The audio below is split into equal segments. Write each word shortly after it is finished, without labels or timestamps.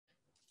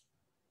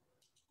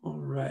All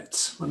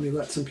right, let me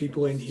let some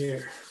people in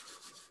here.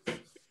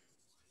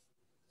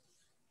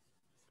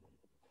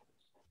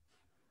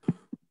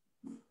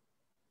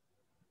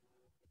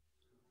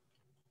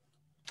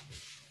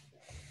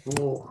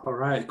 Oh, all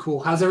right, cool.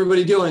 How's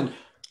everybody doing?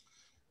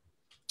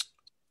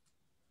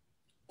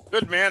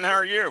 Good, man. How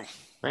are you?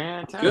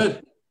 Fantastic.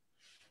 Good.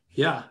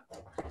 Yeah.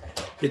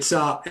 It's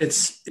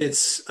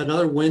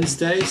another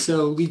Wednesday,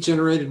 so lead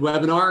generated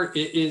webinar.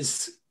 It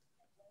is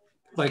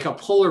like a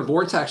polar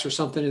vortex or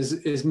something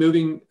is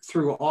moving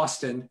through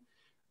Austin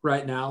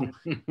right now.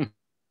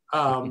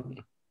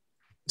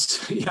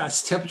 So, yeah,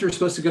 its temperature is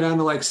supposed to go down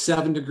to like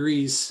 7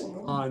 degrees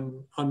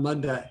on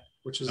Monday,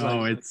 which is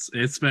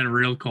it's been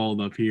real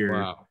cold up here.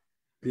 Wow.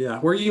 Yeah.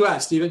 Where are you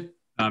at, Steven?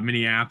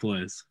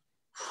 Minneapolis.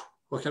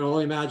 I can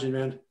only imagine,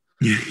 man.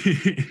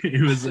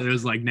 it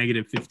was like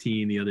negative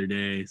 15 the other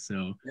day.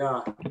 So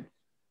yeah, I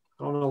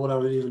don't know what I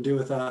would even do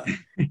with that.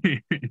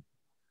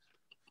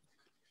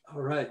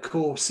 All right,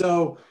 cool.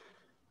 So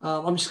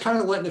I'm just kind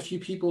of letting a few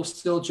people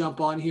still jump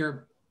on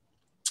here.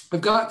 I've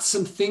got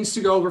some things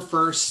to go over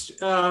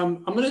first.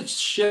 I'm going to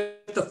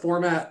shift the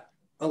format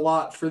a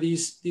lot for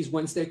these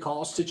Wednesday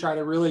calls to try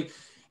to really,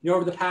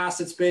 over the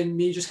past, it's been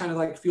me just kind of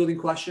like fielding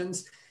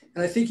questions.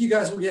 And I think you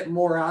guys will get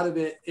more out of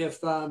it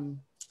if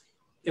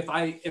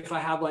I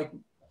have like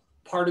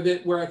part of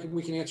it where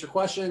we can answer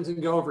questions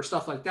and go over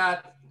stuff like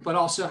that, but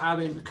also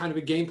having kind of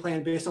a game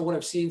plan based on what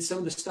I've seen, some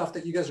of the stuff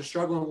that you guys are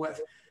struggling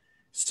with.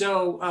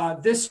 So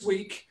this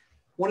week,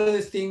 one of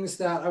the things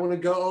that I want to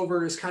go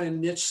over is kind of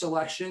niche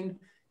selection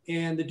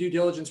and the due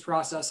diligence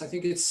process. I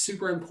think it's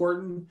super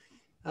important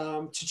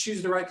to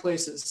choose the right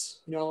places.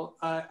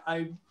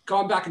 I've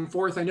gone back and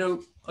forth. I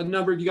know a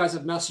number of you guys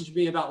have messaged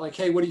me about like,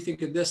 hey, what do you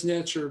think of this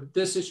niche or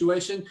this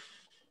situation?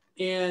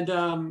 And,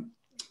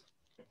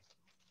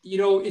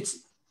 it's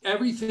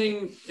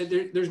everything.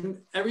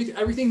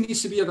 Everything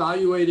needs to be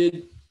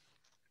evaluated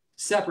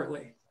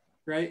separately,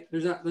 right?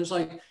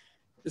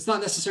 It's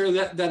not necessarily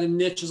that a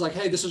niche is like,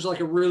 hey, this is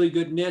like a really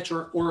good niche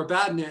or a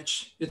bad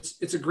niche.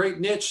 It's a great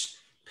niche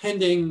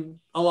pending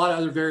a lot of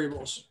other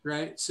variables,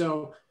 right?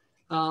 So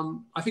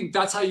I think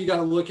that's how you got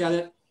to look at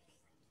it.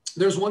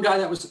 There's one guy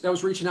that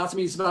was reaching out to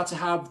me. He's about to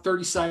have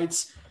 30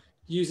 sites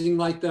using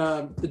like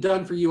the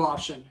done for you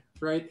option,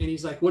 right? And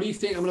he's like, what do you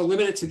think? I'm going to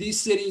limit it to these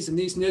cities and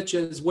these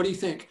niches. What do you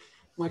think?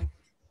 I'm like,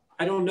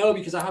 I don't know,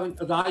 because I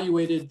haven't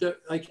evaluated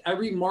like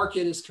every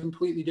market is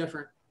completely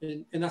different.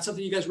 And that's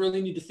something you guys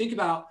really need to think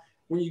about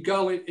when you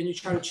go and you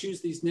try to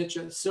choose these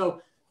niches.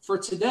 So for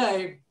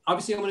today,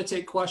 obviously I'm going to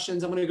take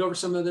questions. I'm going to go over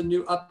some of the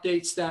new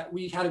updates that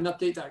we had an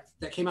update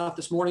that came out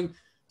this morning,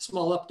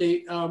 small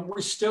update.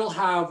 We still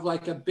have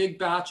like a big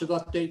batch of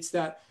updates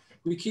that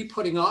we keep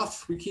putting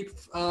off. We keep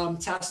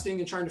testing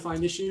and trying to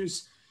find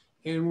issues,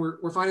 and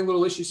we're finding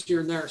little issues here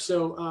and there.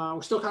 So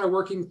we're still kind of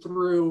working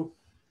through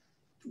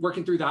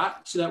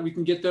that so that we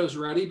can get those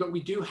ready. But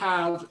we do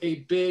have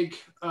a big,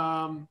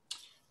 kind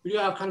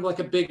of like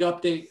a big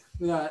update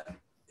that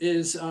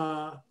is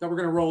that we're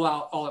going to roll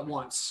out all at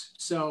once.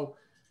 So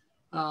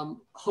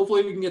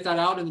hopefully we can get that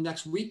out in the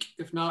next week.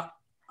 If not,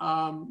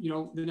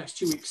 the next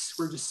 2 weeks.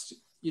 We're just,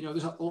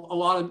 there's a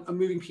lot of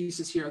moving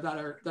pieces here that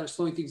are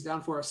slowing things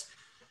down for us.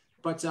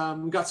 But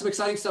we've got some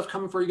exciting stuff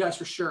coming for you guys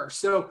for sure.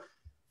 So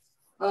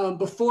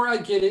before I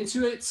get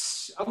into it,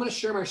 I'm going to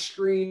share my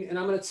screen and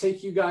I'm going to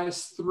take you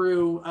guys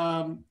through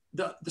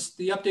the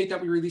update that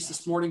we released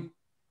this morning.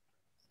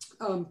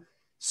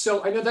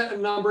 So I know that a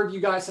number of you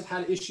guys have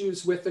had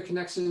issues with the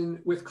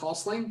connection with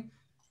CallSling.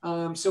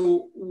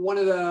 So one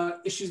of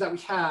the issues that we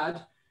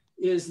had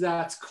is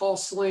that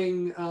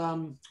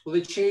CallSling,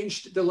 they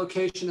changed the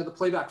location of the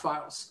playback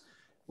files,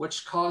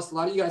 which caused a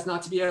lot of you guys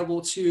not to be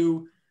able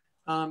to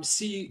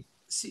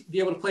be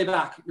able to play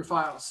back your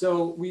files.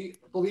 So we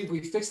believe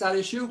we fixed that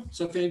issue.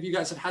 So if any of you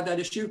guys have had that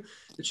issue,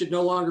 it should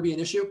no longer be an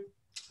issue.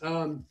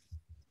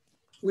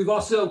 We've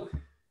also,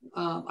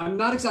 I'm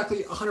not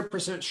exactly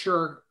 100%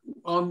 sure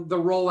on the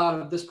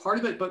rollout of this part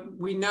of it, but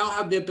we now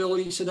have the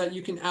ability so that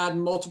you can add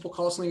multiple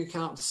CallSling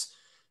accounts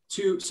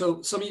to,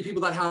 so some of you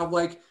people that have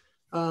like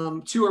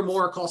 2 or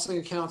more CallSling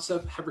accounts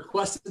have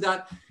requested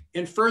that.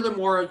 And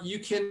furthermore, you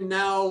can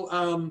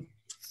now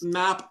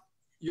map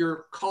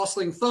your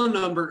CallSling phone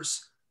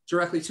numbers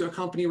directly to a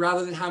company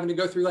rather than having to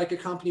go through like a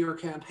company or a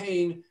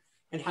campaign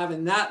and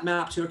having that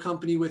map to a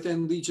company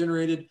within lead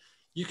generated.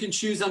 You can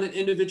choose on an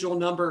individual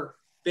number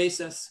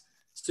basis.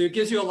 So it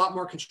gives you a lot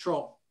more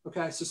control.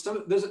 Okay,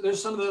 so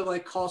there's some of the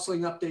like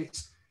CallSling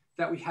updates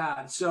that we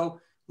had. So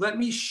let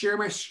me share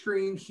my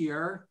screen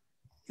here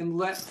and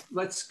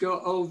let's go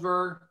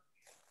over.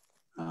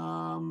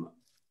 All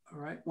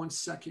right, 1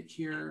 second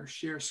here,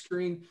 share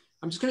screen.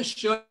 I'm just going to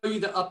show you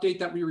the update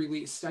that we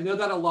released. I know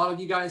that a lot of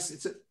you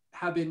guys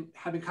have been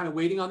kind of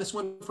waiting on this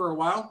one for a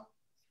while,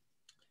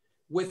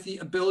 with the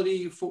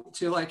ability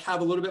to like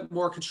have a little bit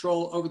more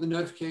control over the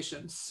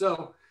notifications.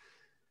 So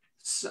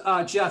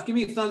Jeff, give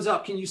me a thumbs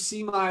up. Can you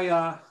see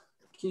my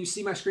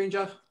screen,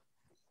 Jeff?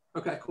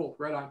 Okay, cool,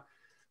 right on.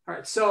 All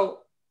right, so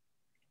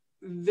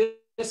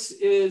this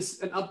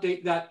is an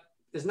update that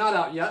is not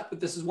out yet, but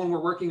this is one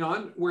we're working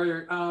on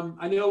where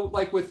I know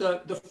like with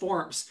the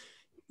forms,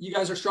 you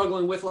guys are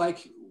struggling with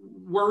like,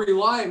 we're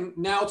relying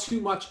now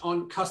too much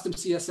on custom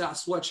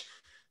CSS, which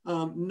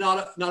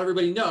not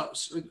everybody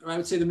knows. I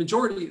would say the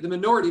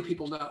minority of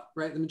people know,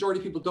 right? The majority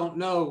of people don't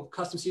know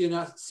custom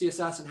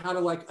CSS and how to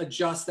like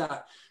adjust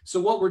that. So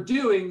what we're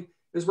doing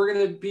is we're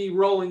going to be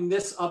rolling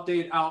this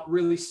update out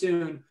really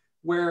soon,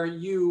 where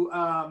you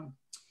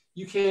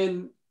you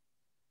can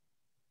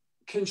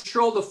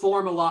control the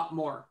form a lot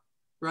more,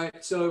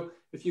 right? So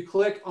if you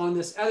click on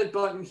this edit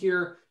button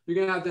here, you're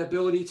going to have the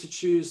ability to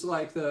choose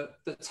like the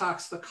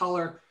text, the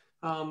color,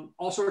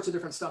 all sorts of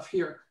different stuff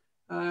here.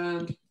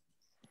 And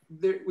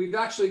we've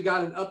actually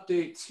got an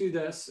update to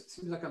this. It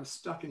seems like I'm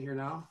stuck in here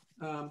now.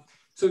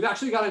 So we've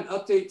actually got an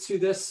update to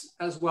this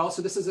as well.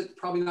 So this is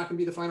probably not going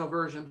to be the final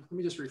version. Let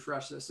me just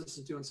refresh this. This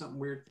is doing something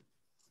weird.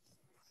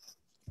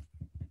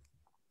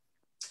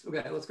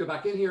 Okay, let's go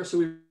back in here. So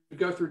we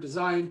go through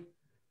design.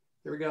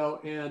 There we go.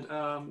 And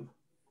all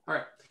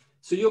right.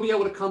 So you'll be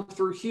able to come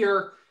through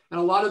here. And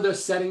a lot of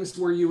those settings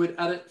where you would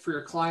edit for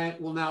your client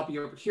will now be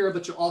over here.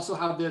 But you'll also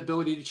have the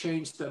ability to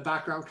change the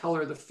background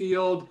color of the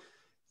field,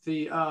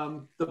 the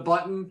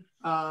button,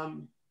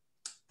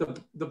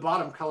 the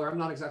bottom color. I'm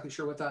not exactly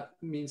sure what that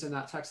means in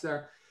that text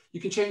there. You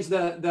can change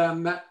the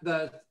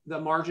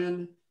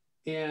margin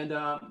and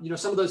you know,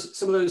 some of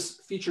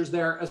those features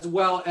there, as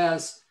well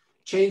as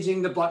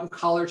changing the button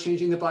color,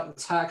 changing the button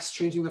text,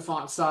 changing the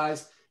font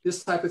size,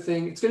 this type of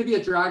thing. It's going to be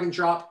a drag and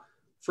drop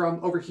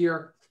from over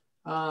here.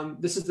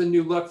 This is the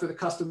new look for the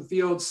custom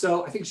fields.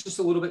 So I think it's just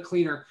a little bit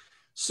cleaner.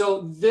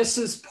 So this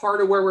is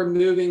part of where we're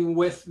moving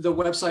with the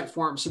website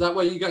form. So that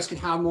way you guys can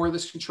have more of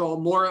this control,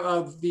 more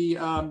of the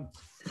kind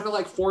of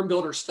like form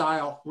builder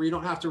style, where you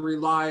don't have to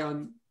rely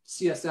on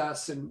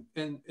CSS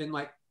and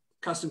like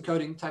custom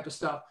coding type of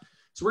stuff.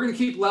 So we're going to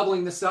keep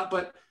leveling this up,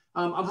 but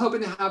I'm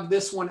hoping to have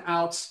this one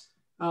out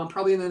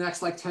probably in the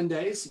next like 10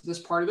 days, this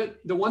part of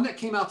it. The one that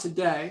came out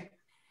today,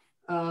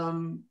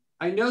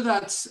 I know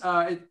that's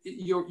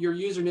your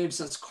username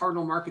says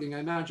Cardinal Marketing. I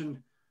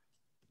imagine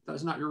that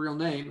is not your real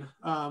name,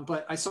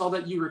 but I saw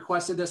that you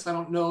requested this. I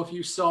don't know if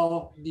you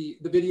saw the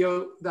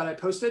video that I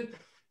posted,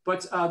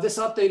 but this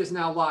update is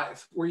now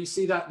live, where you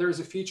see that there's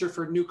a feature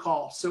for new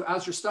call. So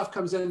as your stuff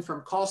comes in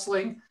from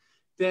CallSling,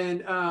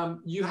 then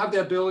you have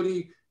the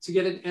ability to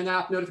get an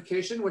in-app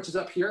notification, which is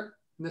up here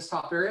in this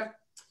top area,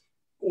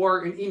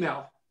 or an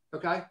email.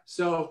 Okay,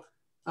 so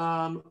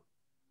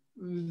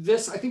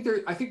this, I think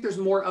there's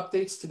more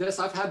updates to this.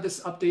 I've had this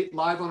update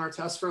live on our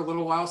test for a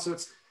little while, so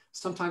it's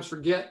sometimes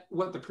forget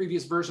what the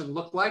previous version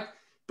looked like.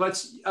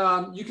 But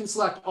you can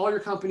select all your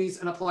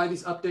companies and apply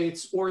these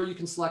updates, or you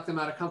can select them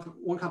at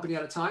one company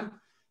at a time.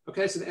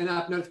 Okay, so the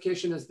in-app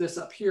notification is this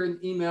up here,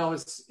 and email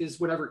is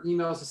whatever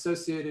email is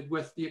associated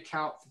with the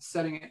account that's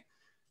setting it.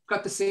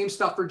 Got the same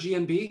stuff for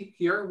GMB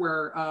here,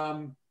 where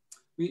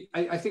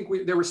I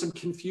think there was some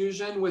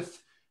confusion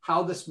with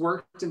how this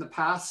worked in the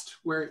past,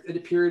 where it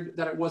appeared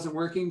that it wasn't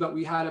working, but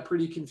we had a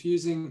pretty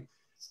confusing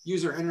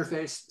user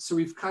interface. So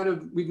we've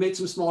made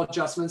some small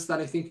adjustments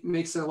that I think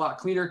makes it a lot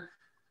cleaner.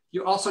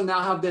 You also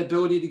now have the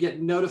ability to get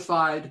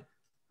notified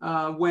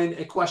when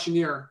a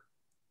questionnaire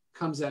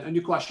comes in, a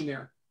new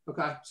questionnaire.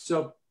 Okay,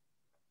 so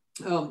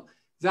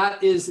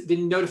that is the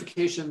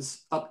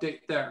notifications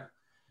update there.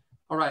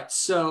 All right,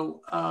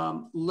 so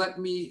let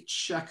me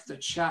check the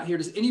chat here.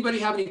 Does anybody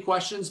have any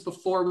questions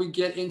before we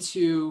get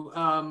into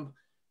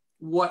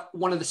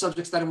one of the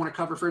subjects that I want to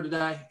cover for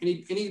today?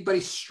 Anybody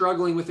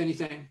struggling with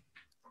anything?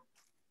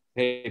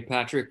 Hey,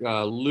 Patrick,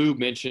 Lou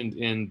mentioned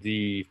in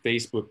the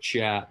Facebook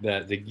chat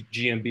that the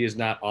GMB is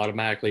not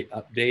automatically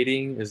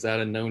updating. Is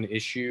that a known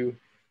issue?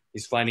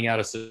 He's finding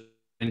out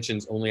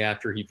suspensions only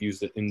after he views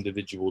the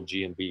individual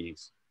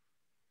GMBs.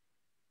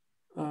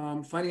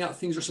 Finding out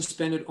things are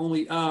suspended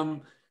only.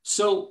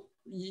 So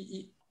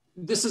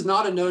this is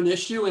not a known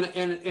issue.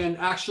 And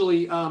actually,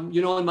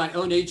 you know, in my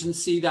own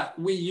agency that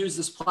we use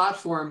this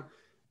platform,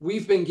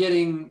 we've been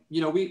getting,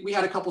 you know, we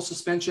had a couple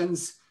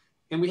suspensions,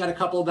 and we had a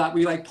couple that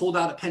we like pulled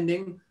out of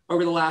pending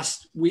over the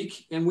last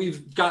week, and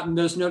we've gotten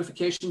those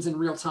notifications in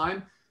real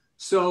time.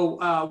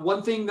 So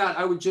one thing that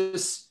I would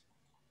just,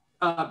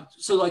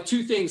 so like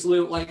two things,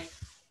 Lou, like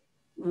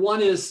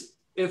one is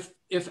if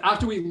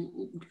after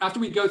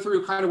we go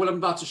through kind of what I'm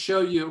about to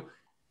show you,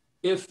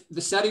 if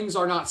the settings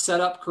are not set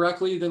up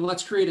correctly, then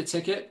let's create a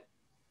ticket,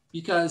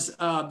 because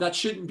that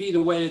shouldn't be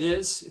the way it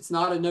is. It's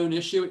not a known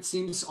issue. It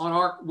seems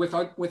on with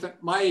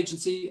my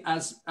agency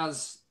as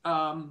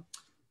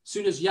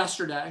soon as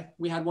yesterday,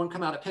 we had one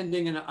come out of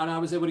pending, and I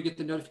was able to get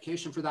the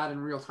notification for that in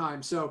real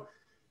time. So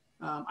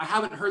I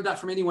haven't heard that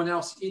from anyone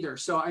else either.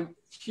 So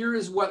here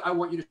is what I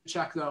want you to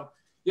check though.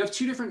 You have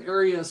two different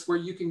areas where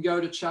you can go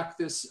to check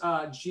this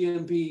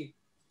GMB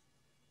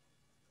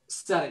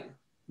setting.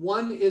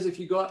 One is if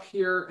you go up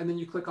here and then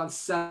you click on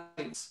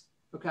settings,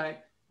 okay?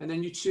 And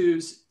then you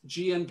choose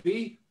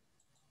GMB.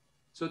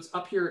 So it's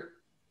up here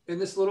in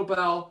this little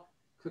bell,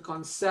 click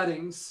on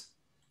settings,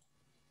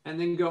 and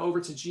then go over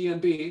to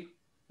GMB.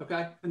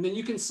 Okay, and then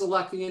you can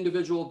select the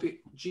individual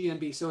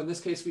GMB. So in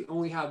this case, we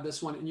only have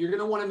this one, and you're going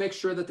to want to make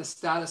sure that the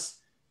status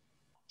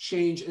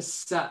change is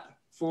set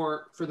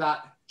for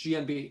that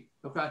GMB.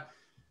 Okay.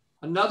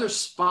 Another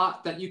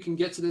spot that you can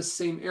get to this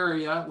same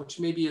area, which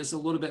maybe is a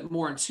little bit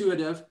more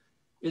intuitive,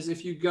 is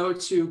if you go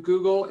to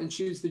Google and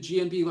choose the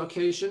GMB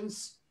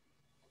locations,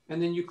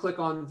 and then you click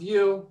on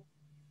view,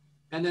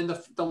 and then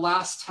the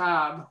last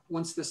tab,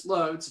 once this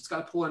loads, it's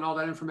got to pull in all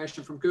that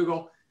information from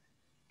Google.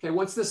 Okay,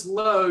 once this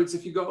loads,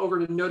 if you go over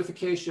to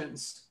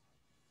notifications,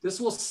 this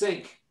will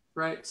sync,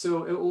 right?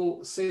 So it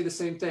will say the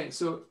same thing.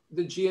 So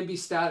the GMB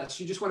status,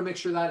 you just want to make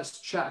sure that is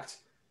checked.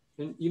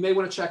 And you may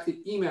want to check the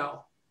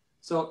email.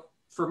 So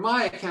for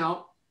my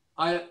account,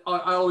 I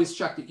always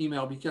check the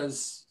email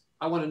because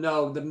I want to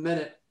know the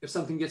minute if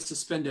something gets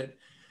suspended.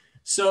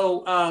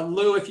 So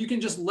Lou, if you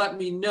can just let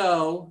me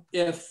know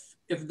if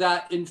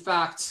that in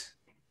fact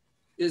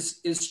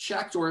is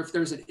checked, or if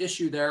there's an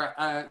issue there,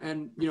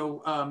 and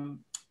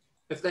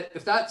if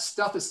that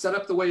stuff is set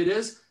up the way it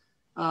is,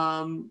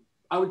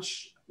 I would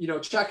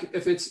check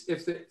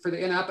for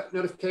the in-app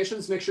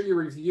notifications. Make sure you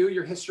review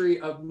your history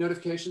of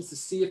notifications to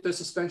see if those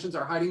suspensions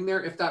are hiding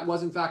there, if that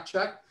was in fact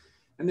checked.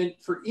 And then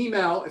for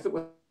email, if it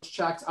was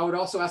checked, I would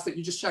also ask that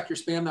you just check your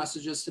spam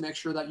messages to make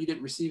sure that you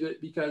didn't receive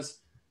it, because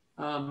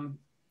I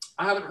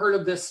haven't heard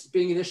of this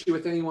being an issue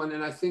with anyone.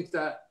 And I think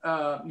that,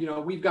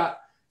 we've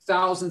got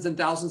thousands and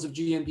thousands of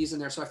GMBs in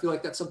there. So I feel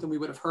like that's something we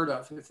would have heard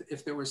of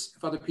if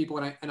other people,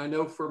 and I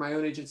know for my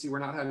own agency, we're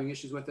not having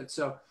issues with it.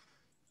 So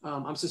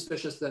I'm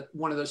suspicious that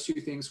one of those two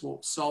things will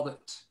solve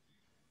it.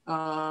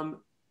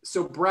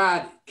 So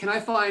Brad, can I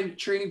find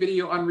training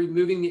video on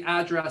removing the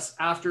address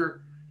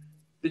after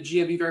the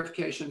GMB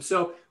verification?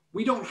 So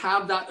we don't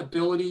have that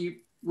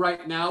ability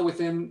right now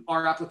within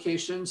our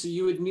application. So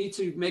you would need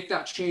to make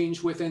that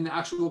change within the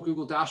actual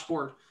Google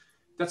dashboard.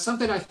 That's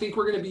something I think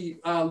we're going to be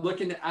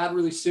looking to add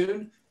really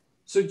soon.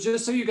 So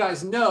just so you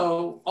guys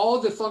know, all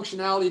of the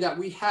functionality that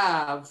we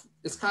have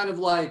is kind of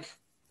like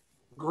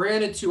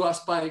granted to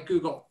us by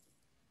Google.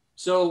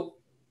 So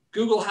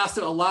Google has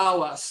to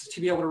allow us to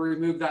be able to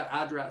remove that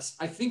address.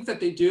 I think that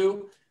they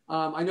do.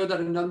 I know that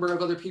a number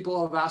of other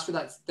people have asked for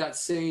that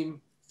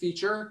same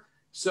feature.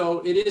 So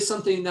it is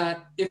something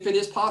that, if it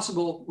is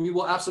possible, we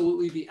will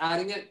absolutely be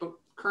adding it, but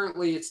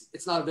currently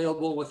it's not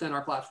available within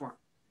our platform.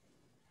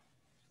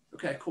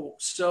 Okay, cool.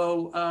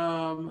 So,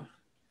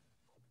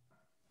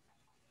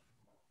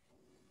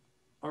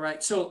 all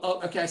right. So,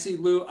 okay, I see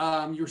Lou,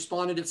 you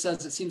responded. It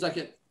says it seems like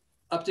it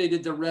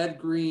updated the red,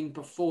 green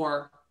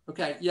before.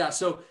 Okay, yeah.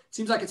 So it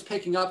seems like it's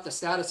picking up the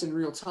status in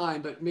real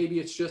time, but maybe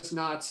it's just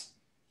not,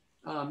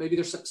 maybe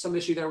there's some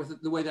issue there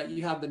with the way that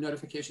you have the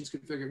notifications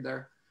configured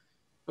there.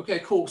 Okay,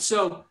 cool.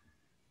 So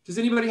does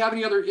anybody have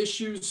any other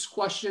issues,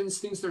 questions,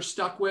 things they're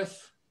stuck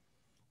with?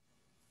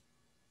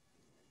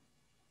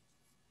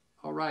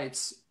 All right.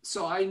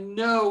 So I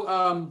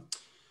know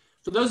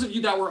for those of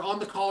you that were on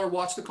the call or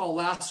watched the call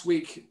last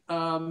week,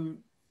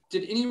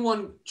 did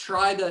anyone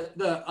try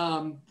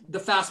the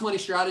fast money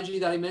strategy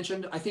that I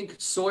mentioned? I think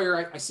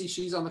Sawyer, I see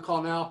she's on the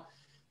call now.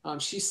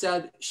 She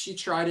said she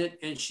tried it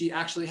and she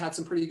actually had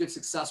some pretty good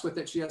success with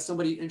it. She had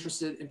somebody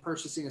interested in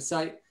purchasing a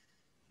site.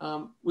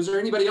 Was there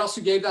anybody else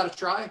who gave that a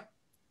try?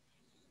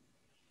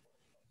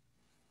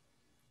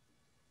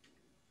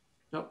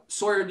 No.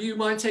 Sawyer, do you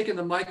mind taking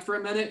the mic for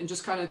a minute and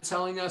just kind of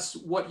telling us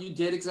what you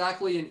did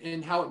exactly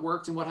and how it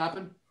worked and what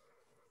happened?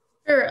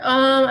 Sure.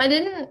 I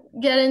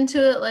didn't get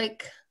into it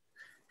like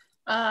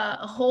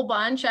a whole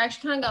bunch. I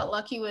actually kind of got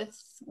lucky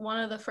with one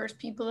of the first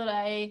people that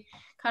I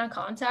kind of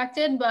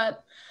contacted,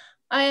 but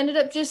I ended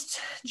up just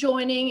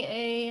joining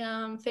a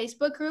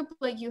Facebook group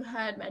like you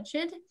had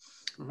mentioned.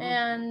 Mm-hmm.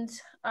 And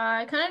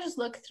I kind of just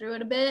looked through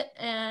it a bit,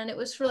 and it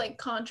was for like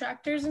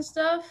contractors and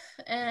stuff.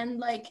 And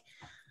like,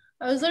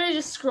 I was literally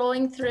just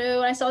scrolling through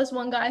and I saw this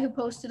one guy who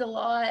posted a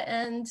lot,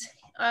 and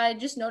I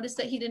just noticed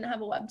that he didn't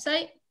have a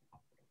website.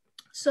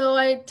 So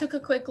I took a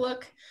quick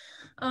look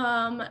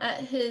at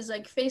his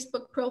like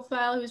Facebook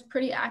profile. He was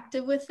pretty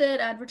active with it,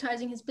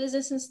 advertising his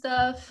business and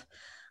stuff.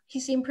 He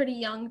seemed pretty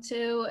young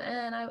too.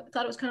 And I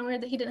thought it was kind of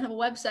weird that he didn't have a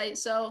website.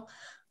 So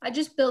I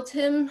just built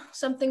him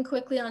something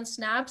quickly on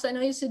Snaps. I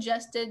know you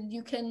suggested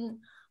you can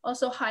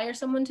also hire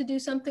someone to do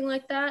something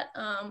like that.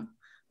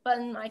 But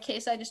in my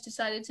case, I just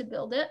decided to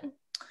build it.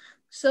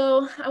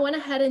 So I went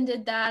ahead and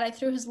did that. I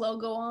threw his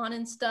logo on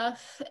and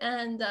stuff.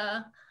 And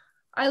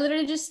I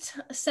literally just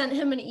sent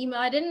him an email.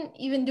 I didn't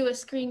even do a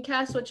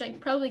screencast, which I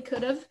probably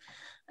could have.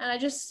 And I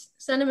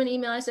just sent him an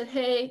email. I said,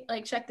 hey,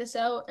 like, check this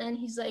out. And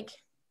he's like,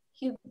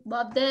 he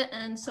loved it.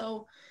 And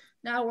so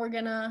now we're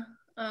gonna,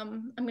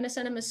 I'm gonna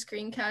send him a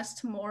screencast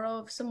tomorrow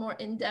of some more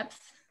in-depth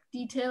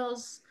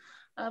details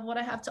of what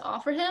I have to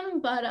offer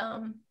him. But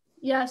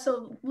yeah,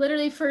 so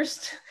literally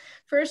first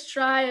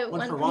try, it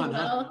went pretty well.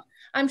 Huh?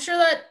 I'm sure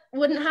that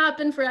wouldn't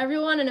happen for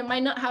everyone, and it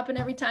might not happen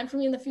every time for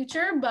me in the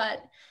future,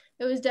 but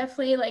it was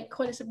definitely like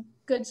quite a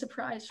good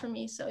surprise for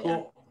me. So yeah.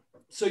 Cool.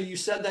 So you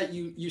said that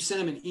you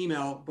sent him an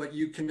email, but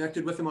you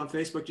connected with him on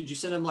Facebook. Did you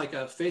send him like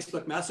a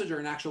Facebook message or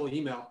an actual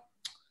email?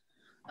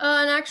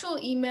 An actual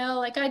email.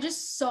 Like I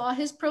just saw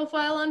his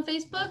profile on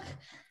Facebook,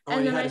 Oh,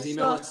 and he had his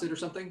email listed or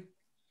something?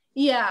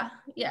 Yeah,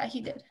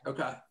 he did.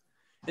 Okay.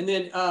 And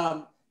then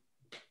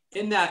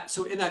in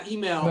that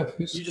email,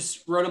 you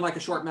just wrote him like a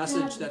short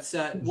message that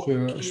said,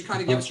 can you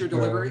kind of give us your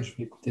delivery?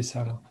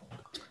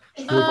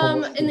 In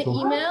the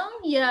email,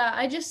 yeah,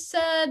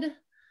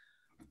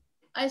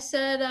 I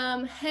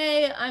said,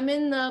 hey, I'm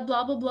in the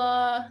blah, blah,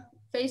 blah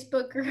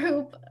Facebook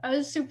group. I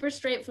was super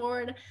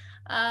straightforward.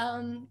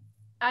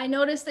 I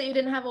noticed that you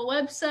didn't have a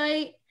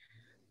website.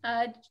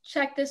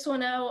 Check this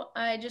one out.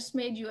 I just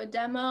made you a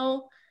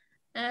demo.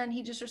 And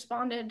he just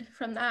responded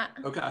from that.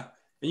 Okay.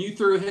 And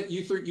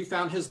you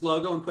found his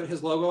logo and put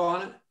his logo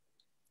on it?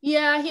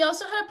 Yeah, he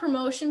also had a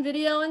promotion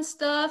video and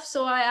stuff.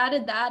 So I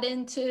added that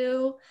in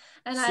too.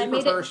 And I made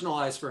it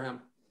personalized for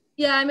him.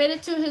 Yeah, I made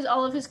it to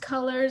all of his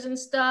colors and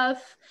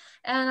stuff.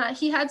 And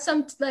he had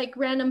some like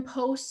random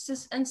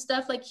posts and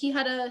stuff. Like he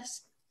had a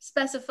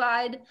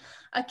specified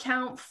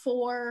account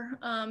for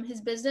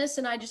his business,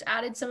 and I just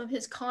added some of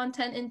his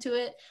content into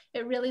it.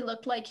 It really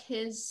looked like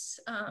his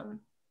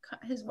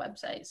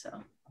website.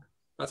 So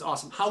that's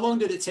awesome. How long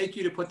did it take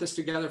you to put this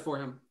together for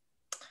him?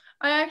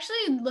 I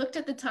actually looked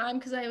at the time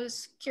because I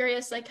was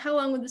curious, like how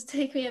long would this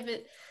take me if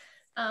it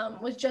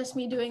was just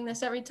me doing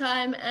this every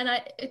time. And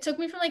it took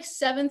me from like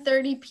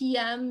 7:30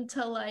 p.m.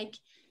 to like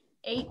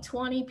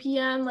 8:20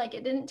 p.m. Like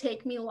it didn't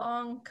take me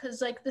long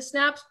because like the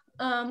Snap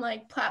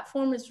like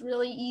platform is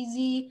really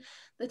easy.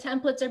 The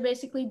templates are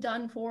basically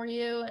done for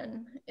you,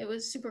 and it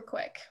was super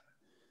quick.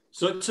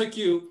 So it took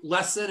you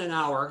less than an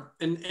hour.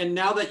 And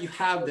now that you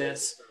have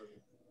this,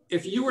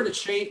 if you were to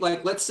change,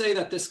 like let's say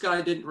that this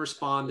guy didn't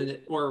respond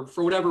or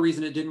for whatever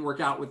reason it didn't work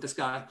out with this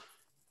guy,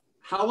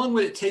 how long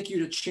would it take you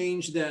to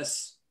change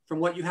this from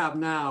what you have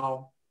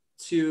now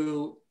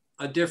to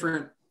a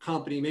different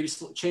company? Maybe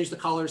change the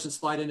colors and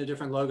slide in a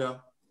different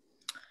logo.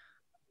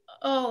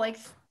 Oh, like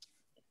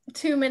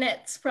 2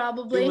 minutes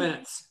probably. 2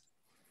 minutes.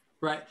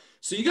 Right.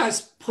 So you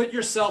guys put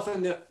yourself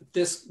in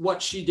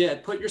what she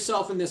did, put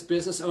yourself in this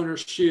business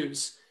owner's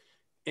shoes,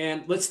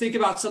 and let's think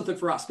about something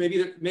for us.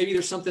 Maybe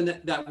there's something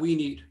that we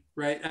need,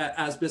 right,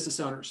 as business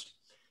owners.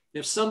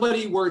 If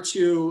somebody were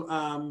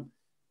to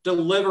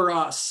deliver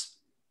us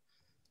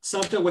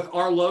something with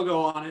our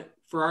logo on it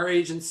for our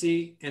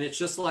agency, and it's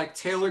just like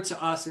tailored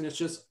to us, and it's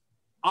just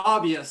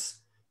obvious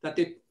that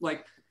they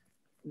like,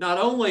 not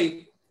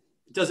only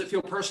does it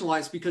feel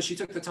personalized because she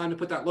took the time to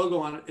put that logo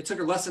on it, it took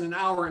her less than an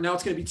hour, and now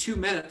it's going to be 2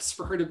 minutes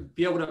for her to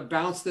be able to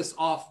bounce this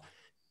off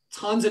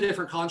tons of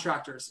different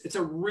contractors. It's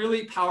a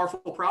really powerful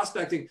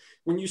prospecting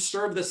when you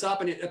serve this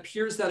up and it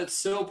appears that it's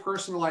so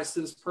personalized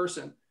to this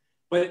person.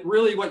 But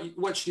really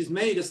what she's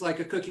made is like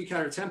a cookie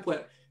cutter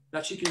template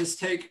that she can just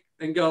take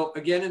and go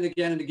again and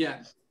again and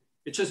again.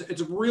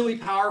 It's really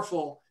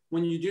powerful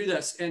when you do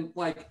this. And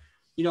like,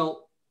 you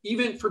know,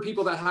 even for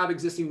people that have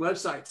existing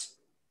websites,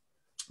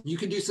 you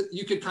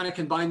could kind of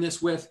combine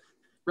this with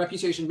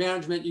reputation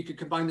management. You could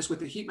combine this with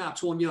the heat map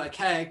tool and be like,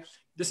 hey,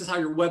 this is how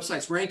your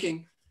website's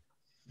ranking.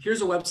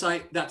 Here's a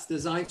website that's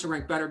designed to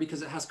rank better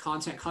because it has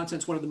content.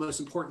 Content's one of the most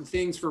important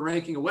things for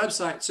ranking a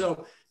website.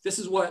 So this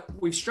is what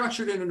we've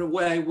structured it in a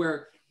way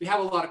where we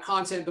have a lot of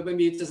content, but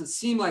maybe it doesn't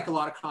seem like a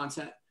lot of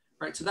content,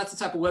 right? So that's the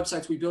type of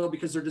websites we build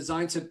because they're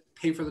designed to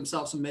pay for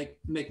themselves and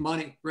make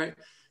money, right?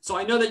 So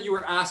I know that you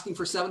were asking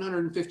for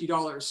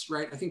 $750,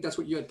 right? I think that's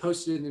what you had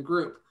posted in the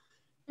group.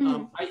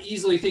 I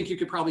easily think you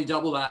could probably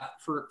double that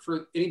for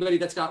anybody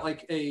that's got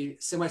like a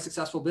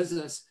semi-successful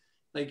business.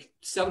 Like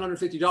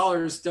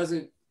 $750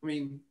 doesn't, I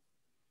mean,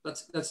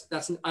 that's,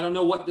 I don't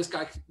know what this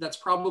guy, that's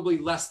probably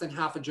less than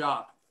half a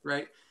job,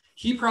 right?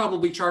 He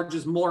probably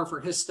charges more for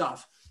his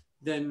stuff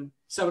than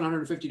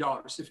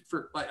 $750.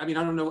 I mean,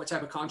 I don't know what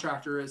type of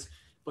contractor is,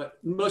 but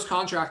most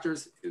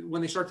contractors,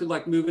 when they start to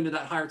like move into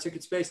that higher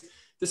ticket space,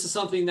 this is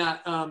something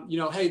that, you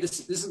know, hey,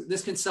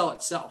 this can sell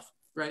itself,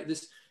 right?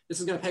 This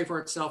is going to pay for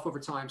itself over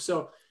time.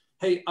 So,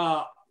 hey,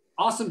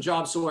 awesome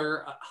job,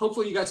 Sawyer.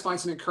 Hopefully you guys find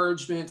some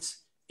encouragement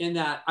in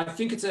that. I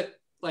think it's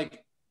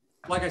like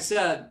I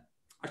said,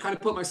 I kind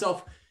of put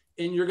myself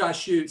in your guys'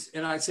 shoes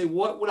and I'd say,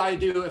 what would I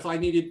do if I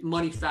needed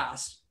money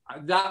fast?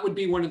 That would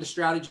be one of the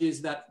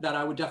strategies that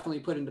I would definitely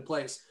put into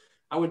place.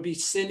 I would be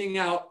sending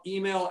out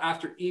email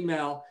after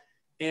email.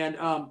 And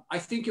I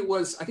think it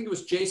was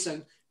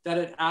Jason that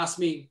had asked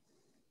me,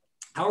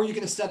 how are you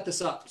going to set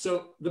this up?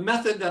 So the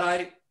method that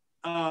I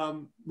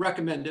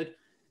recommended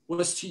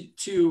was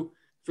to,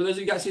 for those of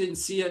you guys who didn't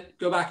see it,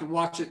 go back and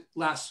watch it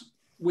last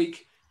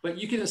week, but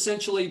you can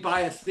essentially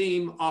buy a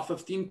theme off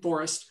of Theme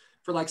Forest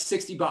for like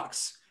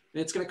 $60.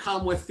 And it's going to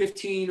come with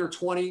 15 or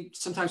 20,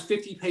 sometimes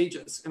 50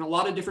 pages and a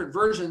lot of different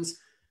versions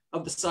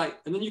of the site.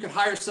 And then you could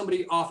hire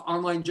somebody off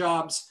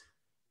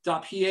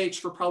onlinejobs.ph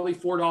for probably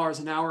 $4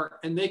 an hour.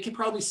 And they can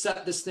probably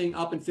set this thing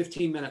up in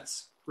 15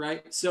 minutes,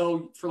 right?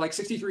 So for like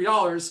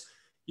 $63,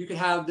 you could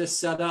have this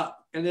set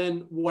up. And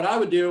then what I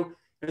would do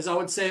is I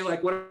would say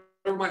like whatever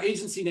my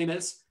agency name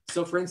is.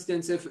 So for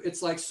instance, if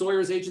it's like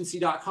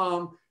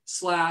sawyersagency.com/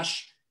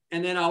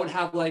 and then I would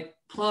have like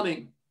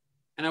plumbing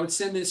and I would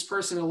send this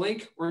person a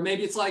link, or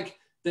maybe it's like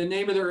the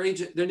name of their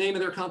agent, the name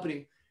of their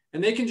company.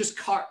 and they can just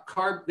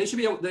they should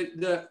be able,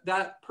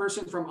 that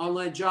person from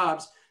Online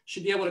Jobs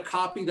should be able to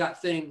copy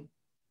that thing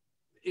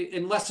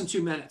in less than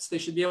 2 minutes. They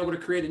should be able to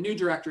create a new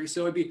directory.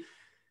 So it'd be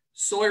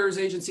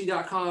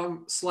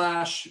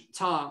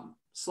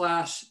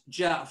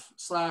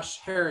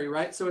SawyersAgency.com/Tom/Jeff/Harry,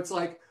 right? So it's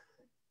like,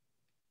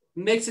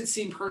 makes it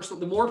seem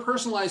personal. The more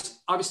personalized,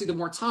 obviously, the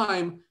more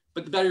time,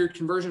 but the better your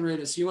conversion rate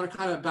is. So you want to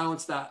kind of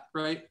balance that,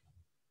 right?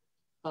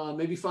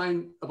 Maybe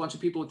find a bunch of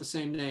people with the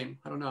same name.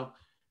 I don't know.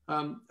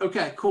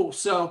 Okay, cool.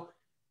 So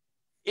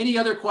any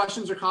other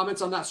questions or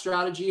comments on that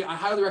strategy? I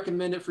highly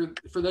recommend it for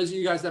those of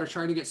you guys that are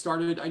trying to get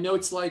started. I know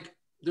it's like,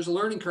 there's a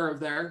learning curve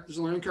there. There's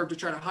a learning curve to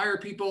try to hire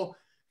people,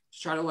 to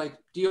try to like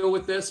deal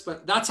with this,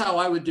 but that's how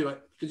I would do it.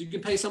 Because you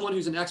can pay someone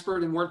who's an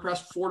expert in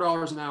WordPress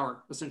 $4 an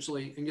hour,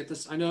 essentially, and get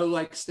this. I know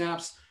like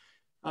Snaps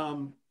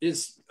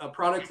is a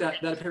product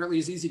that apparently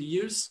is easy to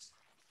use.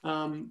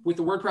 With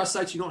the WordPress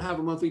sites, you don't have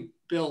a monthly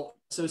bill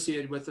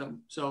associated with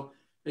them. So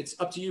it's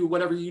up to you,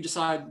 whatever you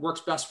decide works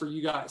best for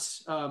you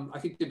guys. I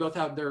think they both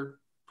have their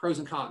pros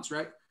and cons,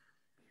 right?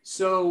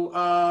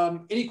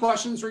 So any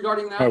questions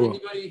regarding that?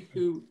 Anybody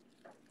who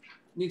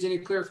needs any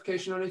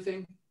clarification on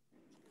anything?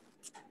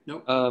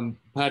 Nope.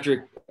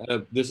 Patrick,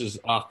 this is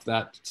off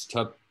that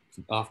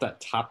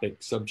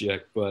topic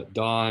subject, but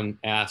Don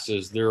asks,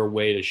 is there a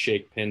way to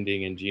shake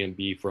pending and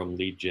GMB from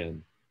lead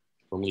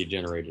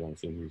generated on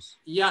Zoomers?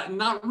 Yeah,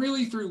 not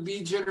really through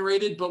lead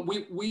generated, but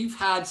we've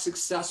had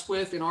success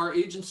with in our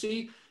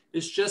agency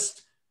is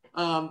just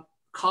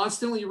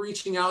constantly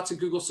reaching out to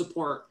Google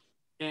support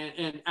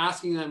and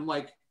asking them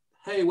like,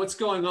 hey, what's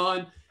going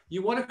on?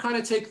 You want to kind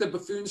of take the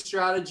Buffoon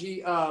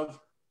strategy of,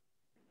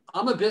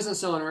 I'm a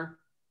business owner,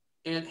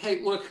 and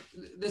hey, look,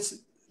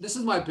 this is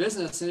my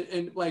business,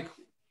 and like,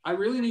 I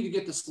really need to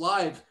get this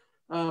live.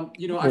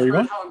 You know, I've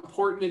heard how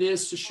important it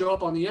is to show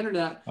up on the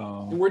internet,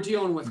 and we're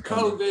dealing with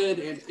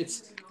COVID, and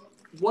it's,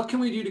 what can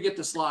we do to get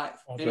this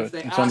live? And if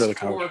they it's under the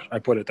couch. I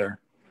put it there.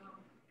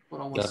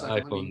 Hold on one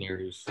second. iPhone there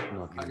is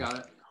not I got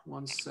it.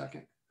 1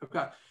 second.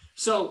 Okay.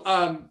 So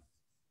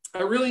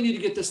I really need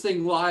to get this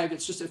thing live.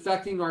 It's just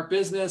affecting our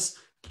business,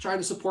 trying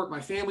to support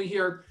my family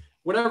here.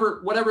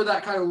 Whatever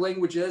that kind of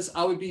language is,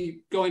 I would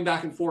be going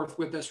back and forth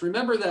with this.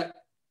 Remember that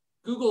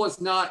Google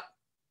is not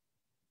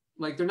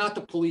like, they're not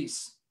the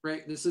police,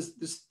 right? This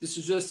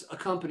is just a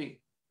company,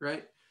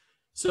 right?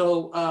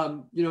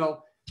 So you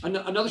know,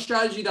 another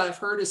strategy that I've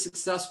heard is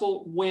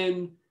successful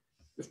when,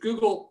 if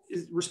Google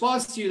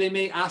responds to you, they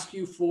may ask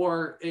you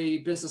for a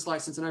business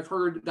license. And I've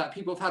heard that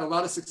people have had a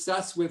lot of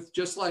success with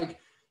just like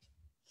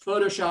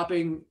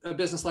photoshopping a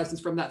business license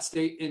from that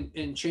state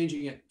and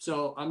changing it.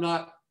 So I'm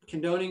not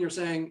condoning or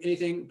saying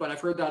anything, but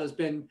I've heard that has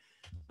been,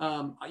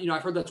 you know,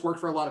 I've heard that's worked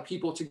for a lot of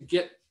people to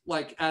get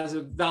like as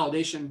a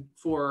validation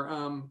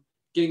for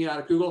getting it out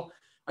of Google.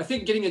 I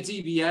think getting a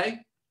DBA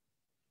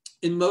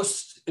in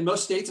most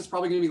states, it's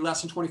probably going to be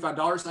less than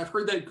 $25. And I've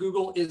heard that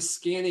Google is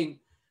scanning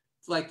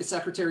like the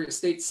Secretary of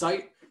State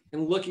site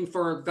and looking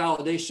for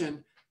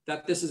validation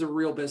that this is a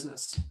real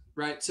business,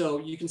 right? So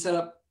you can set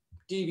up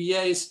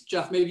DBAs.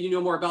 Jeff, maybe you know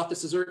more about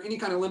this. Is there any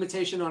kind of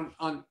limitation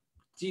on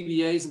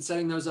DBAs and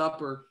setting those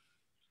up, or?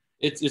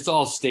 It's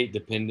all state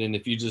dependent.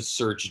 If you just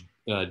search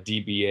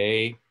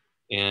DBA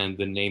and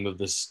the name of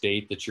the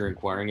state that you're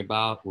inquiring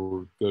about,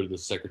 or go to the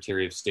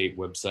Secretary of State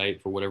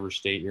website for whatever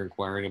state you're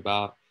inquiring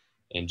about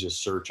and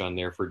just search on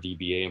there for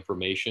DBA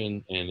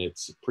information. And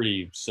it's a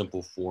pretty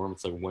simple form.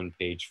 It's like a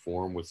one-page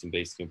form with some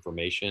basic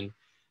information.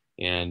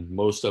 And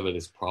most of it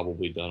is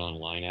probably done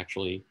online,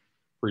 actually.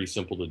 Pretty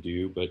simple to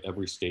do, but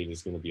every state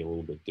is going to be a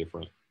little bit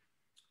different.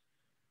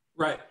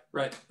 Right.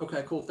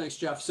 Okay, cool. Thanks,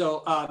 Jeff.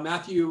 So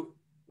Matthew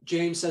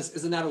James says,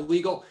 isn't that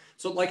illegal?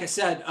 So like I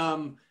said,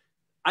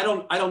 I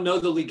don't know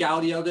the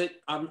legality of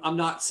it. I'm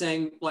not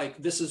saying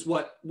like this is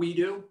what we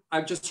do.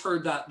 I've just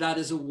heard that that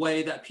is a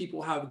way that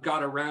people have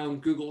got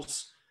around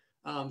Google's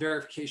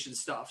verification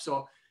stuff.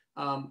 So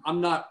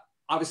I'm not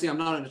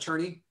an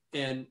attorney,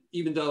 and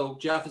even though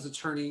Jeff is an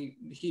attorney,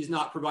 he's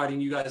not providing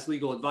you guys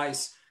legal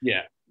advice.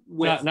 Yeah,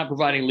 not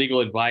providing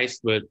legal advice,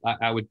 but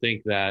I would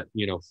think that,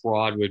 you know,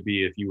 fraud would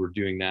be if you were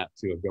doing that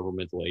to a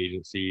governmental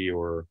agency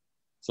or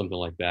something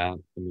like that.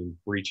 I mean,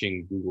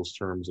 breaching Google's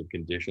terms and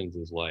conditions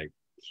is like,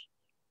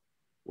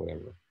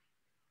 whatever.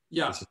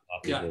 Yeah,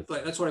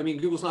 that's what I mean.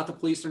 Google's not the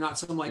police. They're not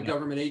some like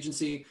government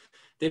agency.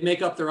 They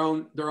make up their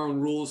own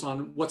rules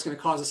on what's going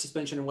to cause a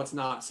suspension and what's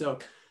not. So,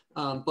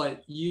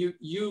 but you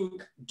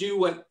do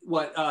what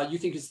you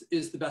think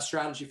is the best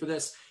strategy for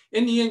this.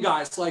 In the end,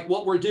 guys, like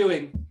what we're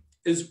doing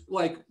is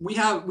like we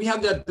have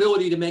the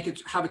ability to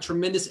have a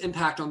tremendous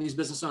impact on these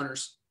business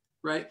owners,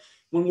 right?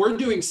 When we're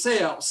doing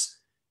sales,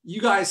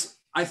 you guys,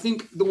 I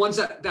think the ones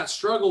that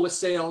struggle with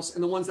sales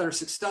and the ones that are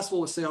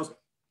successful with sales,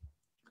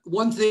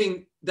 one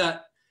thing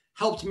that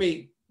helped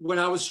me when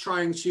I was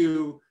trying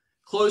to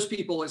close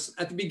people is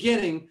at the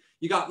beginning,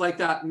 you got like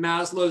that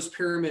Maslow's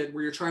pyramid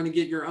where you're trying to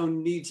get your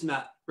own needs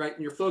met, right?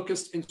 And you're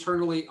focused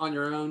internally on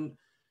your own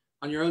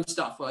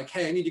stuff. Like,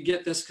 hey, I need to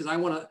get this because I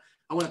want to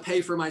pay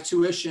for my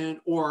tuition,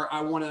 or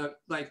I want to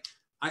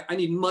I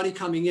need money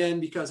coming in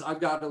because I've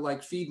got to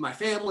like feed my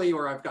family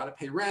or I've got to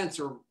pay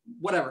rent or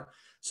whatever.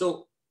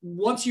 So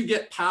once you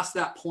get past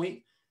that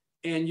point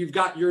and you've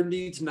got your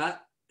needs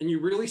met and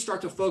you really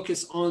start to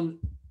focus on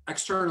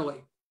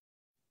externally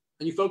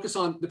and you focus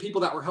on the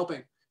people that we're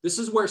helping, this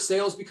is where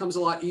sales becomes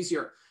a lot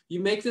easier. You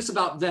make this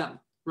about them,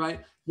 right?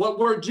 What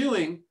we're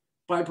doing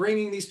by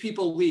bringing these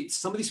people leads,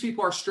 some of these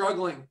people are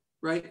struggling,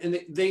 right?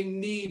 And they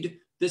need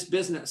this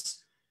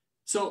business.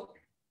 So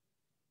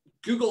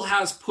Google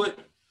has put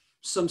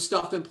some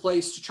stuff in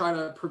place to try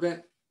to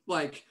prevent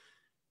like,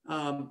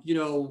 you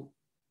know,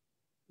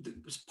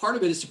 part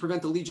of it is to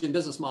prevent the lead gen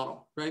business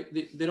model, right?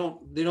 They don't,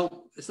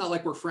 it's not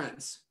like we're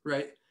friends,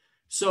 right?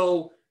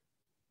 So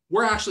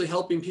we're actually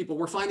helping people.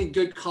 We're finding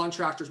good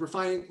contractors. We're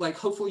finding like,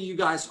 hopefully you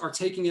guys are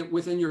taking it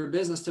within your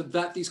business to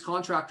vet these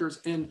contractors.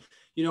 And,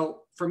 you know,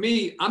 for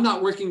me, I'm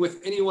not working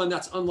with anyone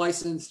that's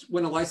unlicensed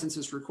when a license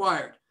is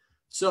required.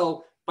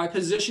 So by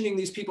positioning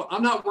these people,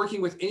 I'm not working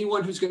with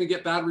anyone who's going to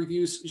get bad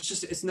reviews.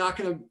 It's not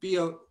going to be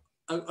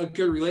a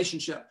good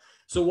relationship.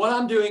 So what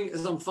I'm doing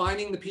is I'm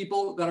finding the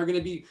people that are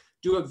going to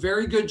do a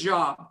very good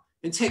job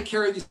and take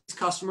care of these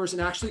customers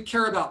and actually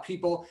care about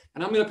people.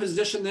 And I'm going to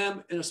position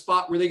them in a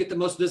spot where they get the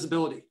most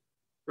visibility,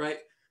 right?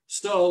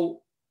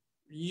 So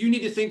you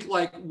need to think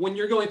like when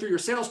you're going through your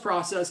sales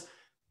process,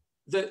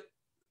 that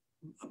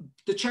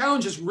the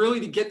challenge is really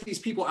to get these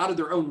people out of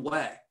their own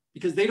way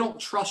because they don't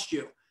trust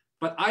you.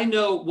 But I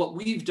know what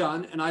we've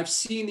done, and I've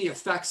seen the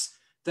effects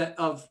that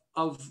of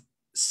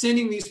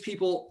sending these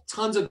people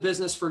tons of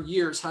business for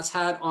years has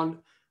had on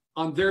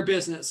their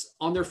business,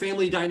 on their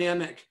family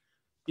dynamic.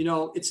 You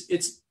know,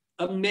 it's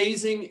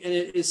amazing, and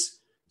it is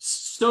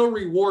so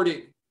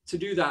rewarding to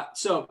do that.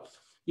 So,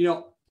 you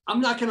know,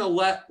 I'm not going to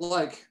let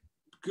like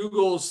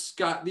Google's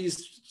got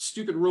these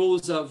stupid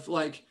rules of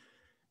like,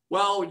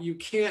 well, you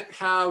can't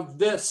have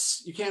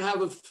this, you can't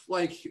have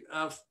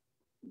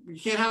you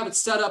can't have it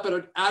set up at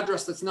an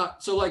address that's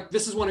not, so like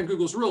this is one of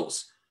Google's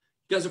rules.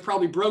 You guys have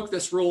probably broke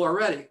this rule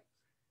already.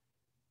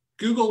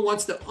 Google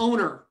wants the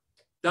owner.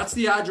 That's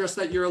the address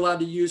that you're allowed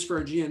to use for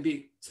a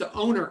GMB. It's the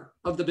owner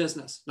of the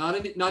business,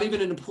 not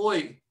even an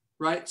employee,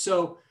 right?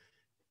 So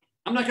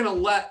I'm not going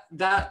to let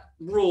that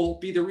rule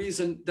be the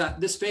reason that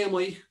this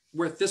family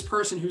with this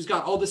person who's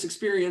got all this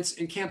experience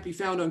and can't be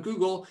found on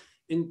Google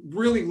and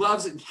really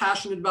loves it and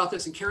passionate about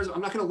this and cares.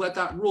 I'm not going to let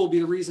that rule be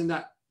the reason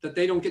that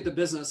they don't get the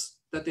business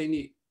that they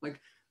need. Like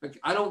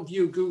I don't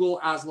view Google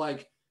as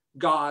like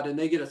God and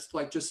they get to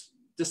like just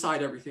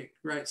decide everything,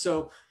 right?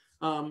 So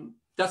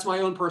that's my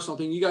own personal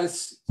thing. You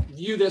guys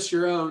view this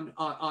your own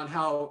on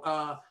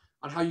how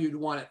you'd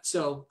want it.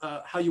 So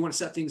how you want to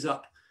set things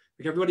up.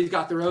 Like everybody's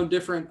got their own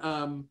different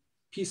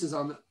pieces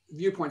on the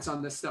viewpoints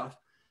on this stuff.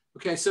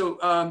 Okay,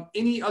 so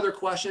any other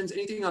questions?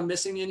 Anything I'm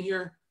missing in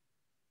here?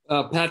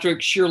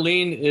 Patrick,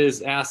 Shirlene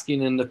is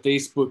asking in the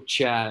Facebook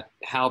chat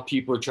how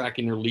people are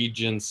tracking their lead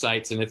gen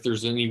sites and if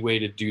there's any way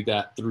to do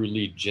that through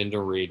lead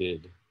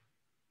generated.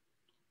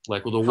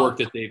 Like with the work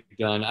that they've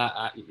done.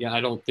 I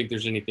don't think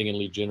there's anything in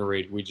lead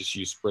generated. We just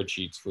use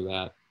spreadsheets for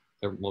that.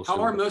 How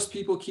are most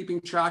people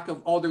keeping track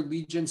of all their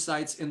lead gen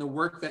sites and the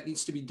work that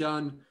needs to be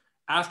done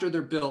after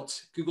they're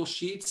built? Google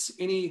Sheets,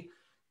 any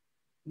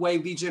way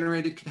lead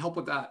generated can help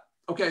with that.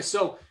 Okay,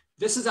 so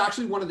this is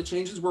actually one of the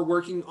changes we're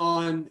working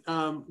on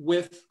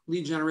with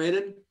lead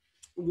generated.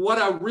 What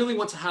I really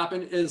want to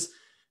happen is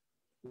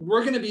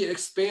we're going to be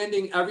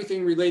expanding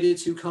everything related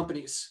to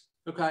companies.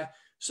 Okay,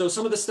 so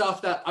some of the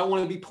stuff that I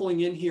want to be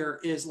pulling in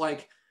here is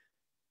like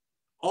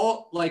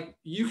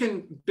you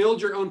can build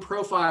your own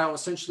profile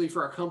essentially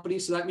for a company.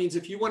 So that means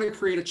if you want to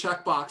create a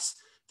checkbox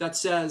that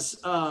says,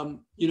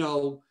 you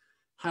know,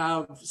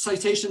 have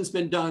citations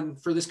been done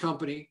for this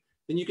company,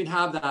 then you can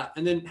have that.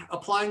 And then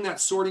applying that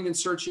sorting and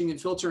searching and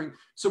filtering.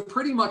 So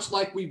pretty much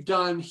like we've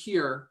done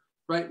here,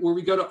 right? Where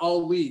we go to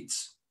all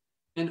leads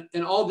and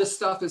all this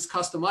stuff is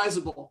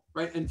customizable,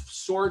 right? And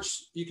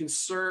you can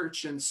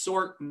search and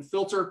sort and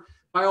filter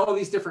by all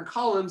these different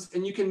columns,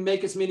 and you can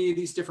make as many of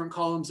these different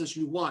columns as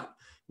you want.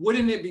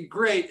 Wouldn't it be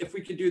great if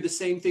we could do the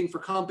same thing for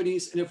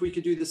companies and if we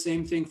could do the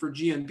same thing for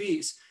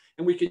GMBs?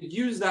 And we could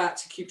use that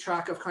to keep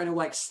track of kind of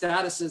like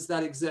statuses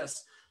that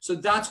exist. So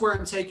that's where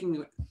I'm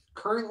taking it.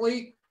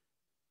 Currently,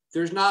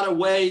 there's not a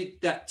way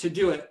to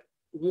do it.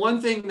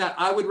 One thing that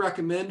I would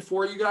recommend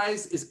for you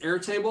guys is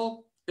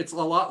Airtable. It's a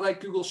lot like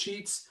Google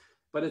Sheets,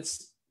 but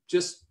it's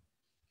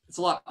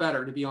a lot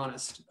better, to be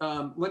honest.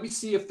 Let me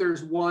see if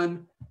there's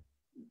one.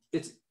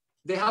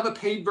 They have a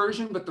paid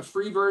version, but the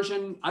free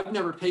version, I've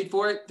never paid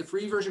for it. The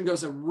free version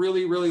goes a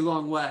really, really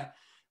long way.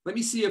 Let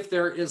me see if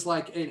there is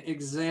like an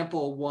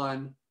example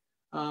one.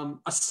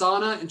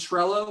 Asana and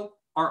Trello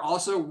are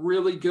also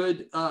really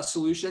good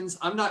solutions.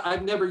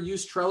 I've never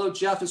used Trello.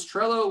 Jeff, is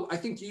Trello, I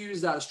think you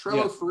use that. Is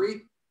Trello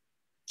free?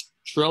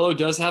 Trello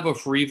does have a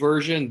free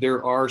version.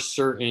 There are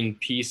certain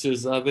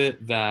pieces of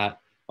it that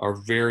are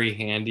very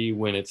handy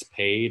when it's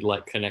paid,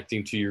 like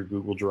connecting to your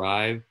Google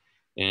Drive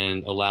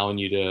and allowing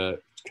you to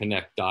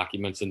connect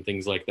documents and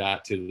things like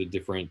that to the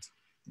different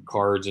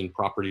cards and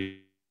properties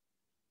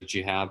that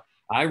you have.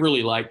 I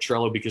really like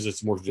Trello because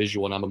it's more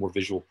visual, and I'm a more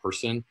visual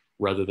person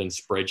rather than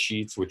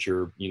spreadsheets, which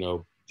are,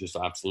 just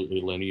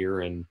absolutely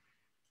linear and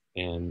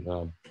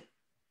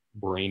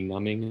brain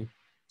numbing.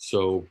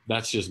 So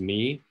that's just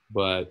me,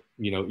 but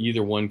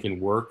either one can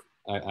work.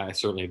 I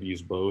certainly have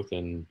used both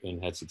and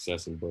had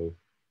success in both.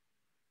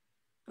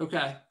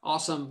 Okay,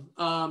 awesome.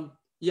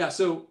 Yeah,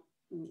 so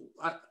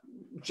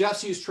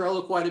Jeff's used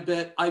Trello quite a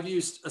bit. I've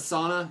used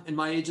Asana in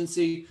my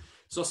agency.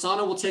 So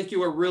Asana will take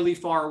you a really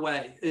far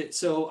way.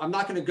 So I'm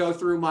not going to go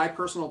through my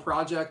personal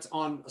project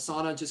on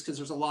Asana just because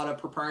there's a lot of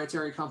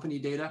proprietary company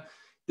data.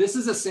 This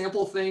is a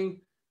sample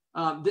thing.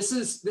 This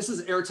is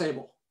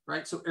Airtable,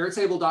 right? So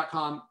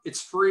airtable.com,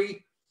 it's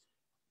free.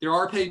 There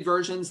are paid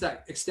versions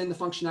that extend the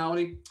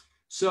functionality.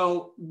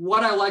 So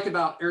what I like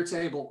about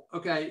Airtable,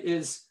 okay,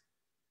 is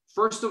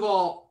first of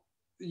all,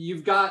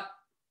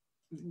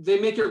 they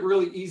make it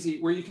really easy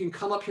where you can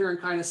come up here and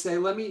kind of say,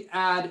 let me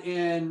add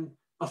in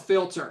a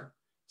filter.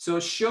 So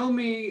only show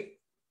me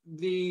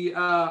the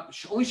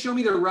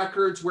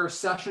records where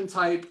session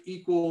type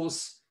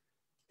equals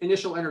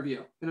initial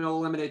interview, and it'll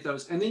eliminate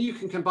those. And then you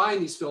can combine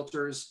these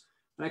filters,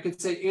 and I can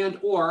say and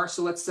or.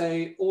 So let's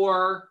say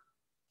or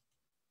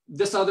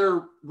this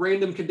other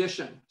random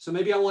condition. So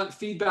maybe I want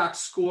feedback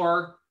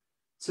score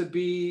to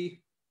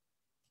be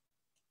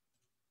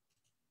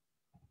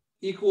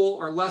equal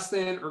or less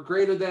than or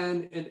greater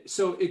than. And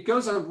so it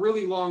goes a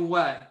really long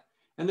way.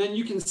 And then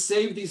you can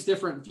save these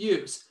different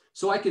views.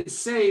 So I could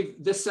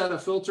save this set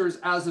of filters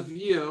as a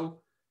view,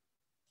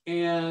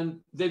 and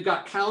they've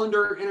got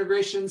calendar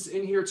integrations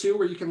in here too,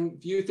 where you can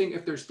view things.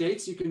 If there's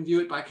dates, you can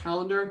view it by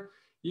calendar.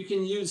 You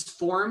can use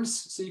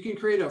forms. So you can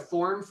create a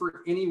form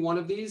for any one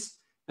of these,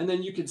 and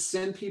then you could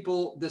send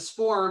people this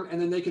form, and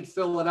then they could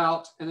fill it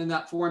out. And then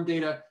that form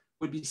data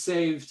would be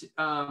saved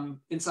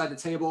inside the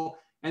table.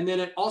 And then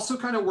it also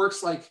kind of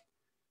works like,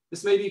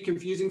 this may be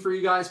confusing for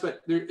you guys,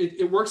 but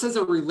it works as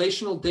a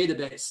relational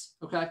database,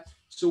 okay?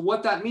 So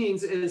what that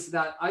means is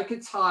that I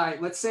could tie,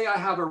 let's say I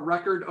have a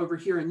record over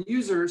here in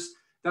users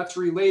that's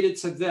related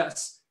to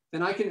this,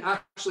 then I can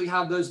actually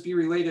have those be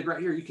related right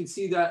here. You can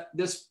see that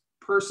this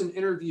person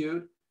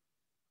interviewed,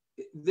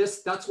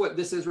 that's what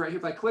this is right here.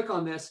 If I click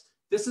on this,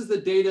 this is the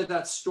data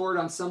that's stored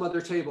on some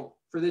other table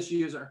for this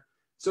user.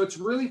 So it's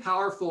really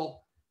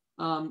powerful.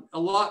 A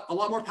lot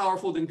more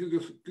powerful than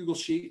Google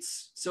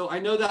Sheets. So I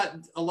know that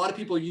a lot of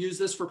people use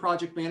this for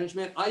project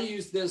management. I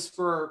use this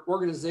for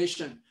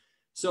organization.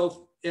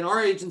 So in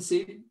our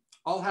agency,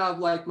 I'll have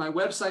like my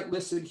website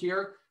listed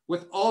here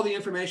with all the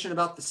information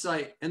about the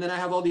site. And then I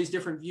have all these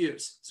different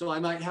views. So I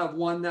might have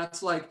one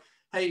that's like,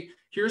 hey,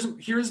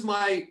 here's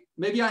my,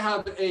 maybe I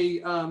have a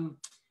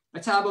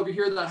tab over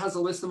here that has a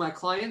list of my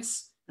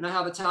clients. And I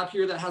have a tab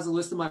here that has a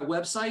list of my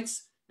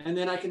websites. And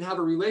then I can have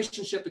a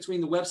relationship between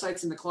the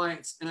websites and the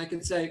clients. And I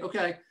can say,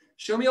 okay,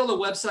 show me all the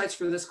websites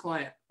for this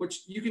client,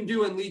 which you can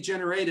do in lead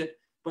generated,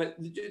 but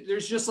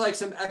there's just like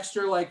some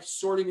extra like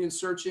sorting and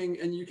searching,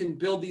 and you can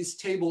build these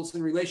tables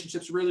and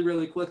relationships really,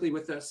 really quickly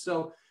with this.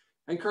 So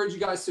I encourage you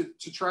guys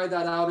to try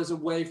that out as a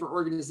way for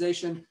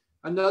organization.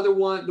 Another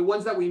one, the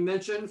ones that we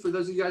mentioned, for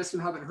those of you guys who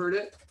haven't heard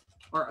it,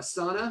 are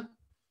Asana,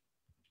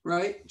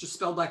 right? Just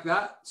spelled like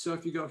that. So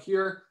if you go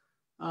here,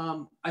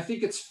 I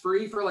think it's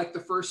free for like the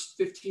first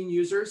 15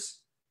 users.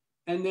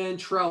 And then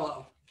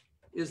Trello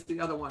is the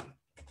other one,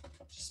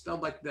 just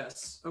spelled like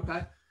this.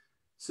 Okay.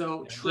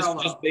 So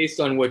Trello. Just based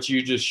on what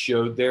you just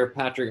showed there,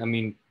 Patrick, I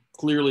mean,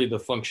 clearly the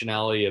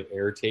functionality of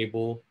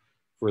Airtable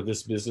for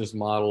this business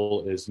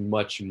model is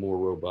much more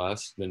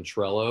robust than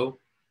Trello.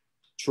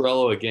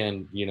 Trello,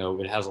 again,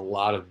 it has a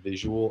lot of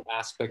visual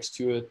aspects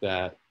to it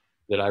that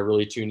I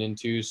really tune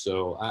into.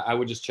 So I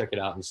would just check it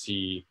out and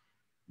see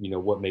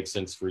what makes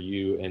sense for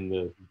you,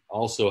 and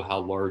also how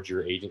large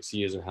your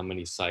agency is or how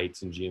many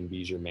sites and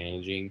GMBs you're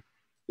managing. If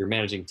you're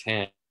managing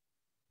 10,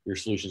 your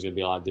solution is going to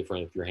be a lot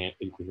different if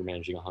you're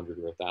managing 100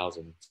 or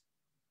 1,000.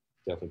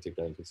 Definitely take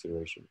that into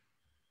consideration.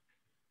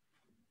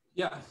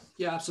 Yeah,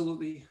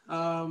 absolutely.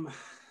 All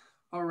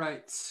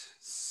right.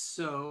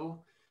 So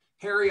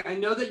Harry, I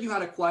know that you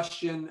had a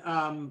question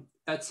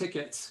at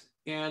tickets,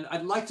 and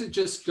I'd like to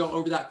just go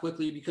over that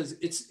quickly because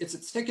it's a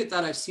ticket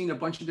that I've seen a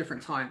bunch of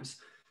different times.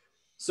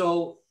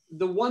 So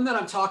the one that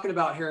I'm talking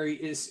about, Harry,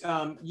 is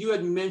you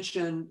had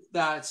mentioned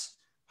that,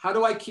 how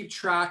do I keep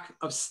track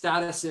of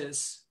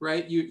statuses,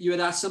 right? You had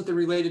asked something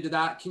related to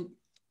that. Can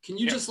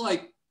you just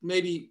like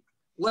maybe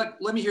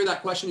let me hear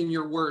that question in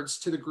your words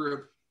to the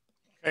group?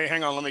 Hey,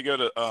 hang on. Let me go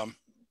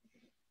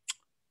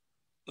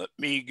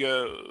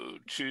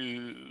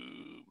to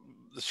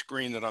the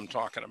screen that I'm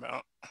talking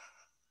about.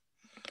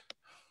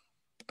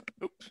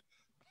 Oops,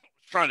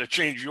 trying to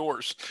change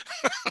yours.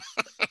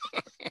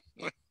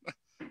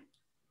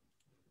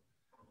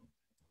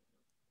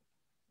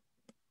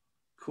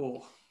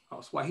 Cool.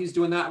 Oh, so while he's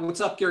doing that, what's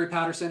up, Gary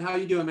Patterson? How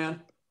you doing, man?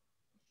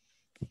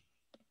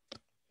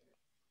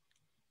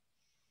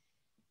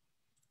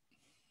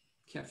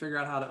 Can't figure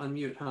out how to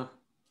unmute, huh?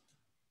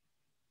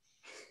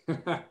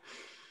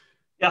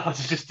 Yeah, I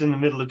was just in the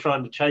middle of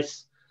trying to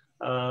chase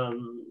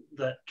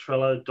that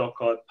Trello doc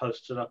I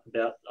posted up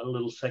about a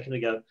little second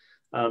ago.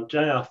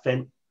 J.R.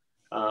 Fent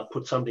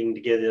put something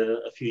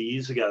together a few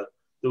years ago.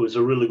 There was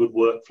a really good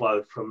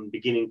workflow from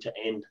beginning to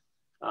end.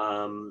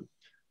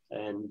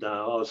 And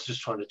I was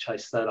just trying to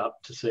chase that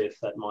up to see if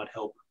that might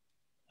help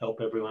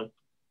everyone.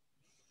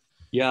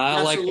 Yeah,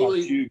 I like that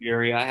Absolutely. too,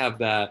 Gary. I have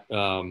that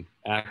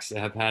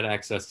have had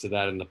access to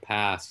that in the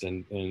past,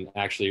 and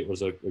actually it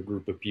was a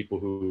group of people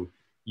who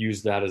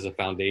used that as a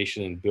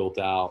foundation and built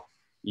out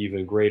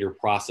even greater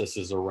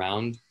processes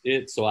around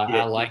it. So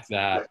I like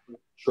that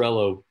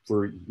Trello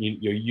for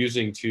you're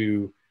using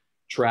to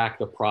track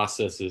the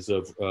processes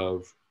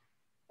of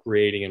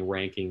creating and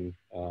ranking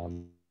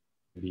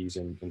these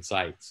and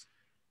sites.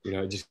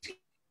 Just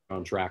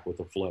on track with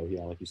the flow.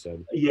 Yeah, like you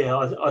said.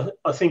 Yeah,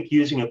 I think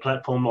using a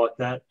platform like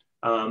that,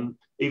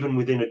 even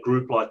within a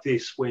group like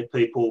this, where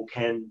people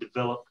can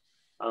develop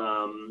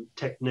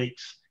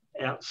techniques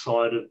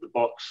outside of the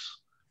box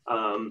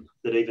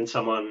that even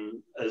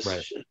someone as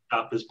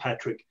sharp as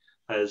Patrick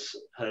has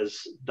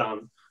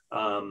done,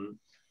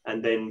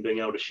 and then being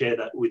able to share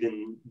that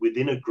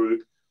within a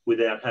group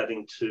without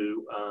having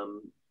to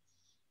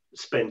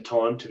spend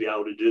time to be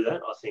able to do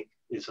that, I think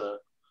is a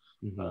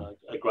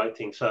great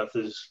thing. So if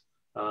there's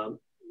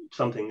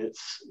something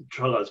that's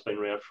Trello's been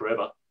around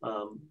forever,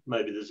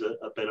 maybe there's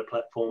a better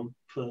platform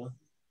for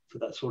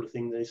that sort of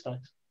thing these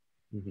days.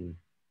 Mm-hmm.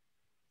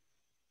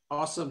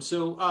 Awesome.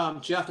 So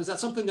Jeff, is that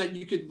something that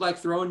you could like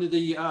throw into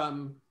the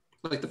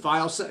like the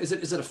file? Is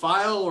it a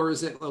file or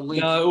is it a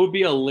link? No, it would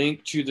be a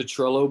link to the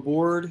Trello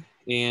board,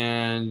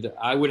 and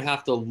I would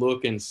have to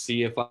look and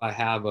see if I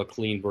have a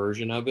clean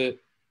version of it.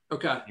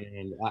 Okay.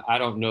 And I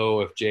don't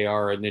know if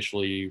JR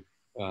initially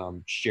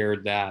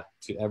shared that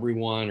to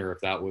everyone, or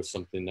if that was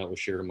something that was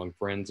shared among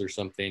friends or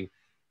something.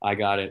 I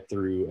got it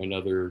through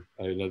another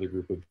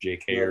group of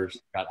JKers,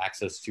 got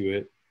access to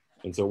it,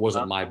 and so it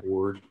wasn't my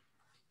board.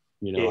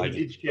 He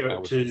did share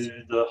it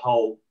to the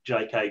whole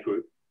JK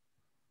group.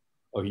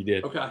 Oh, he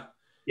did. Okay.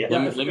 Yeah.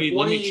 If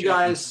one of you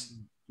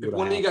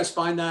guys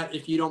find that,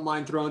 if you don't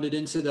mind throwing it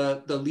into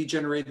the lead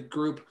generated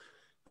group.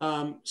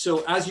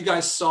 So as you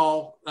guys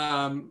saw,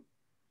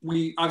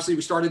 we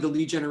started the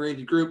lead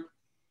generated group.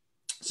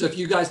 So if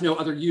you guys know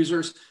other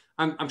users,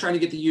 I'm trying to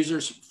get the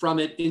users from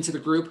it into the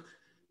group,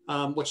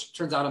 which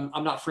turns out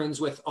I'm not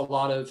friends with a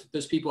lot of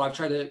those people. I've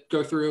tried to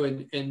go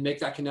through and make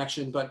that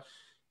connection, but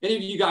any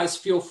of you guys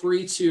feel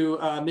free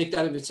to make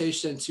that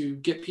invitation to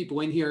get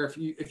people in here.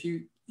 If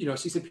you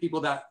see some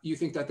people that you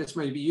think that this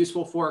might be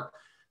useful for,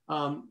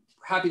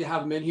 happy to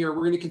have them in here.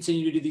 We're going to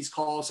continue to do these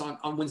calls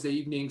on Wednesday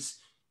evenings.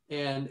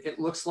 And it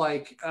looks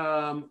like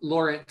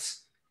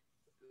Lawrence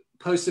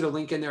posted a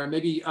link in there.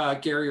 Maybe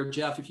Gary or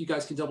Jeff, if you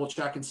guys can double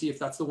check and see if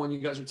that's the one you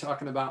guys are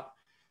talking about.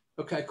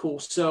 Okay, cool.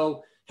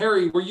 So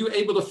Harry, were you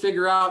able to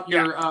figure out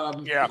your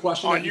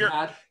question that you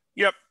had?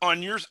 Yep,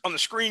 on the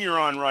screen you're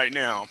on right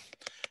now.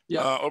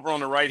 Yeah. Over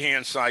on the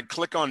right-hand side,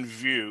 click on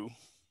View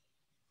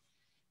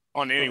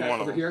on any one of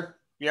them. Over here?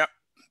 Yep.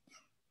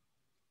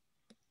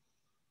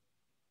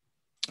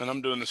 And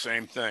I'm doing the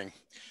same thing.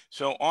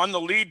 So on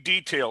the lead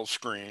details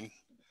screen,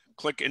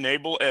 click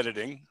Enable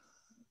Editing.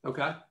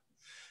 Okay.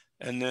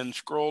 And then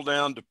scroll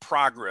down to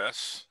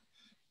Progress.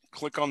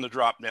 Click on the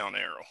drop-down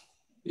arrow.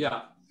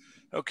 Yeah.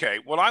 Okay,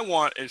 what I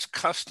want is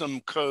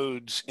custom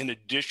codes in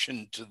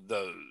addition to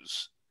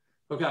those.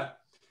 Okay.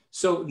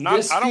 So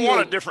I don't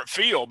want a different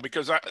field,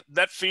 because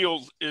that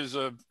field is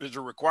a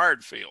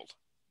required field,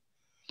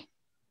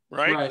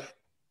 right? Right.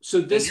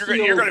 So this you're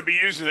going to be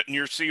using it in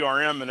your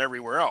CRM and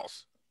everywhere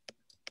else.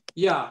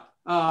 Yeah.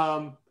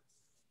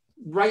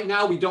 Right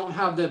now we don't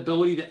have the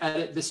ability to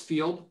edit this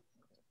field.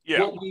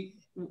 Yeah.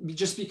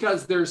 Just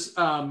because there's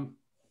the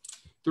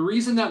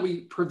reason that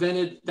we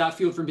prevented that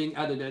field from being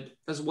edited,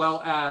 as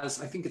well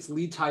as I think it's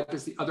lead type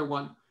is the other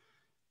one.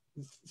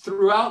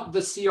 Throughout the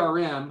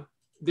CRM,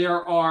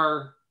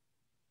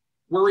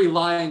 we're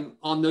relying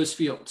on those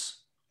fields,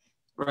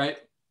 right?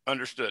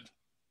 Understood.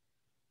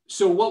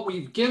 So what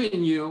we've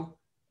given you,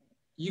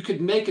 you could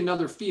make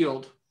another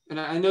field. And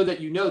I know that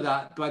you know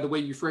that by the way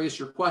you phrased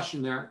your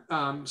question there.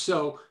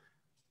 So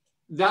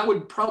that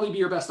would probably be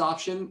your best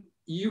option.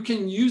 You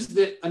can use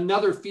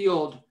another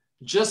field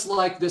just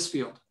like this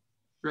field,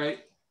 right?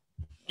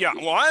 Yeah,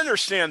 well, I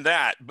understand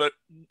that, but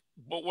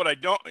what I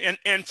don't,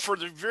 and for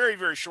the very,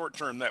 very short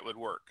term, that would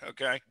work,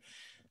 okay?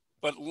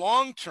 But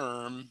long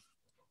term,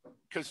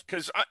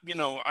 because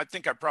I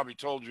think I probably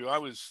told you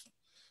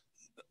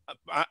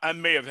I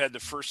may have had the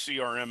first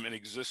CRM in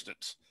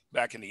existence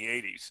back in the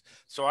 80s.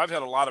 So I've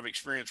had a lot of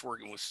experience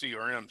working with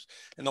CRMs.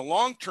 In the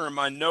long term,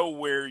 I know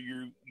where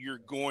you're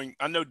going.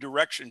 I know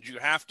directions you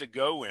have to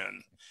go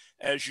in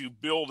as you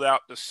build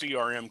out the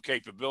CRM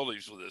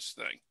capabilities with this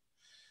thing.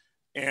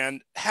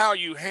 And how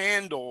you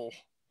handle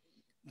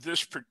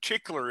this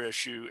particular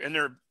issue, and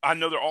I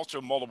know there are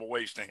also multiple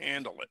ways to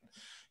handle it.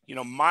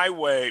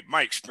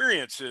 My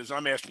experience is,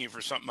 I'm asking you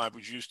for something I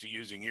was used to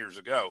using years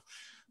ago,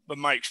 but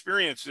my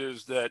experience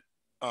is that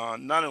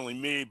not only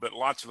me, but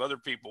lots of other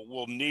people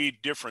will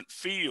need different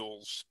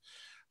fields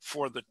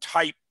for the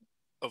type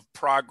of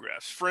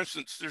progress. For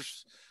instance,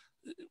 there's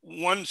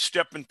one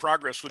step in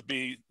progress would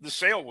be the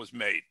sale was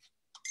made.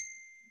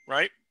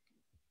 right?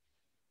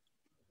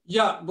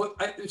 Yeah,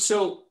 but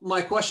so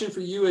my question for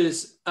you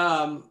is,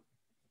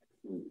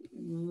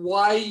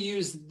 why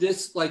use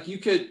this? Like you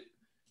could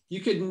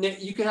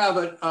have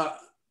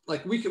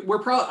like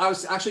I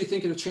was actually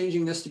thinking of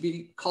changing this to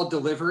be called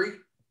delivery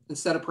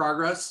instead of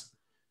progress.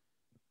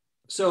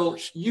 So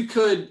you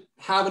could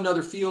have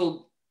another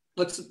field.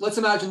 Let's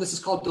imagine this is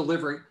called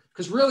delivery,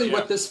 because really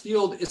what this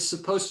field is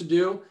supposed to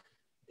do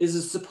is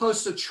it's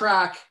supposed to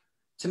track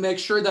to make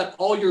sure that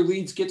all your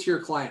leads get to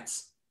your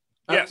clients.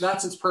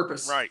 That's its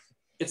purpose. Right.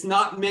 It's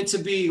not meant to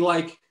be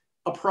like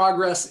a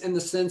progress in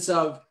the sense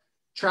of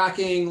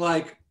tracking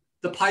like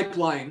the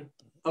pipeline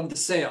of the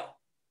sale,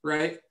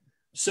 right?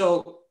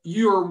 So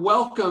you're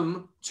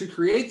welcome to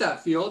create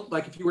that field.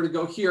 Like if you were to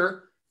go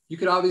here, you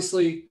could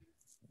obviously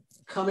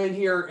come in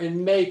here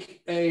and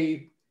make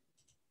a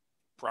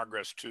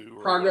progress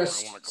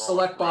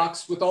select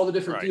box with all the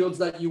different fields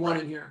that you want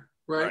in here,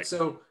 right?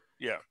 So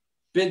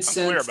bid sense.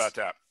 I'm clear about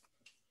that.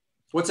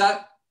 What's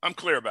that? I'm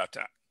clear about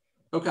that.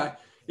 Okay.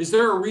 Is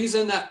there a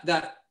reason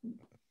that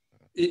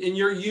in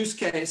your use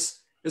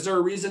case, is there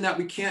a reason that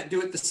we can't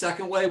do it the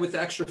second way with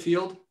the extra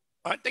field?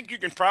 I think you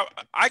can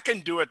I can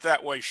do it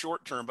that way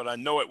short term, but I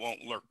know it won't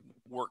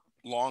work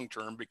long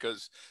term,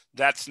 because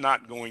that's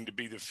not going to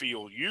be the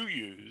field you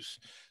use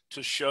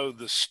to show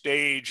the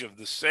stage of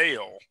the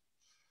sale.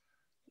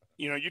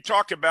 You know, you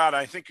talked about,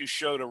 I think you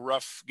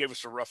gave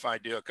us a rough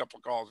idea a couple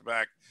of calls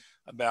back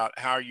about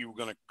how you were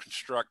going to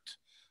construct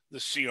the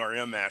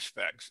CRM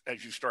aspects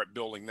as you start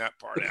building that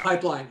part out.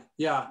 Pipeline,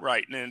 yeah.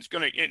 Right, and it's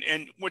going to,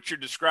 and what you're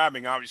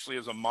describing obviously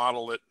is a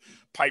model that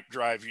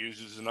Pipedrive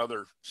uses in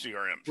other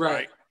CRMs,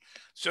 right?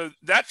 So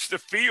that's the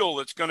feel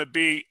that's going to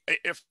be,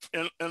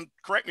 and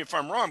correct me if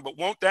I'm wrong, but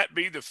won't that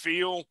be the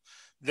feel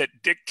that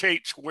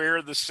dictates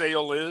where the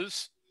sale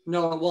is?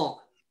 No, it won't.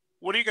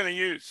 What are you going to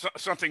use?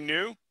 Something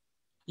new?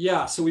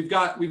 Yeah, so we've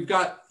got,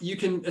 you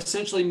can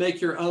essentially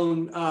make your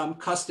own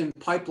custom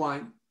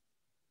pipeline.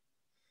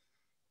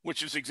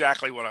 Which is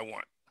exactly what I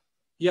want.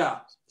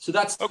 Yeah, so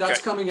that's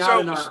coming out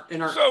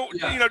in our. So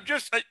you know,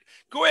 just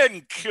go ahead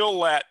and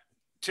kill that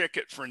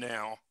ticket for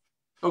now.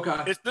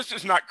 Okay. This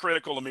is not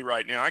critical to me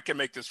right now. I can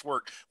make this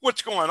work.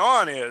 What's going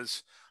on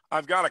is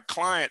I've got a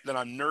client that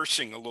I'm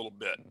nursing a little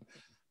bit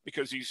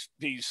because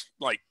he's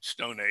like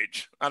Stone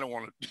Age. I don't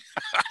want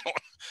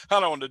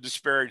to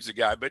disparage the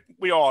guy, but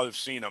we all have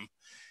seen him.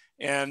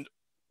 And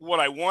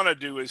what I want to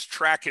do is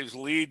track his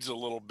leads a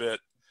little bit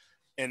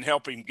and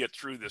help him get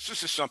through this.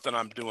 This is something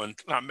I'm doing.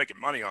 I'm making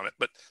money on it,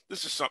 but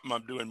this is something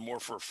I'm doing more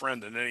for a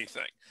friend than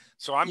anything.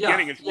 So I'm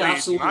getting his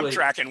leads and I'm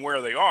tracking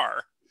where they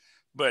are.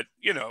 But,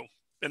 you know,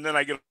 and then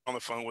I get on the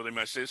phone with him.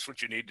 I say, this is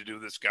what you need to do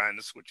with this guy, and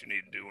this is what you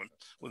need to do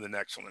with the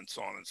next one, and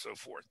so on and so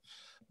forth.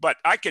 But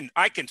I can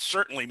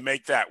certainly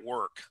make that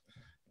work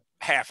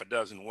half a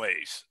dozen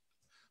ways.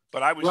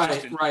 But I was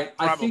probably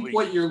I think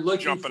what you're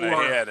looking jumping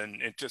ahead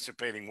and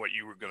anticipating what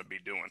you were going to be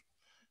doing.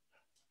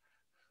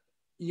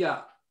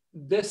 Yeah.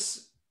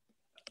 This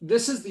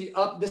is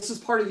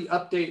part of the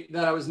update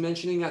that I was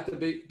mentioning at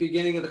the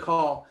beginning of the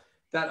call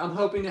that I'm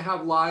hoping to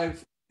have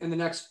live in the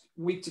next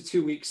week to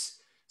 2 weeks.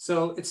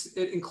 So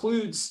it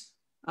includes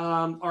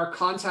our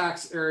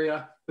contacts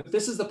area, but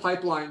this is the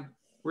pipeline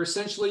where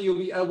essentially you'll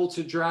be able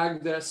to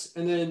drag this.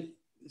 And then,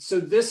 so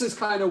this is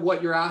kind of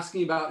what you're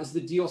asking about is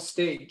the deal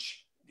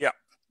stage. Yeah.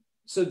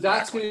 So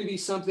that's going to be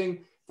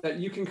something that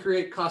you can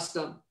create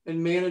custom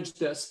and manage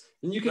this.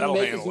 And you can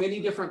make as many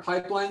different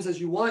pipelines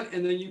as you want.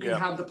 And then you can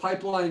have the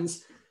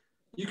pipelines,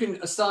 you can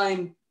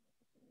assign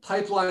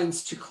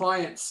pipelines to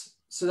clients.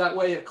 So that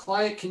way a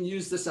client can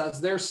use this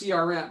as their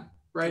CRM,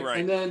 right?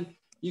 And then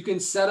you can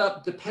set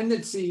up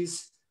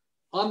dependencies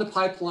on the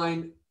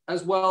pipeline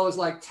as well as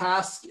like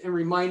tasks and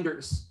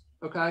reminders,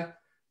 okay?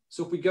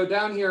 So if we go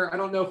down here, I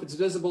don't know if it's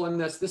visible in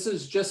this. This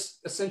is just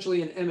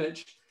essentially an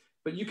image,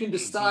 but you can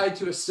decide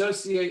to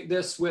associate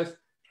this with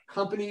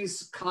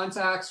companies,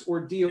 contacts,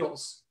 or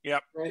deals.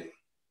 Yep. Right.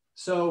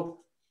 So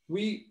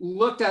we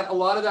looked at a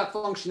lot of that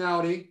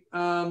functionality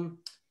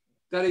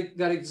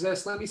that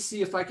exists. Let me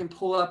see if I can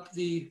pull up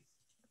the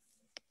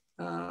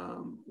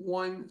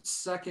 1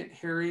 second,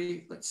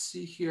 Harry. Let's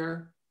see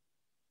here.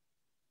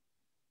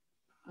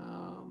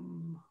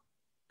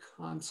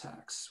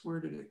 Contacts. Where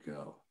did it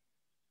go?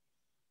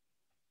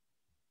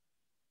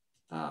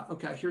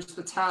 Okay, here's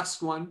the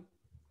task one.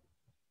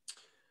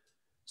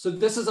 So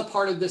this is a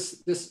part of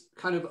this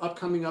kind of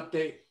upcoming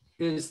update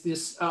is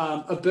this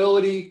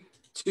ability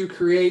to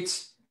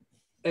create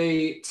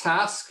a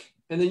task,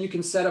 and then you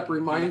can set up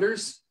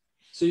reminders.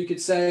 So you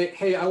could say,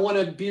 hey, I want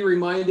to be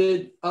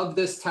reminded of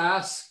this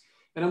task,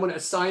 and I'm going to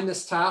assign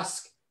this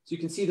task. So you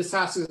can see this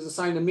task is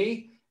assigned to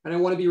me, and I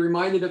want to be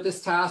reminded of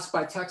this task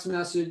by text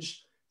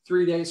message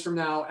 3 days from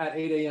now at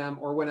 8 a.m.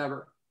 or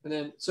whenever. And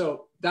then,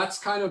 so that's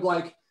kind of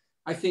like,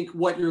 I think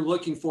what you're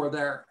looking for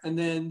there. And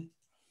then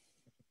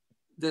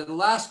the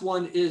last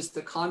one is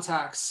the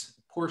contacts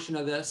portion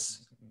of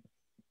this.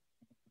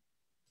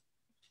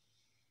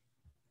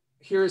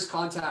 Here's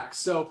contacts.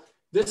 So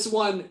this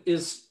one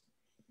is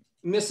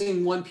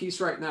missing one piece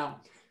right now.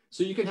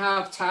 So you can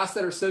have tasks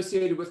that are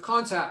associated with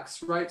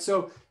contacts, right?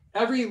 So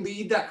every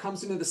lead that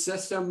comes into the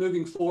system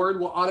moving forward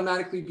will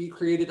automatically be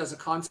created as a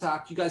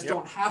contact. You guys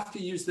don't have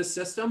to use this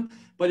system,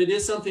 but it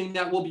is something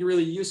that will be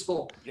really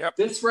useful.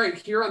 This right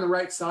here on the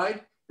right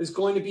side is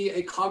going to be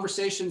a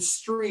conversation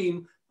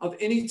stream of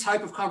any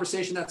type of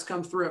conversation that's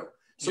come through.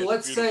 So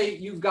let's say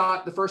you've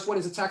got, the first one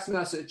is a text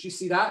message. You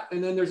see that?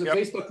 And then there's a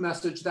Facebook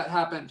message that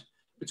happened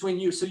between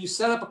you. So you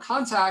set up a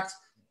contact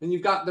and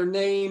you've got their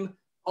name,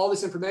 all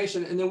this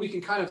information, and then we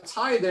can kind of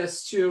tie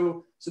this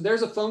to, so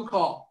there's a phone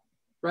call,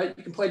 right?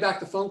 You can play back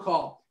the phone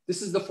call.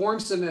 This is the form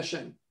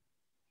submission.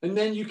 And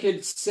then you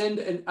could send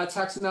a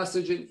text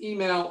message, an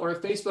email, or a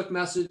Facebook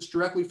message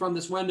directly from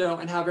this window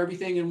and have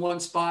everything in one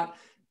spot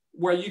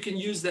where you can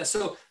use this.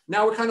 So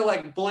now we're kind of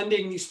like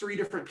blending these three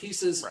different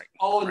pieces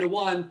all into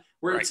one,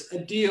 where it's a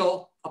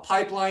deal, a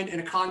pipeline,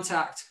 and a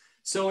contact.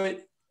 So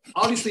it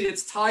obviously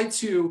it's tied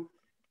to,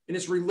 and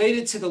it's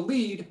related to the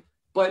lead,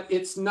 but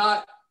it's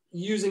not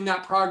using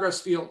that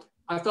progress field.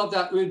 I felt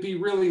that it would be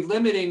really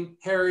limiting,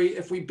 Harry,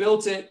 if we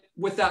built it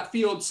with that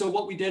field. So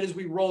what we did is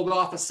we rolled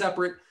off a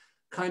separate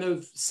kind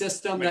of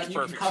system that you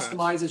can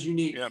customize as you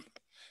need.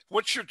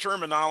 What's your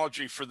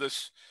terminology for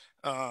this,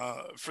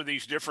 for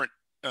these different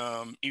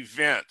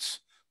events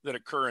that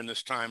occur in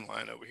this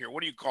timeline over here?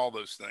 What do you call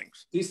those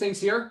things? These things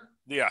here?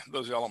 Yeah,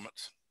 those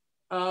elements.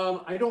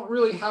 I don't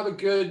really have a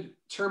good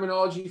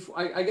terminology for,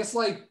 I guess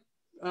like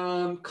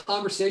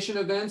conversation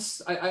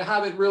events. I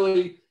haven't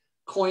really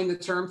coined the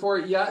term for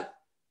it yet,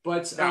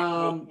 but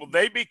now, will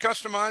they be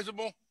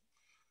customizable?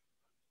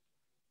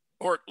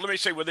 Or let me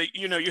say, will they,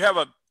 you know, you have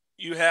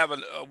a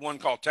one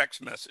called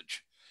text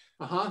message.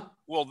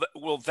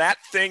 Will that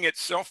thing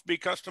itself be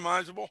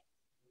customizable?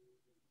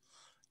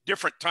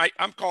 Different type.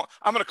 I'm going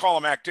to call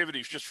them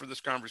activities just for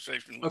this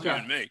conversation with you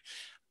and me.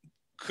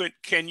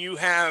 Can you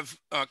have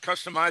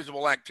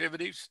customizable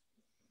activities?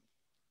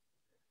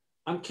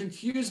 I'm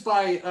confused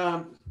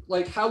by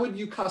like, how would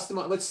you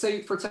customize? Let's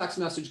say for text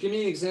message, give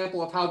me an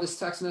example of how this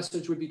text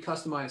message would be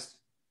customized.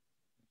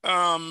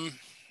 Oh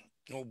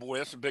boy,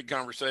 that's a big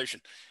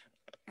conversation.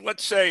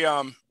 Let's say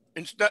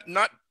it's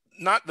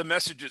not the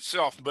message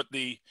itself, but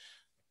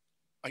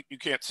you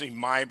can't see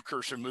my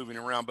cursor moving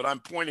around, but I'm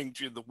pointing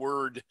to the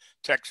word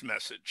text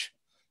message,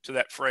 to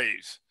that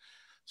phrase.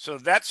 So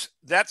that's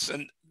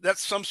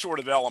some sort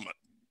of element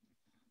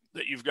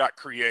that you've got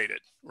created,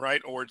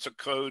 right? Or it's a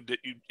code that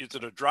is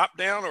it a drop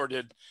down, or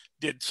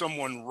did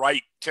someone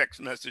write text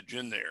message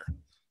in there?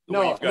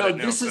 No,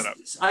 this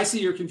is, I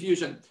see your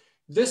confusion.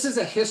 This is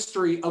a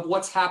history of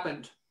what's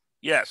happened.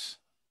 Yes.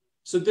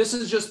 So this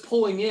is just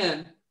pulling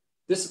in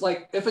this,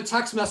 like if a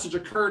text message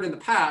occurred in the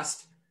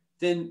past,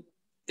 then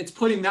it's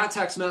putting that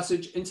text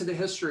message into the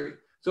history.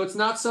 So it's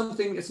not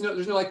something, there's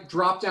no like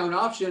drop down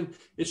option.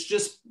 It's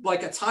just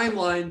like a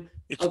timeline.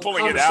 It's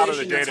pulling it out of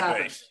the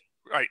database.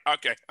 Right.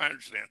 Okay. I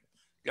understand.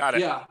 Got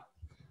it. Yeah.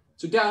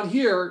 So down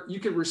here, you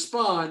can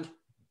respond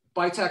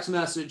by text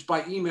message,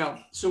 by email.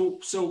 So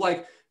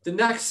like the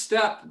next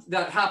step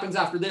that happens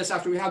after this,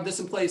 after we have this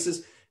in place,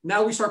 is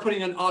now we start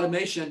putting in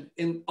automation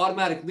in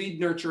automatic lead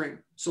nurturing.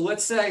 So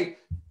let's say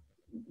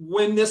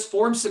when this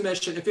form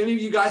submission, if any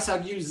of you guys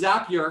have used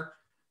Zapier,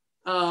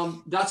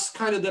 that's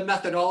kind of the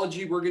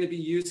methodology we're going to be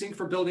using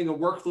for building a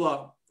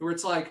workflow, where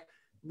it's like,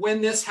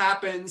 when this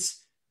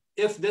happens,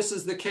 if this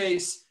is the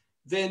case,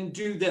 then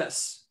do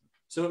this.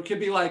 So it could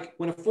be like,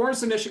 when a form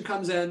submission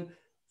comes in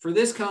for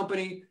this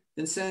company,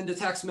 then send a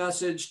text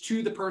message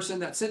to the person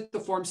that sent the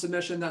form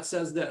submission that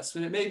says this.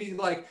 And it may be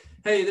like,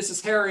 hey, this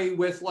is Harry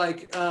with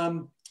like,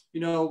 you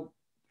know,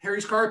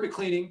 Harry's carpet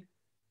cleaning.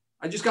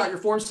 I just got your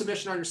form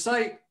submission on your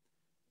site.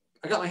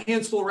 I got my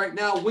hands full right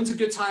now. When's a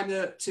good time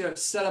to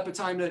set up a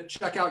time to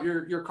check out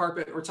your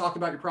carpet or talk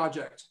about your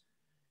project?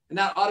 And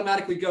that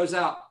automatically goes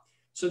out.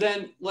 So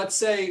then let's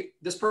say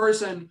this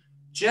person,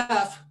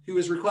 Jeff, who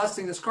is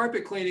requesting this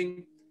carpet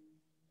cleaning,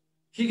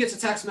 he gets a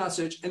text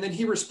message and then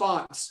he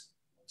responds.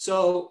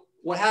 So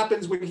what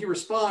happens when he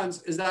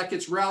responds is that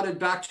gets routed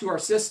back to our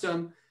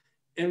system.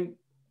 And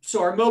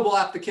so our mobile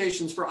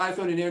applications for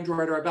iPhone and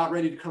Android are about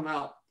ready to come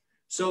out.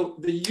 So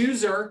the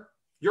user,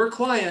 your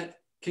client,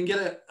 can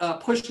get a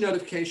push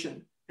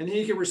notification and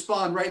he can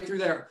respond right through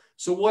there.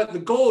 So what the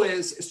goal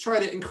is try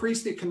to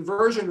increase the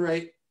conversion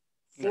rate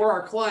for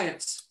our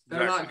clients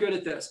that are not good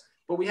at this.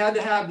 But we had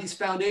to have these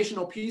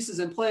foundational pieces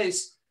in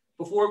place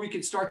before we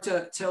could start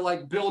to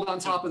like build on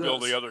top of those.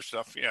 Build the other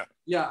stuff,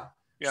 Yeah.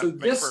 So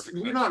this,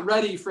 we're not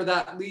ready for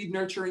that lead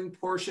nurturing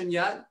portion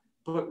yet,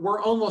 but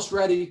we're almost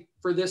ready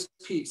for this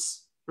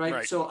piece,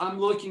 right? So I'm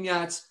looking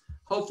at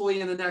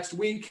hopefully in the next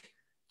week,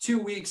 2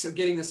 weeks of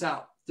getting this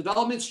out.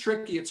 Development's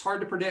tricky. It's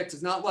hard to predict.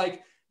 It's not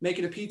like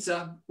making a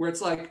pizza where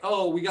it's like,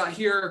 oh, we got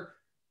here.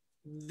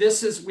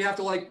 This is, we have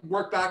to like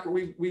work back where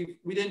we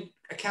didn't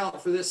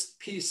account for this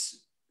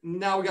piece.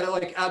 Now we got to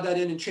like add that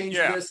in and change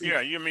this.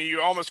 Yeah. You mean,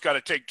 you almost got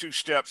to take 2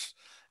 steps,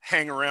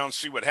 hang around,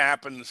 see what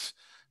happens,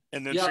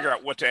 and then figure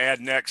out what to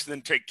add next,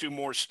 then take 2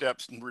 more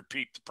steps and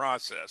repeat the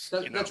process.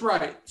 That's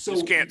right. So you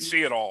just can't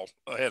see it all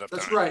ahead of time.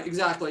 That's right.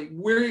 Exactly.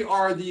 We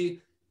are the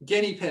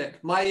guinea pig.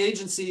 My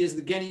agency is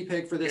the guinea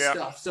pig for this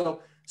stuff.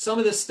 So some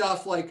of this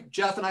stuff, like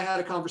Jeff and I had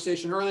a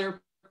conversation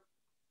earlier,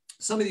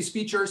 some of these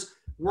features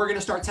we're going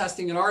to start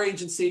testing in our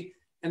agency.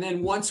 And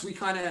then once we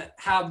kind of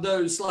have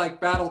those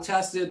like battle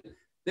tested,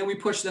 then we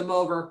push them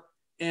over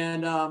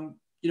and,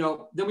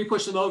 then we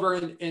push them over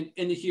and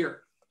into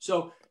here.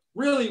 So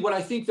really what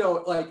I think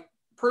though, like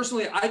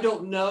personally, I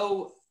don't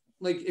know,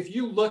 like if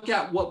you look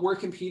at what we're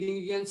competing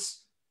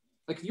against,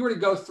 like if you were to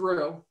go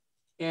through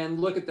and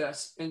look at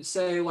this and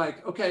say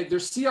like, okay,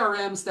 there's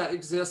CRMs that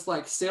exist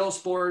like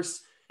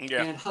Salesforce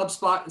and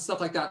HubSpot and stuff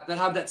like that, that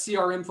have that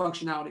CRM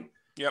functionality.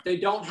 They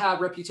don't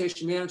have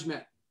reputation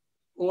management.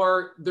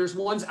 Or there's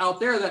ones out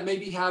there that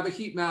maybe have a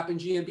heat map and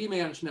GMB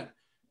management,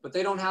 but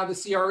they don't have the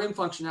CRM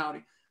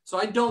functionality. So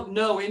I don't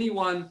know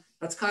anyone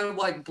that's kind of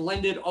like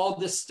blended all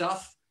this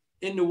stuff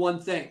into one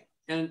thing.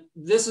 And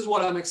this is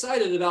what I'm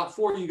excited about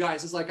for you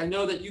guys. Is like, I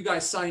know that you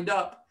guys signed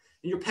up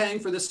and you're paying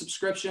for this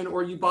subscription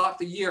or you bought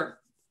the year.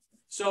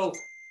 So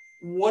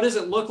what does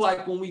it look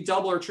like when we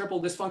double or triple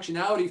this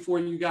functionality for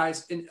you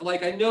guys? And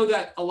like, I know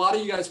that a lot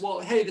of you guys, well,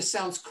 hey, this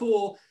sounds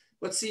cool.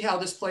 Let's see how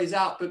this plays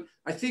out. But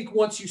I think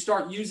once you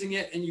start using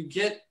it and you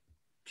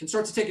can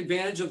start to take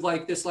advantage of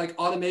like this, like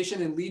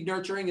automation and lead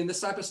nurturing and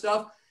this type of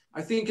stuff,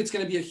 I think it's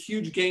going to be a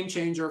huge game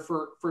changer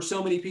for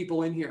so many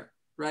people in here.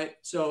 Right.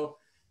 So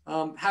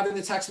having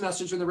the text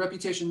message and the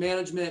reputation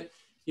management,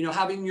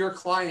 having your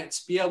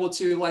clients be able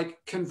to like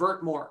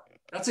convert more,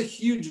 that's a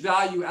huge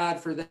value add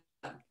for them.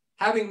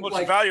 Having it's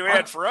a value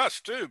add for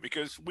us too,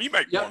 because we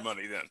make more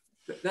money then.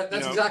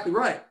 That's exactly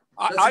right.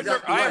 I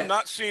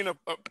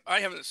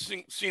haven't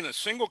seen a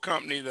single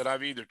company that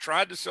I've either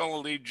tried to sell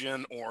a lead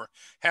gen or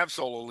have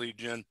sold a lead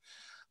gen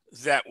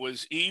that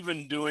was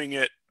even doing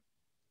it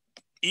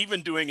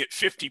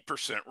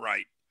 50%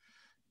 right.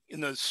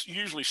 And there's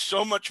usually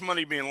so much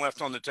money being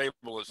left on the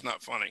table. It's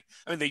not funny.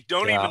 I mean, they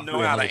don't even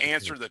know how to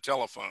answer the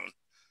telephone.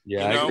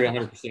 Yeah, I agree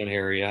 100%,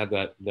 Harry. I have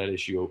that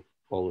issue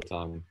all the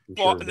time.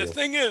 Well, the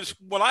thing is,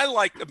 what I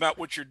like about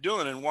what you're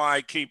doing and why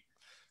I keep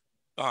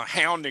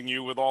hounding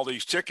you with all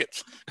these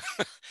tickets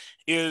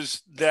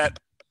is that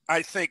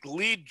I think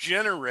lead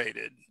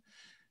generated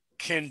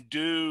can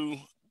do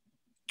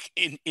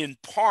in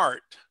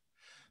part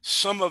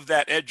some of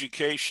that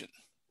education,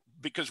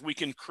 because we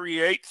can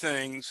create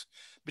things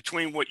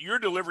between what you're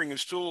delivering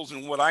as tools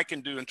and what I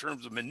can do in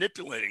terms of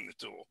manipulating the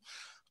tool.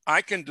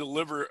 I can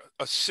deliver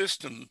a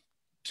system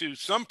to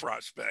some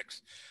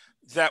prospects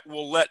that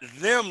will let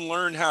them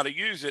learn how to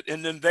use it,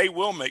 and then they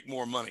will make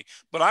more money.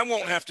 But I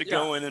won't have to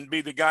go in and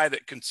be the guy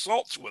that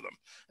consults with them.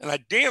 And I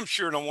damn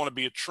sure don't want to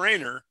be a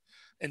trainer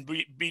and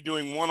be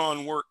doing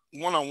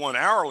one-on-one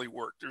hourly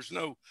work. There's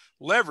no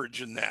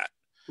leverage in that.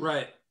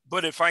 Right.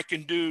 But if I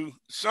can do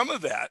some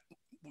of that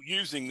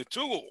using the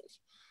tools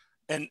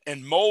and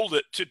mold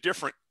it to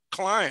different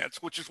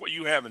clients, which is what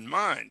you have in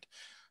mind,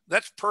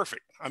 that's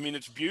perfect. I mean,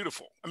 it's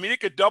beautiful. I mean, it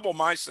could double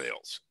my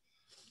sales.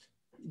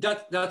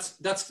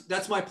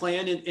 That's my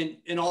plan.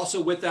 And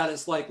also with that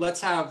is like,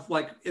 let's have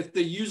like, if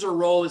the user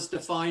role is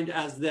defined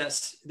as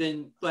this,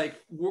 then like,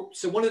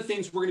 so one of the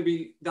things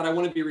that I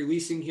want to be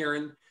releasing here,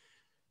 and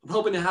I'm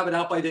hoping to have it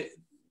out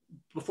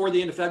before the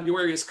end of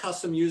February, is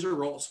custom user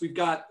roles. We've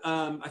got,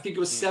 I think it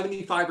was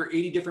 75 or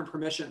 80 different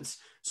permissions.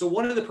 So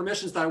one of the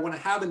permissions that I want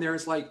to have in there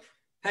is like,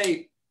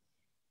 hey,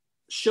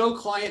 show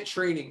client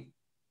training.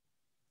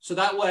 So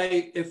that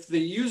way, if the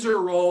user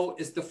role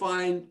is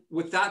defined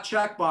with that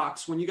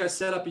checkbox, when you guys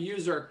set up a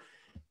user,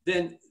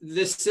 then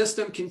this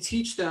system can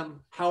teach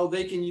them how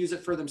they can use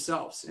it for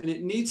themselves. And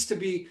it needs to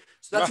be,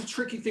 so that's a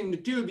tricky thing to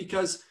do,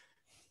 because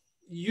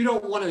you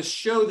don't want to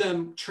show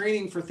them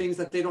training for things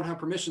that they don't have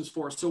permissions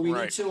for. So we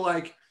need to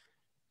like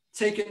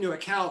take into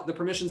account the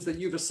permissions that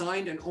you've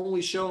assigned and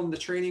only show them the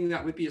training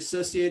that would be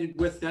associated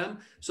with them,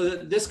 so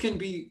that this can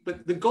be,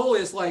 but the goal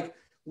is like,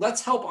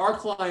 let's help our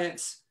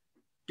clients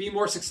be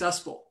more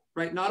successful,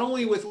 right? Not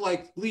only with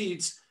like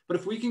leads, but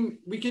if we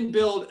can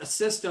build a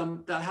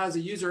system that has a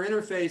user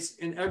interface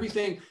and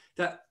everything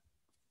that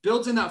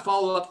builds in that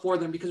follow-up for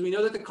them, because we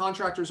know that the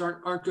contractors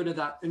aren't good at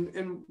that.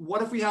 And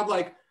what if we have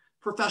like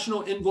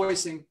professional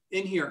invoicing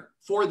in here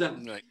for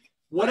them? Right.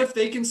 What if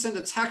they can send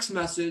a text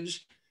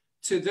message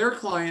to their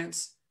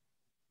clients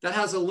that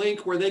has a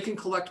link where they can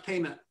collect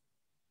payment,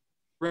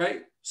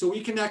 right? So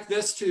we connect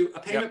this to a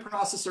payment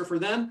processor for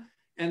them,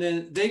 and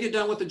then they get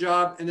done with the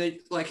job and they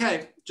like,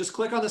 hey, just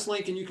click on this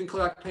link and you can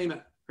collect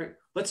payment, right?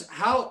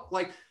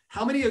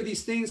 How many of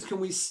these things can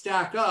we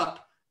stack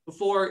up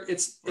before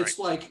it's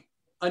like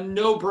a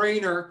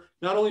no-brainer,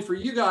 not only for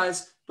you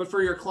guys, but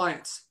for your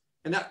clients?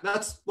 And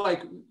that's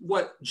like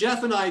what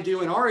Jeff and I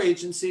do in our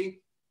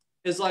agency,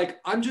 is like,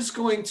 I'm just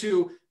going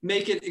to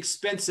make it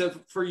expensive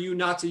for you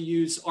not to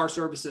use our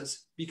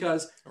services,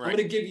 because I'm going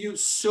to give you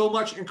so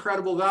much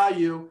incredible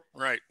value.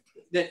 Right.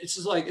 That it's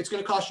just like, it's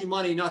going to cost you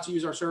money not to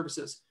use our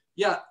services.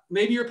 Yeah.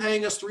 Maybe you're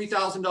paying us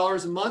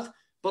 $3,000 a month,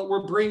 but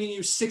we're bringing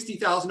you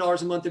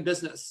 $60,000 a month in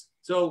business.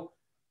 So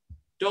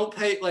don't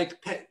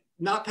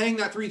not paying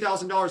that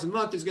 $3,000 a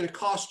month is going to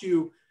cost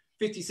you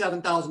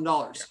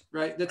 $57,000,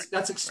 right?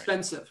 That's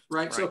expensive,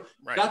 right? So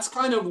right. that's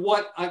kind of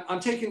what I'm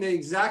taking the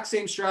exact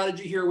same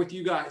strategy here with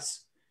you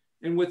guys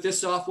and with this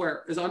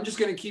software is I'm just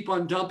going to keep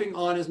on dumping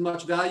on as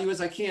much value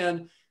as I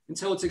can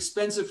until it's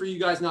expensive for you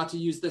guys not to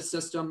use this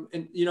system.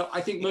 And, you know,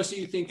 I think most of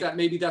you think that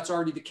maybe that's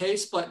already the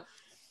case, but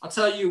I'll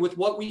tell you with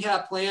what we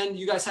have planned,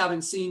 you guys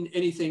haven't seen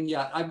anything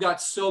yet. I've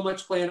got so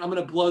much planned. I'm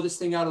going to blow this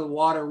thing out of the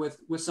water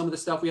with some of the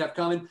stuff we have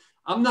coming.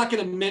 I'm not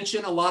going to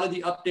mention a lot of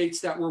the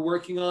updates that we're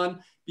working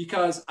on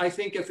because I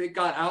think if it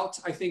got out,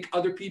 I think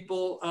other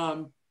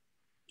people,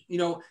 you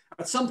know,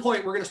 at some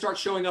point we're going to start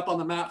showing up on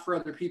the map for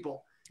other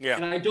people. Yeah.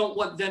 And I don't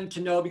want them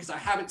to know because I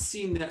haven't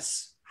seen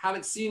this,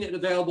 haven't seen it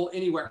available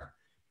anywhere.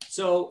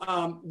 So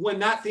when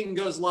that thing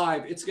goes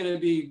live, it's going to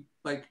be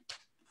like,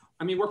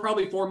 I mean, we're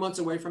probably 4 months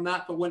away from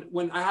that. But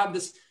when I have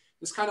this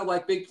kind of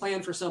like big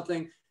plan for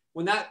something,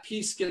 when that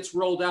piece gets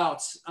rolled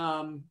out,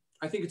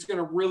 I think it's going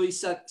to really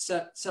set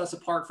us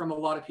apart from a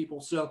lot of people.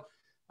 So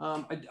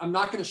I'm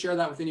not going to share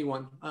that with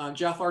anyone.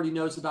 Jeff already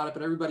knows about it,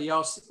 but everybody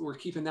else, we're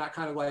keeping that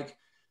kind of like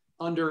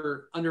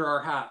under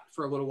our hat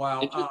for a little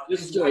while.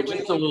 Just to add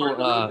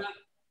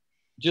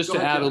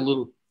a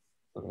little,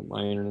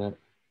 my internet.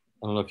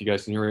 I don't know if you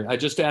guys can hear me.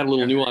 Just to add a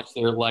little nuance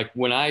there, like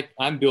when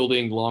I'm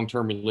building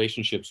long-term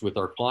relationships with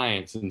our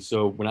clients. And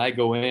so when I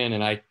go in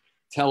and I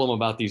tell them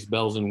about these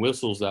bells and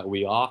whistles that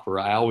we offer,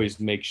 I always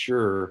make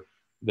sure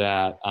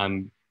that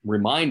I'm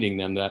reminding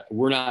them that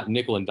we're not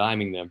nickel and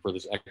diming them for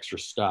this extra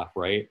stuff,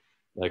 right?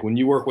 Like when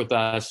you work with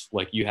us,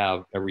 like you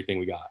have everything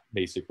we got,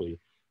 basically.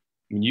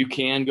 I mean, you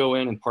can go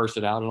in and parse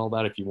it out and all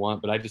that if you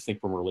want, but I just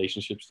think from a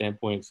relationship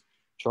standpoint,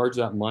 charge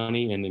that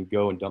money and then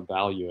go and dump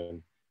value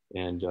in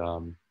and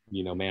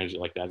you know, manage it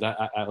like that.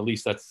 At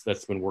least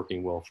that's been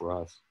working well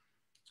for us.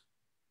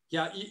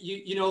 Yeah,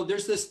 you know,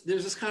 there's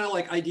this kind of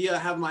like idea I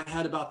have in my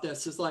head about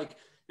this is like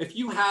if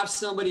you have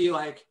somebody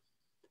like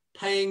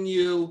paying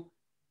you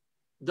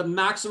the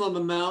maximum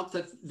amount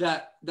that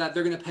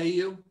they're going to pay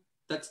you,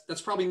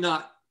 that's probably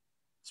not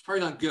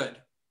good.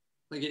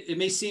 Like it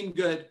may seem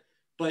good,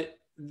 but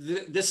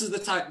this is the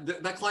type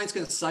that client's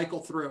going to cycle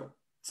through. At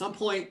some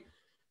point,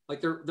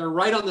 like they're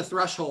right on the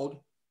threshold.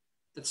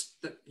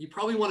 You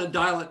probably want to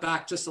dial it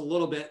back just a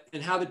little bit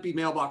and have it be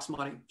mailbox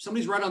money.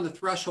 Somebody's right on the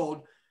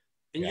threshold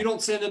and you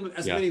don't send them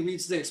as many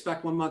leads as they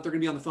expect 1 month, they're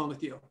going to be on the phone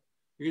with you.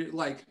 You're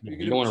like,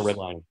 you don't want to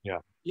redline. Yeah.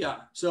 Yeah.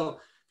 So if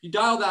you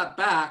dial that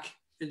back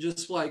and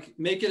just like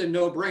make it a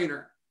no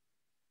brainer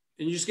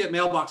and you just get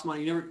mailbox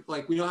money,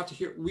 we don't have to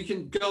hear, we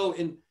can go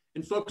and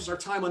focus our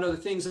time on other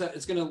things that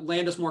is going to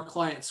land us more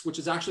clients, which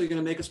is actually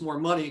going to make us more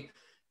money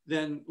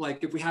than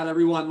like if we had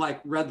everyone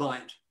like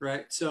redlined.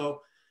 Right.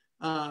 So,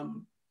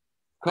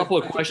 couple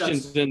of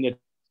questions in the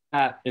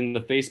chat, in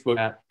the Facebook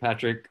chat,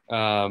 Patrick.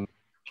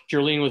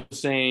 Charlene was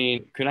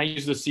saying, can I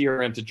use the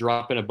CRM to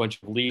drop in a bunch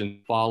of leads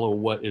and follow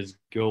what is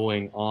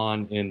going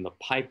on in the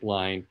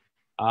pipeline?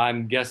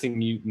 I'm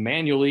guessing you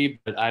manually,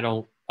 but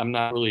I'm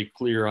not really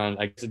clear on,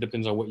 I guess it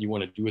depends on what you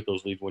want to do with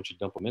those leads once you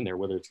dump them in there,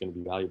 whether it's going to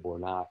be valuable or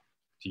not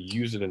to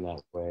use it in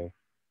that way.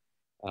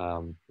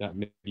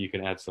 Maybe you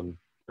can add some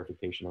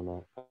clarification on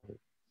that.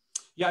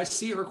 Yeah, I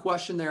see her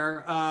question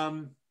there.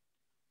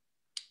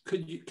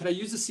 Could I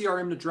use the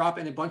CRM to drop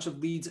in a bunch of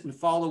leads and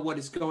follow what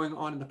is going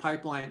on in the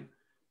pipeline?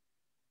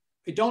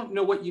 I don't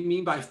know what you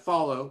mean by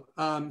follow.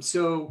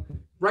 So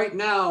right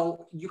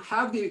now you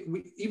have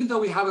even though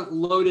we haven't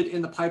loaded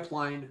in the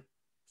pipeline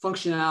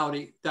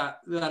functionality that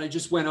I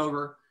just went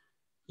over,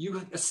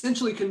 you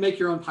essentially can make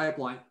your own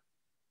pipeline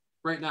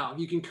right now.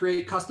 You can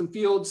create custom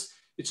fields.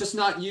 It's just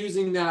not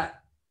using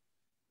that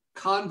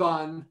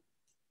Kanban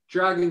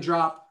drag and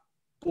drop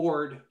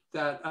board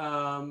that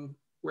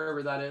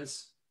wherever that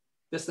is.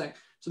 This thing.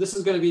 So this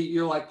is going to be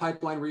your like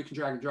pipeline where you can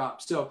drag and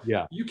drop. So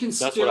yeah, you can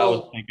that's what I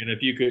was thinking.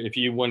 If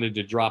you wanted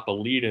to drop a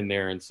lead in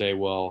there and say,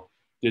 well,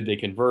 did they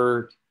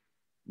convert?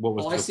 What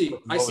was I see.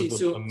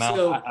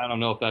 So I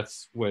don't know if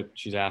that's what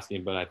she's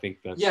asking, but I think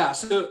that's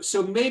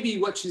So maybe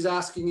what she's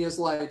asking is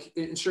like,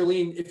 and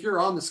Charlene, if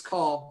you're on this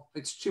call,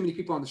 it's too many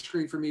people on the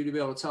screen for me to be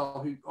able to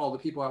tell who all the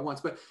people at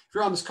once. But if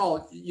you're on this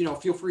call, you know,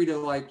 feel free to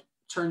like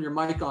turn your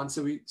mic on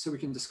so we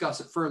can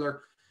discuss it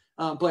further.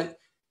 But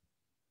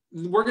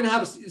we're going to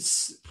have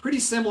it's pretty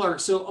similar.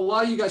 So a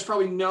lot of you guys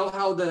probably know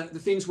how the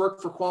things work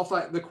for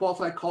the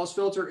qualified calls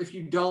filter. If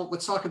you don't,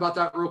 let's talk about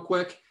that real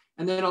quick.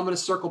 And then I'm going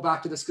to circle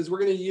back to this because we're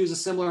going to use a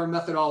similar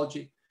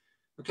methodology.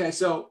 Okay.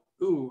 So,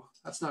 ooh,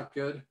 that's not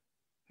good.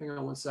 Hang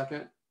on one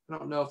second. I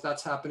don't know if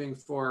that's happening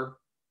for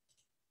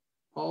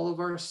all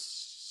of our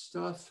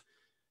stuff.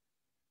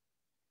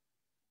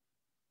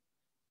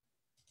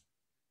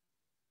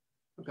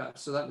 Okay.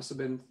 So that must have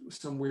been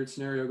some weird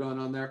scenario going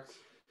on there.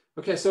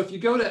 Okay, so if you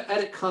go to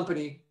edit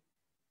company,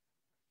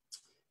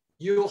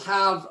 you'll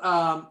have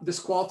this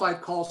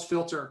qualified calls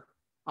filter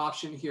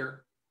option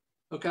here.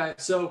 Okay,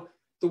 so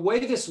the way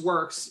this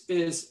works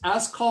is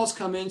as calls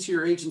come into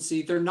your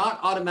agency, they're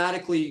not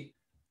automatically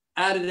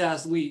added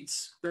as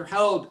leads. They're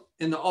held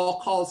in the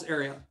all calls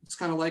area. It's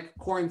kind of like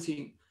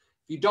quarantine.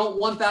 If you don't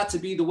want that to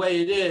be the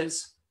way it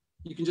is,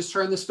 you can just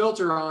turn this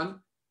filter on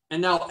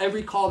And now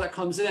every call that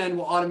comes in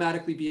will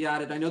automatically be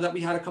added. I know that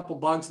we had a couple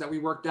bugs that we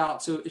worked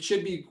out, so it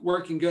should be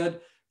working good.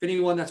 If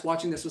anyone that's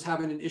watching this was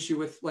having an issue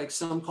with like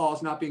some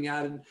calls not being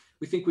added,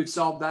 we think we've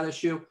solved that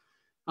issue.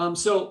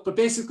 But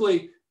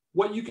basically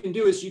what you can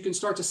do is you can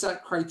start to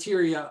set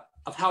criteria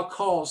of how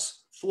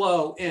calls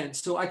flow in.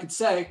 So I could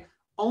say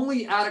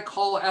only add a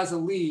call as a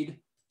lead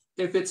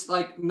if it's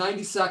like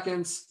 90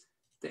 seconds,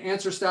 the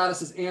answer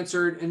status is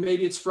answered, and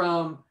maybe it's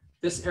from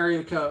this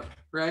area code,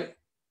 right?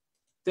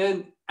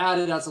 Then add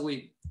it as a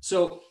lead.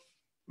 So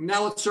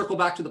now let's circle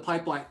back to the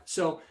pipeline.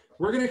 So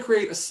we're going to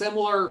create a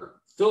similar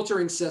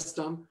filtering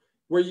system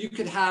where you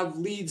could have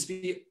leads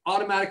be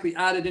automatically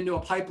added into a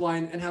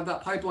pipeline and have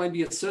that pipeline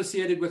be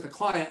associated with a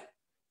client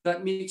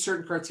that meets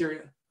certain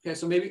criteria. Okay,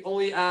 so maybe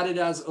only added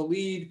as a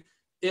lead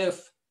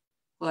if,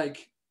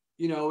 like,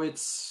 you know,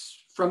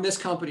 it's from this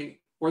company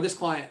or this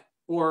client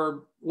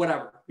or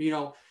whatever, you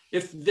know,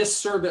 if this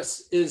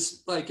service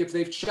is like, if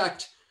they've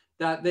checked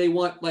that they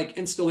want like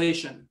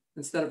installation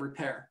instead of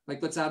repair,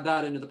 like let's add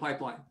that into the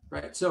pipeline,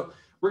 right? So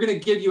we're going to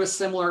give you a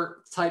similar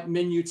type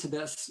menu to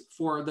this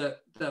for the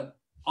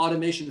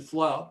automation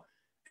flow.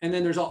 And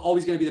then there's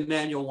always going to be the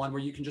manual one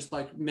where you can just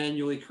like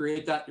manually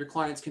create that. Your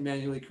clients can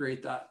manually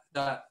create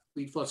that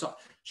lead flow. So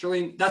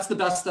Charlene, that's the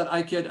best that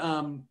I could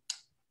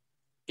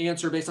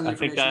answer based on the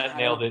information. I think that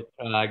nailed it.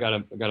 I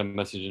got a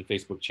message in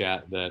Facebook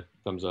chat that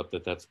thumbs up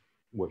that that's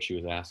what she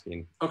was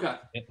asking. Okay.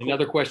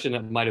 Another question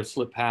that might have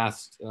slipped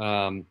past,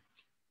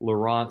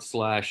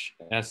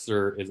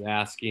 Laurent/Esther is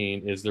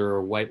asking, is there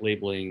a white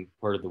labeling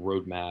part of the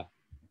roadmap?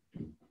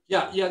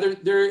 Yeah,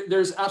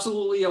 there's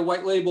absolutely a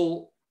white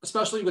label,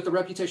 especially with the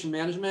reputation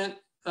management.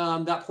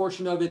 That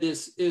portion of it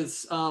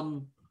is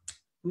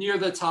near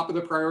the top of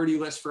the priority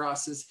list for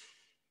us. Is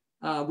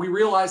we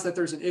realize that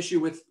there's an issue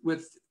with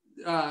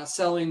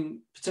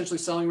potentially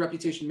selling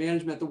reputation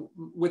management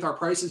with our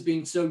prices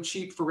being so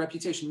cheap for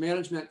reputation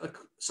management. Like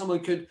someone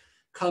could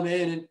come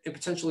in and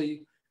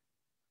potentially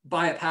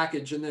buy a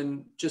package and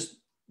then just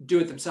do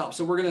it themselves.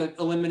 So we're going to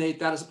eliminate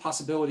that as a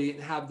possibility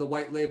and have the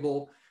white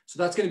label. So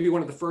that's going to be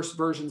one of the first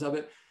versions of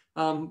it.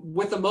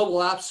 With the mobile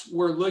apps,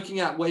 we're looking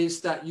at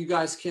ways that you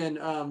guys can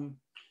kind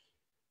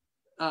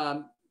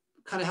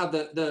of have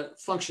the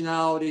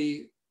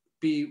functionality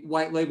be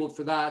white labeled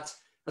for that.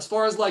 As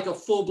far as like a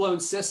full-blown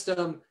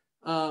system,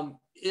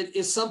 it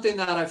is something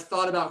that I've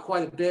thought about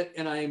quite a bit,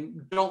 and I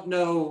don't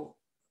know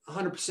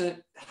 100%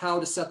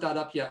 how to set that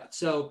up yet.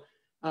 So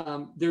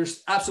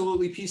there's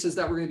absolutely pieces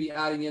that we're going to be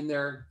adding in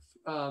there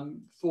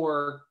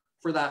for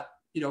that,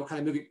 you know,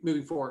 kind of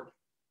moving forward.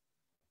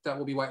 That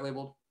will be white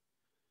labeled.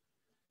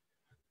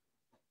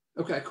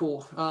 Okay,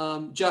 cool.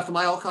 Jeff, am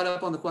I all caught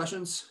up on the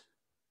questions?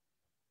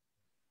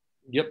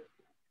 Yep.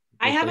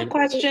 I have a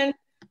question.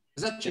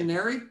 Is that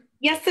generic?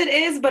 Yes, it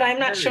is, but I'm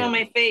not showing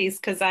my face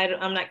because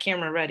I'm not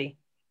camera ready.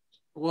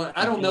 Well,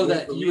 I don't know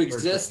that you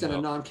exist in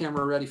a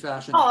non-camera ready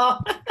fashion. Oh.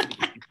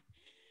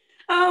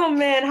 Oh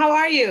man, how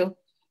are you?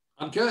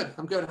 I'm good.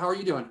 I'm good. How are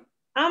you doing?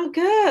 I'm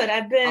good.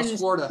 I've been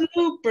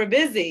super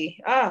busy.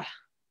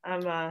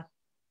 I'm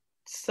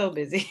so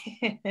busy.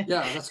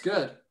 Yeah, that's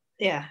good.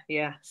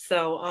 Yeah.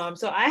 So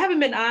I haven't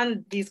been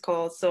on these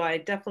calls, so I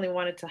definitely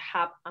wanted to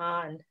hop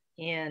on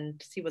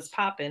and see what's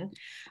popping.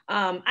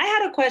 I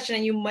had a question,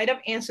 and you might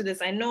have answered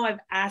this. I know I've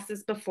asked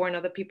this before, and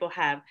other people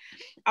have.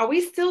 Are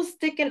we still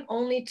sticking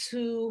only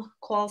to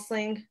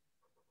CallSling?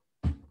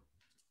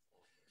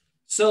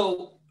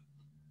 So,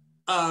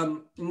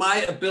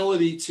 my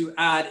ability to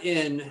add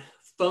in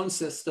phone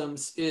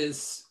systems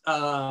is,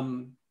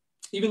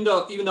 even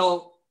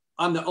though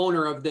I'm the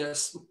owner of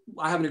this,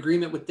 I have an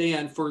agreement with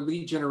Dan for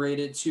lead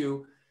generated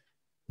to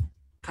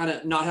kind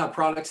of not have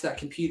products that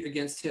compete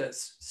against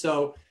his.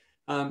 So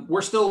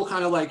we're still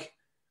kind of like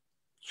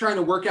trying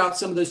to work out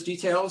some of those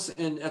details,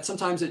 and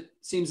sometimes it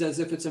seems as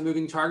if it's a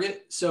moving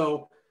target.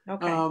 So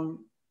okay.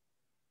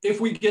 If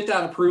we get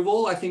that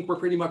approval, I think we're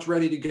pretty much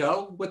ready to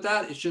go with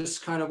that. It's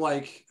just kind of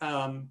like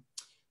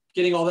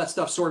getting all that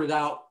stuff sorted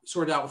out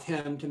with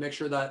him to make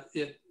sure that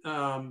it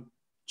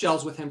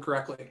gels with him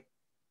correctly.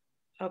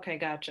 Okay,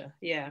 gotcha.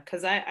 Yeah,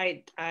 because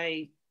I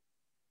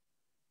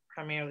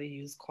primarily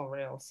use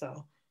CallRail,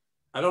 so.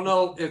 I don't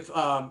know if,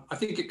 I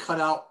think it cut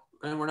out,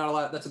 and we're not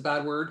allowed, that's a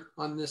bad word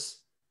on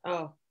this.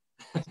 Oh,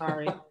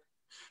 sorry.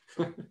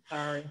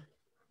 Sorry.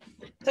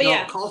 No, So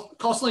yeah.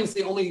 CallSling is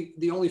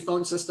the only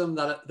phone system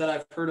that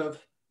I've heard of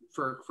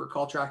for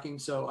call tracking.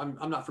 So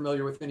I'm not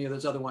familiar with any of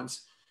those other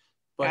ones.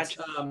 But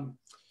gotcha.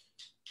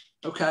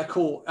 Okay,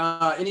 cool.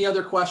 Any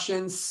other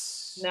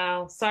questions?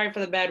 No, sorry for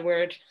the bad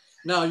word.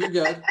 No, you're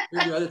good.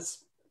 You're good.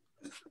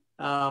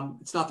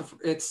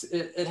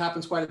 It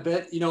happens quite a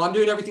bit. You know, I'm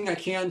doing everything I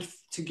can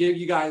to give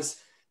you guys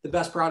the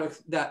best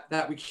product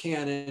that we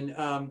can.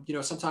 And, you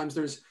know, sometimes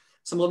there's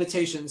some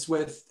limitations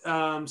with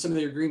some of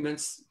the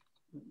agreements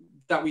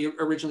that we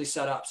originally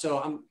set up. So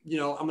I'm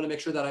going to make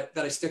sure that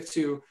I stick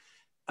to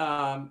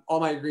all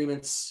my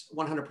agreements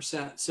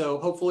 100%. So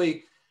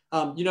hopefully,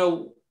 you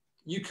know,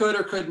 you could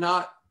or could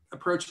not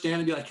approach Dan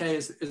and be like, hey,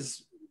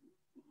 is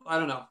I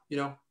don't know, you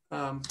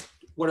know,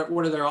 what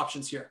are their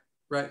options here,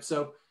 right?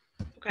 So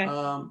Okay.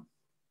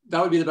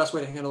 That would be the best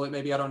way to handle it.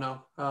 Maybe, I don't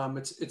know.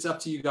 It's up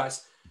to you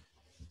guys.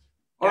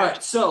 All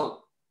right.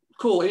 So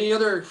cool.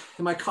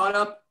 Am I caught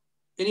up?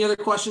 Any other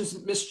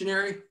questions, Miss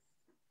Janeri?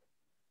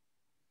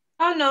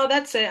 Oh, no,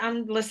 that's it.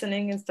 I'm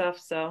listening and stuff.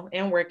 So,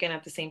 and working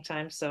at the same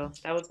time. So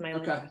that was my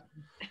only question.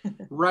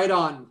 Right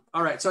on.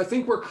 All right. So I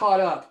think we're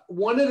caught up.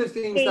 One of the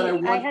things that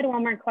I had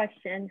one more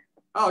question.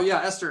 Oh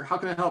yeah, Esther, how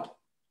can I help?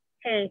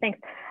 Hey, thanks.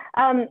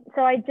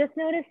 So I just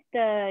noticed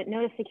the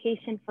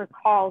notification for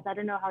calls. I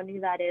don't know how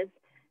new that is.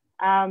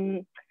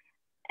 And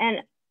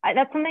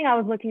that's something I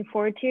was looking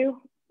forward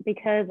to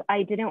because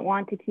I didn't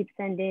want to keep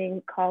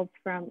sending calls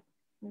from,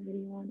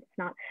 it's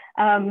not,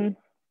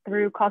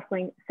 through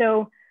CallSling.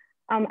 So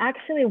I'm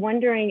actually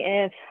wondering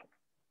if,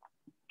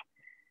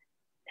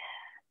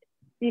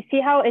 you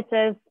see how it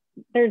says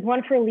there's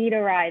one for lead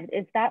arrived.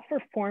 Is that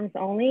for forms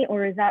only,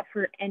 or is that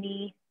for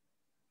any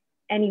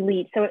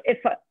lead? So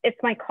if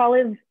my call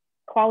is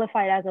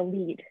qualified as a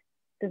lead,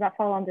 does that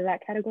fall under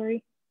that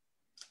category?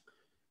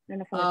 I don't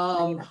know if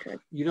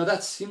I'm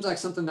that seems like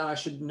something that I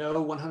should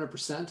know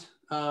 100%.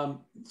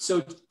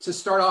 So to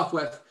start off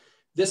with,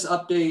 this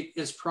update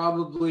is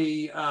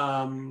probably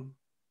 9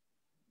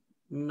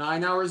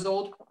 hours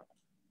old.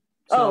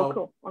 So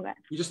cool. Okay.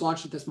 We just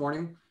launched it this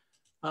morning.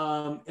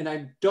 And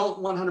I don't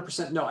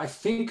 100% know. I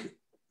think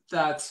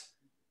that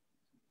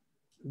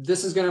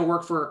this is going to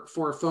work for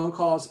phone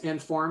calls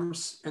and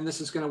forms, and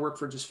this is going to work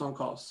for just phone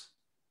calls.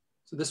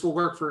 So this will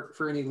work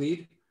for any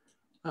lead,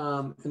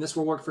 and this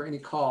will work for any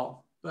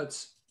call. But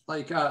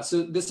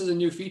so this is a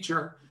new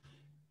feature,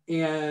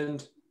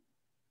 and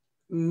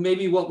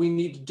maybe what we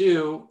need to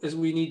do is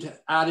we need to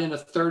add in a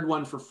third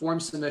one for form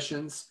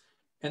submissions.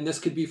 And this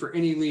could be for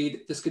any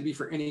lead, this could be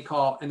for any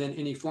call, and then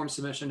any form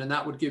submission. And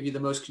that would give you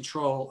the most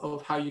control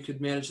of how you could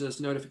manage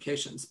those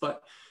notifications.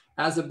 But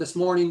as of this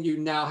morning, you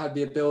now have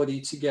the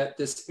ability to get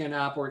this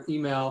in-app or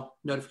email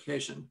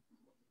notification.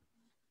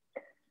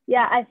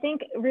 Yeah, I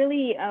think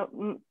really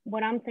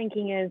what I'm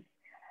thinking is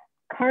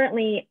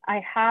currently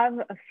I have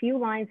a few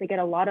lines that get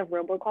a lot of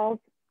robocalls,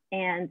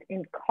 and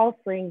in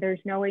CallSling, there's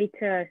no way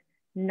to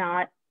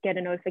not get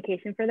a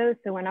notification for those.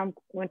 So when I'm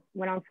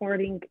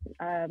forwarding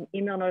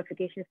email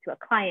notifications to a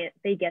client,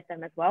 they get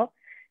them as well.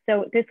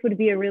 So this would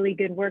be a really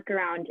good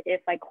workaround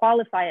if I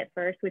qualify it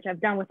first, which I've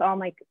done with all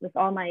my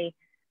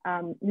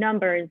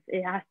numbers.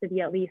 It has to be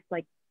at least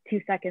like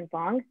 2 seconds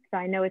long, so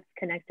I know it's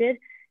connected.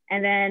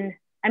 And then,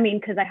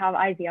 because I have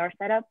IVR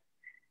set up,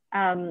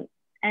 and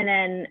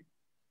then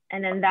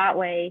that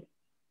way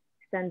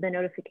send the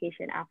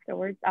notification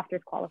afterwards after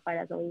it's qualified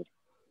as a lead.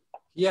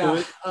 Yeah. So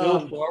it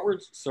still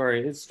forwards.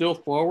 Sorry, it still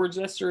forwards,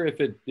 Esther,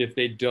 if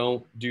they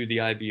don't do the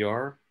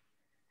IBR.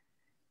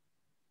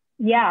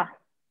 Yeah,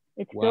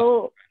 it's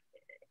still.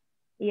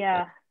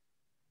 Yeah.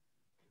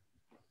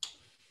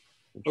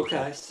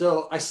 Okay,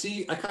 so I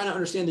kind of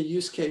understand the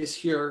use case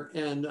here,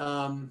 and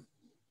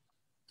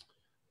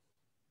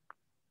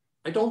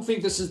I don't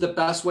think this is the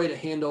best way to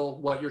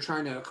handle what you're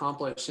trying to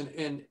accomplish,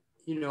 and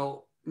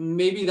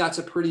maybe that's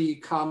a pretty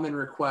common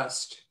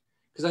request,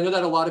 because I know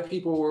that a lot of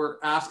people were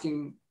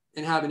asking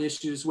and having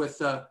issues with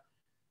the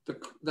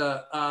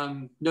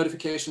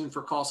notification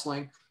for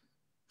CallSling.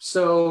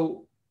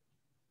 So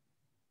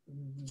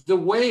the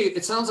way,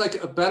 it sounds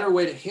like a better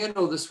way to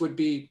handle this would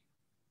be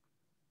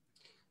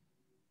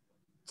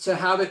to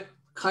have it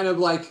kind of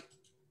like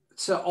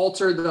to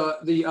alter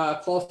the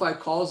qualified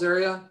calls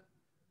area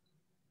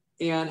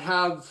and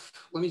have,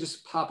 let me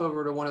just pop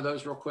over to one of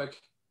those real quick.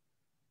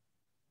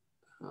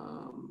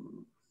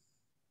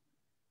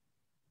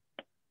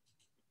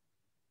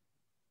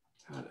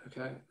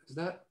 Okay, is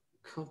that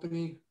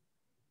company?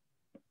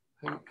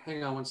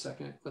 Hang on one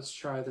second. Let's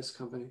try this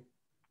company.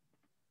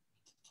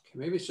 Okay,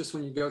 maybe it's just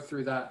when you go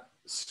through that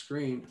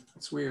screen.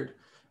 It's weird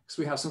because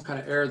we have some kind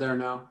of error there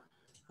now.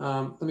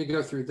 Let me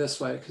go through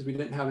this way because we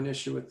didn't have an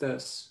issue with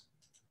this.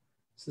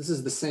 So this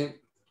is the same.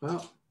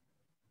 Well,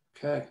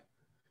 okay.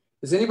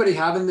 Is anybody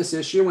having this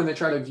issue when they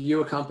try to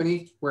view a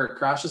company where it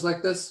crashes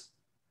like this?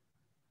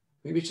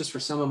 Maybe it's just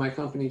for some of my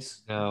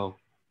companies. No,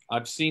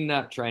 I've seen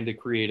that trying to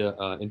create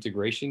a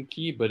integration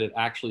key, but it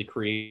actually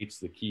creates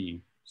the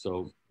key.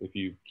 So if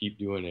you keep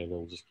doing it,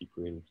 it'll just keep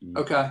creating the key.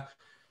 Okay.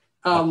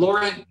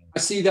 Lauren, I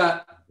see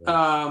that.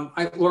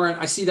 Lauren,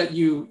 I see that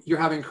you're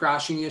having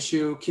crashing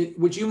issue.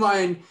 Would you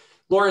mind,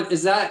 Lauren?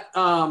 Is that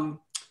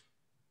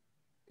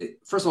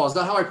first of all, is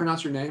that how I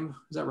pronounce your name?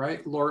 Is that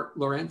right,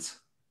 Laurent?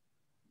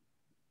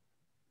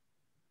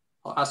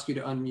 I'll ask you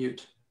to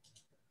unmute.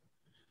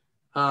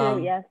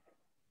 Yes.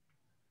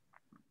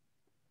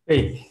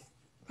 Hey.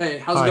 Hey,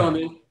 how's it going,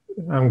 man?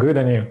 I'm good,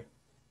 and you?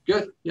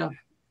 Good, yeah.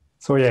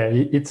 So yeah,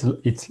 it's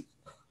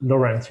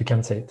Laurent, you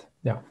can say it.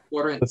 Yeah.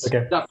 Laurent. That's okay.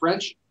 Is that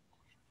French?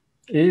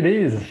 It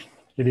is.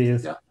 It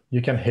is. Yeah.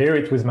 You can hear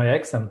it with my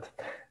accent.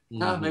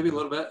 Maybe a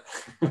little bit.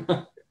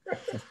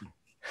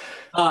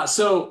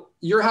 So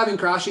you're having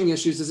crashing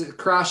issues. Is it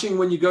crashing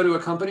when you go to a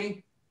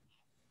company?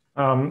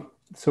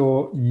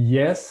 So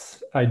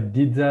yes, I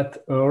did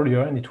that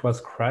earlier and it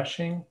was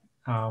crashing.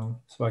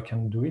 So I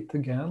can do it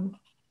again.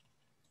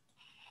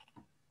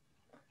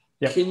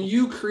 Yep. Can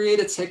you create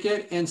a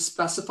ticket and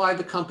specify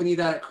the company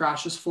that it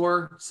crashes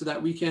for so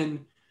that we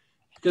can,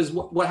 because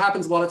what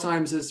happens a lot of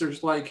times is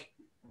there's like,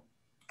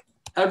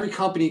 every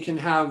company can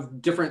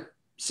have different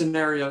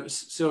scenarios.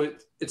 So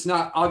it's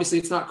not, obviously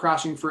it's not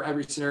crashing for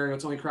every scenario.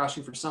 It's only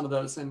crashing for some of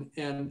those,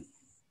 and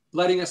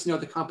letting us know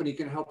the company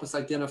can help us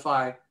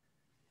identify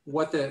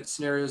what the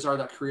scenarios are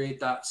that create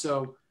that.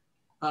 So,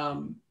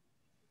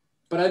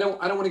 but I don't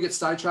want to get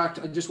sidetracked.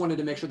 I just wanted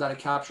to make sure that I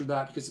captured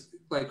that, because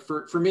like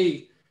for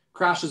me,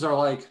 crashes are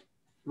like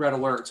red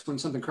alerts. When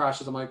something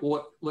crashes, I'm like,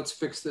 well, let's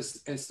fix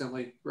this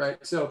instantly,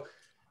 right? So,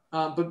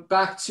 but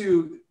back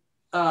to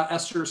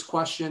Esther's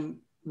question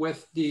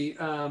with the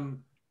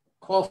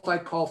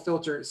qualified call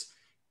filters.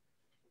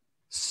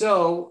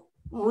 So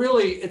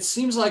really, it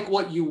seems like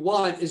what you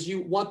want is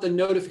you want the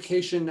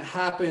notification to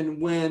happen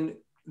when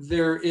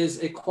there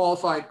is a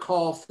qualified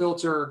call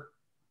filter.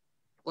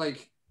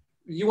 Like,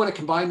 you want to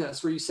combine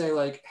this where you say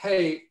like,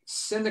 hey,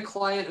 send the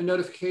client a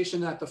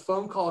notification that the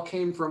phone call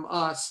came from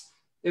us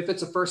if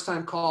it's a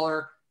first-time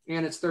caller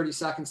and it's 30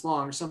 seconds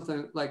long, or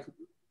something like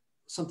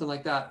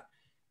that.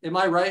 Am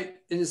I right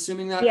in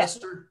assuming that, Yes.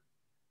 Esther?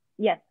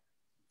 Yes.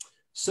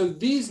 So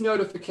these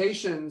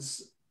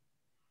notifications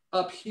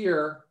up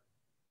here,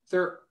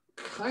 they're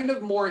kind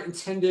of more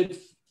intended.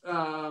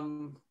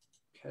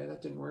 Okay,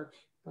 that didn't work.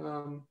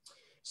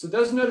 So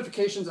those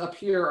notifications up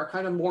here are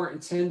kind of more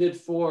intended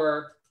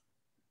for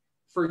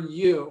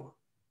you,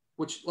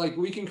 which like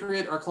we can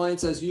create our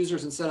clients as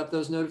users and set up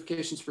those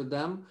notifications for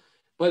them.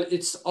 But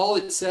it's all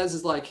it says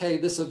is like, hey,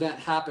 this event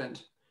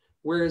happened.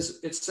 Whereas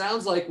it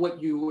sounds like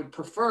what you would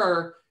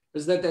prefer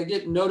is that they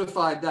get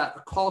notified that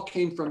a call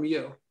came from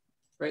you,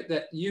 right?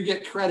 That you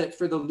get credit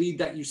for the lead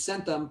that you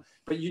sent them,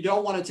 but you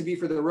don't want it to be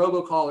for the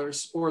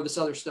robocallers or this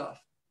other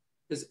stuff.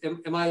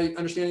 Am I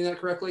understanding that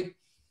correctly?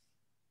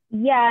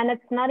 Yeah, and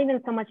it's not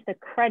even so much the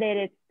credit,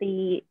 it's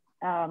the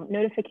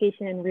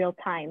notification in real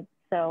time.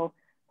 So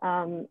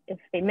if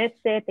they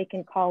missed it, they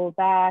can call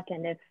back.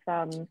 And if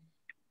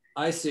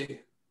I see.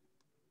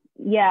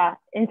 Yeah,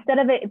 instead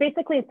of it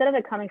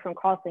coming from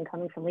CallSling,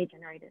 coming from lead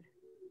generated.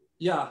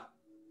 Yeah.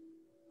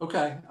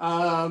 Okay.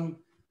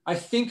 I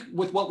think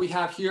with what we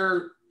have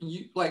here,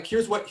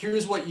 here's what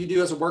you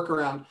do as a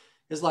workaround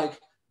is like,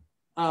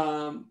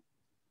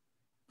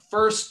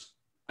 first,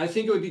 I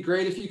think it would be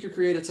great if you could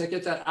create a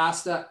ticket that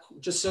asks that,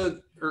 just so,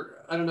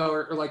 or I don't know,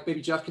 or like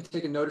maybe Jeff could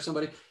take a note or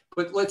somebody,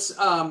 but let's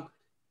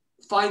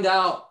find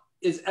out,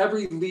 is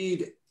every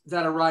lead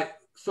that arrives,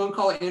 phone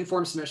call and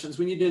form submissions,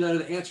 we need to know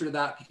the answer to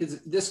that, because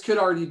this could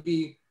already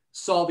be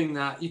solving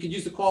that. You could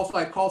use the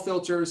qualified call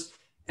filters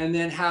and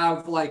then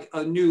have like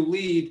a new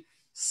lead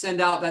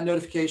send out that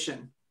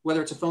notification,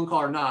 whether it's a phone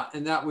call or not.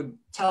 And that would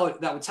tell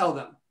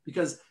them,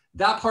 because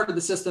that part of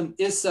the system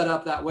is set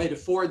up that way to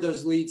forward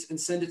those leads and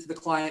send it to the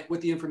client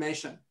with the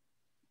information.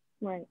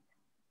 Right.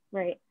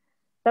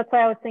 That's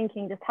why I was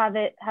thinking, just have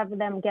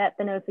them get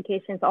the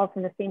notifications all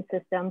from the same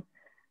system.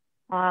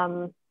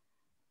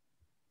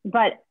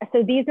 But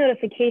so these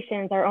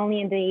notifications are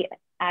only in the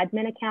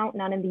admin account,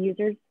 not in the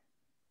users.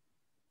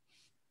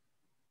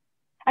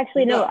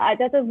 Actually, no,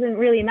 that doesn't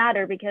really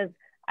matter, because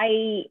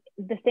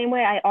the same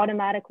way I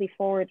automatically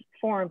forward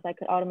forms, I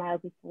could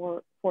automatically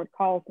forward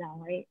calls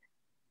now, right?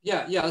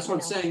 Yeah, that's what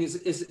I'm saying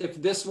is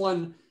if this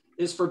one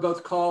is for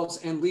both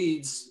calls and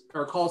leads,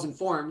 or calls and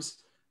forms,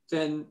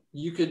 then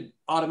you could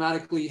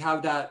automatically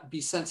have that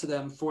be sent to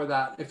them for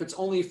that. If it's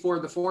only for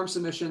the form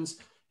submissions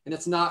and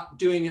it's not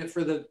doing it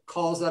for the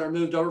calls that are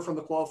moved over from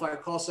the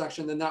qualified call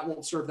section, then that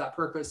won't serve that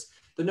purpose.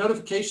 The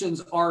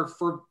notifications are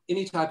for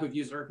any type of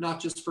user, not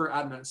just for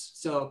admins.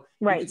 So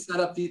you could set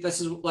up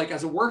this is like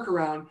as a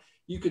workaround,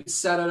 you could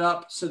set it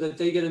up so that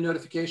they get a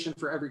notification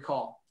for every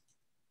call.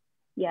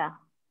 Yeah.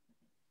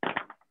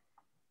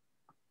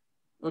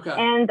 Okay.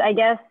 And I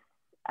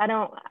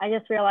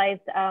just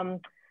realized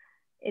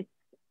it's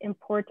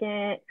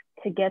important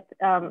to get,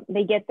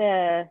 they get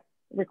the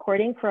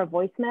recording for a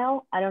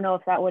voicemail. I don't know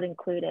if that would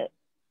include it.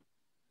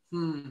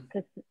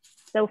 Because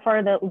so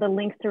far the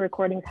links to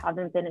recordings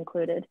haven't been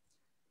included.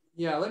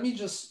 Yeah, let me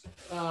just.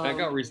 That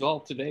got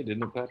resolved today,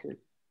 didn't it, Patrick?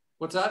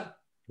 What's that?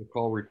 The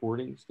call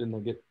recordings, didn't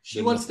they get?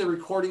 She wants the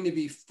recording to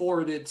be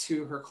forwarded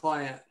to her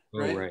client,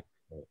 right? Oh, right.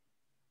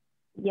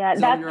 Yeah,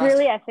 that's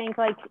really, I think,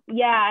 like,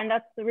 yeah, and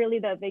that's really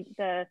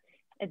the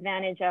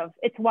advantage of,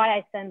 it's why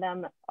I send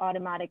them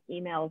automatic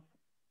emails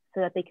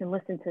so that they can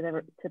listen to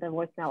the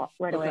voicemail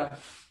right away.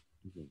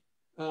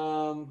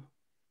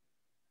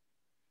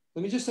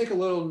 Let me just take a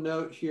little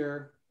note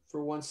here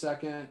for 1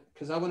 second,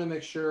 because I want to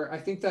make sure. I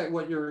think that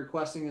what you're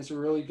requesting is a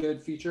really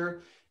good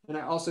feature, and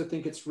I also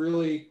think it's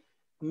really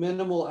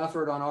minimal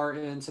effort on our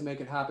end to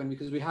make it happen,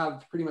 because we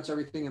have pretty much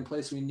everything in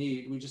place we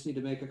need. We just need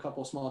to make a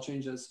couple small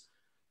changes.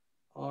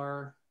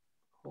 Are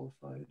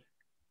qualified.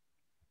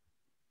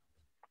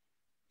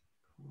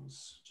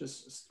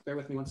 Just bear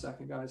with me 1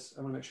 second, guys.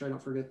 I want to make sure I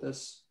don't forget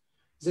this.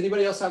 Does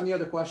anybody else have any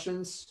other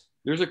questions?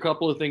 There's a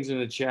couple of things in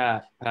the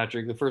chat,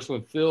 Patrick. The first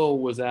one, Phil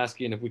was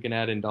asking if we can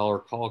add in Dollar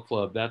Call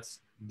Club. That's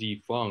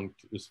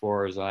defunct as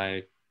far as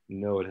I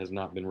know. It has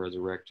not been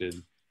resurrected.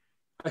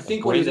 I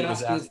think what he's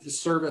asking is the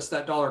service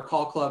that Dollar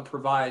Call Club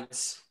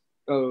provides.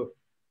 Oh,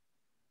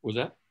 was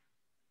that?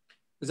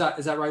 Is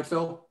that right,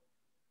 Phil?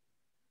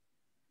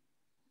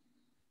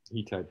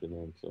 He typed it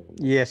in. So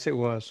yes, it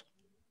was.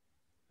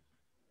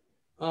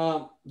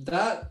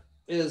 That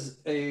is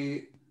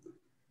a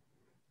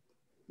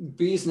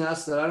bee's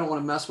nest that I don't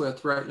want to mess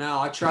with right now.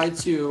 I tried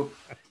to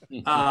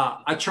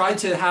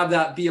have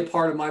that be a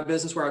part of my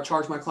business where I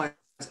charge my clients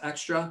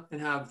extra and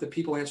have the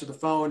people answer the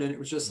phone, and it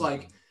was just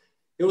like,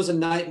 it was a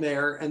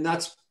nightmare. And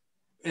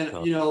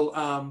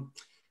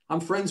I'm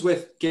friends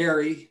with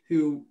Gary,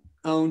 who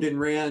owned and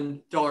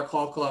ran Dollar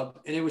Call Club,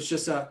 and it was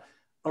just a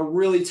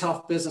really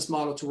tough business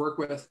model to work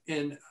with.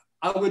 And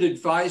I would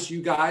advise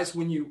you guys,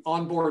 when you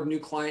onboard new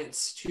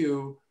clients,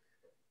 to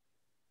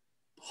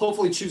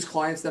hopefully choose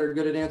clients that are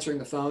good at answering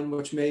the phone,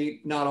 which may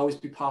not always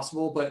be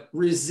possible, but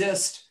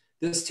resist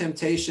this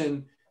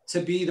temptation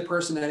to be the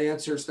person that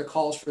answers the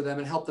calls for them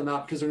and help them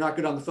out because they're not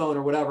good on the phone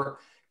or whatever,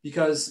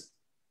 because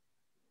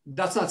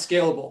that's not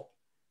scalable.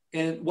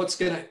 And what's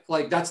gonna,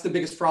 like, that's the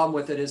biggest problem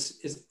with it is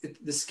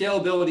the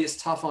scalability is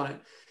tough on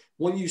it.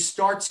 When you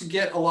start to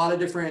get a lot of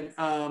different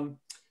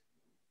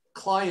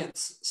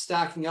clients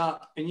stacking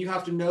up, and you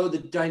have to know the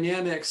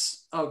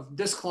dynamics of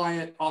this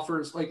client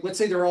offers, like, let's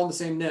say they're all in the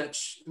same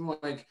niche, and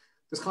like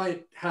this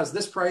client has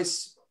this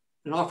price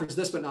and offers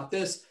this but not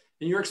this,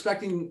 and you're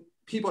expecting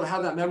people to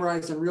have that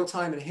memorized in real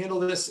time and handle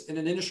this in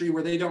an industry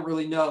where they don't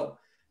really know.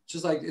 It's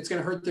just like, it's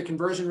going to hurt the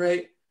conversion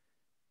rate.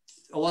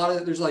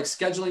 There's like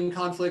scheduling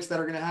conflicts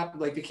that are going to happen.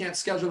 Like, they can't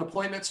schedule an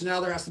appointment, so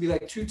now there has to be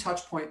like 2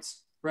 touch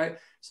points, right?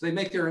 So they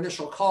make their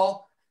initial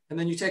call, and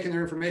then you take in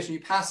their information, you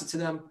pass it to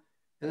them,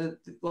 and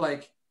then,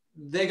 like,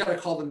 they got to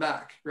call them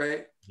back,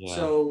 right? Yeah.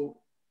 So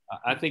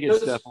I think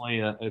it's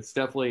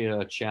definitely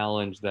a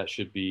challenge that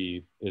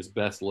is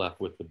best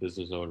left with the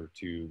business owner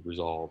to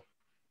resolve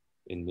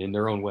in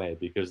their own way,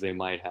 because they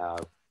might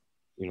have,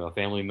 a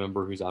family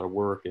member who's out of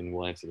work and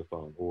will answer the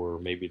phone, or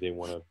maybe they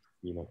want to,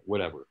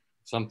 whatever,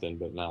 something,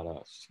 but not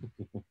us.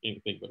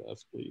 Anything but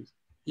us, please.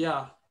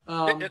 Yeah.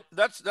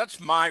 That's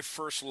my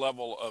first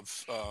level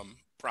of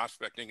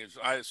prospecting, is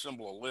I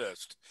assemble a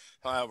list,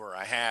 however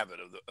I have it,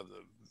 of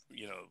the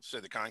say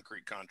the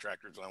concrete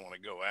contractors I want to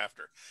go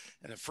after.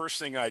 And the first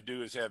thing I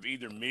do is have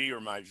either me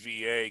or my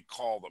VA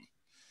call them.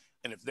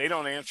 And if they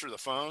don't answer the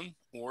phone,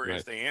 or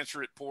if they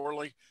answer it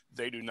poorly,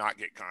 they do not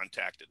get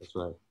contacted. That's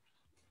right.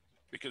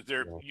 Because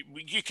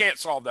you can't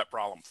solve that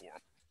problem for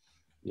them.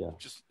 Yeah.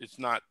 It's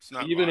not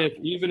even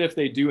if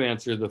they do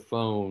answer the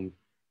phone,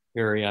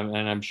 Harry, and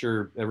I'm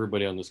sure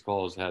everybody on this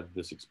call has had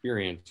this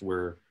experience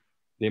where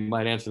they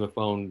might answer the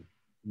phone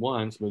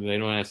once, but they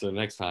don't answer the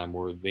next time,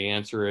 or they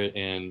answer it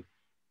and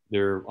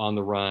they're on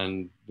the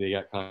run, they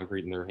got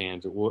concrete in their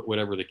hands, or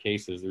whatever the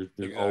case is.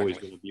 There's always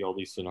going to be all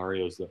these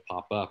scenarios that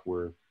pop up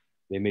where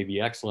they may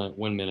be excellent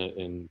one minute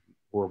and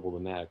horrible the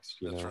next.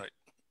 That's right.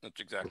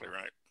 That's exactly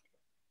right.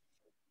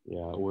 Yeah,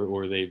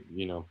 or they,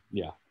 we don't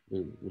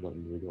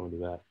need to go into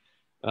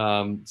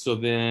that. So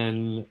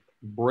then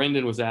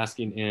Brendan was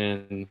asking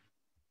in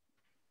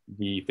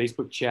the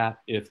Facebook chat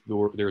if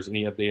there's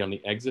any update on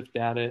the exit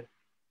data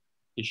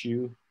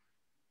issue.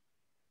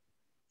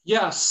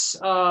 Yes,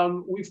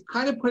 we've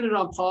kind of put it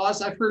on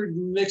pause. I've heard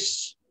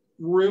mixed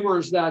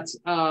rumors that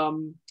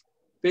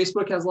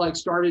Facebook has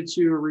started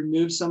to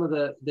remove some of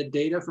the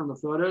data from the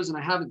photos, and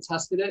I haven't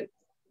tested it.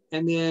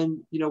 And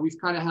then, we've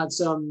kind of had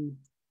some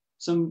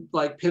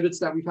pivots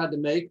that we've had to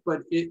make,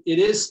 but it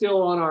is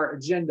still on our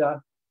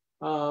agenda.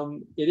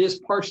 It is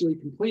partially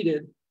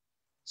completed.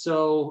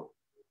 So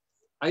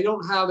I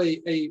don't have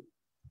a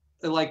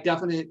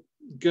definite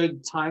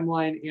good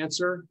timeline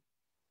answer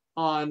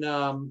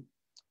on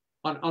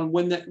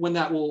when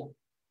that will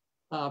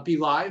be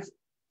live,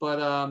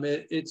 but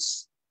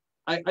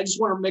I just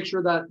want to make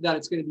sure that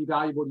it's going to be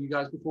valuable to you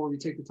guys before we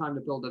take the time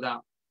to build it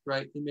out,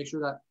 right? And make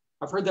sure that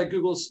I've heard that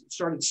Google's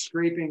started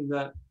scraping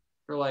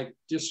or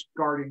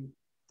discarding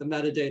the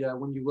metadata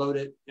when you load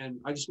it, and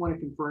I just want to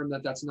confirm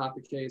that that's not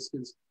the case,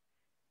 because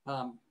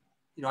I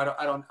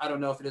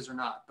don't know if it is or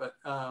not, but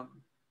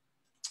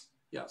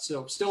yeah,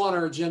 so still on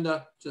our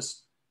agenda,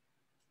 just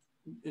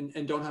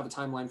and don't have a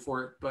timeline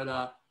for it,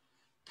 but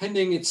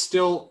pending it's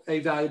still a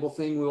valuable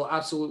thing. We will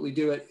absolutely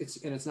do it.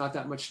 It's not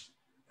that much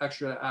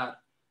extra to add.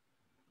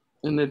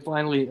 And then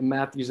finally,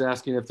 Matthew's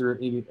asking if there are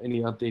any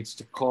updates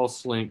to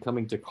CallSling,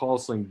 coming to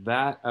CallSling.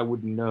 That I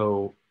wouldn't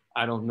know.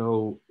 I don't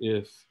know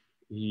if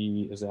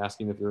he is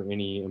asking if there are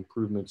any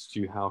improvements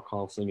to how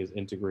CallSling is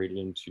integrated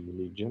into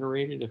Lead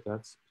Generated, if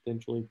that's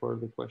potentially part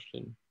of the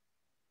question.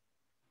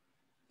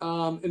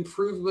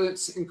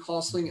 Improvements in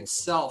CallSling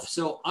itself.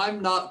 So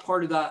I'm not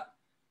part of that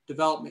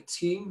development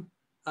team.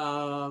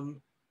 I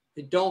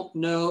don't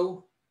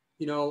know,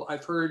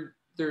 I've heard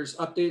there's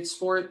updates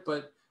for it,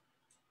 but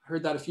I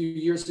heard that a few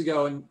years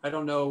ago, and I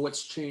don't know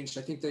what's changed.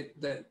 I think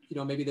that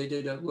maybe they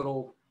did a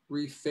little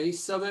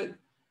reface of it.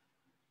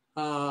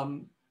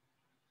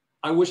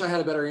 I wish I had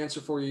a better answer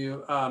for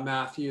you,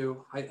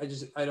 Matthew. I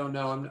don't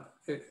know.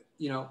 If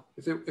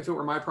it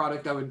were my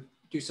product, I would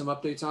do some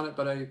updates on it,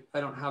 but I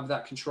don't have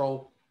that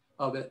control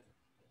of it.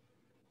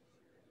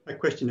 a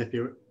question if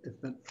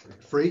that's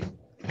free,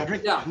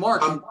 Patrick. Yeah,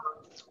 Mark.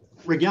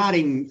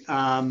 Regarding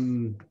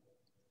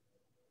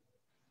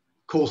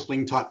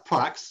CallSling type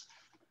products,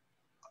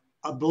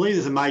 I believe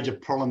there's a major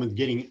problem with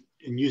getting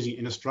and using it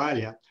in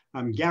Australia.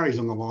 Gary's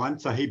on the line,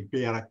 so he'd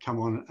be able to come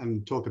on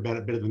and talk about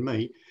it better than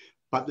me.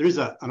 But there is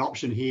an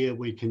option here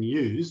we can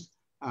use.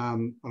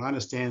 And I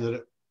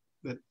understand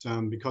that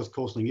because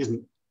CallSling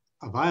isn't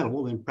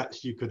available, then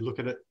perhaps you could look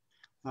at it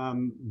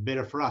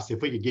better for us.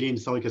 If we could get in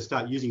so we could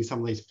start using some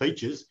of these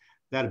features,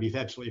 that'd be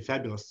absolutely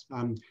fabulous.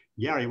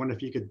 Gary, I wonder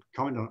if you could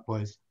comment on it,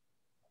 please.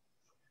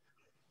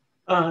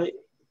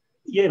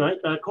 Yeah, mate,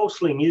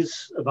 CallSling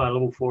is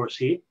available for us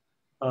here.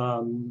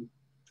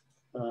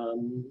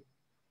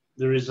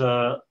 There is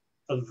a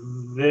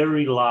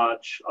very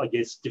large, I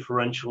guess,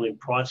 differential in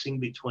pricing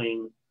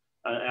between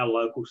our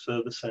local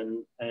service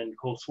and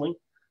CallSling.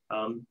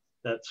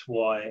 That's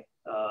why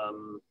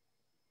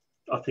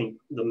I think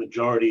the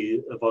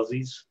majority of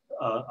Aussies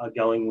are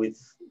going with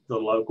the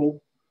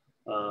local.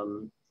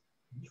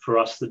 For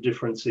us, the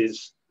difference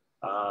is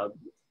I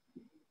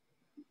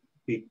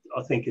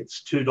think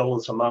it's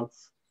 $2 a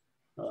month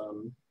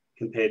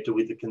compared to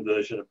with the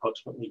conversion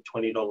approximately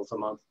 $20 a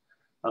month.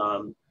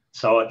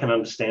 So I can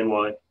understand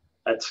why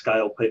at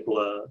scale people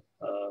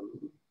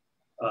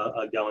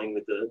are going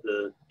with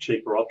the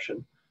cheaper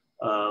option.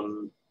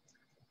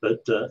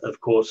 But of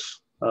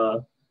course,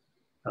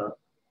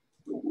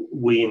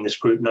 we in this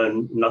group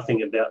know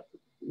nothing about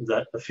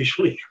that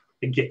officially,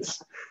 I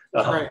guess.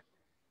 Right.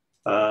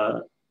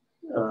 But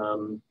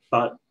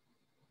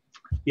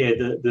yeah,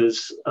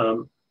 there's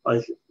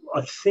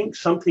I think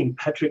something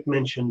Patrick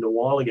mentioned a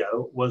while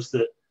ago was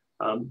that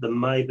there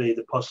may be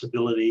the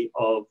possibility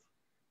of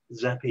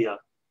Zapier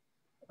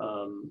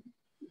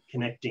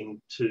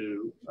connecting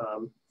to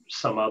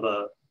some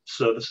other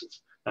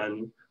services,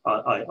 and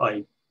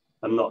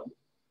I'm not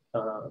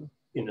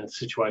in a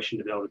situation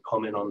to be able to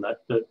comment on that,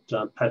 but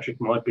Patrick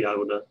might be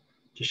able to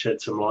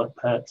shed some light,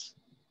 perhaps.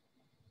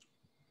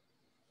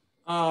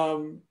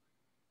 I'm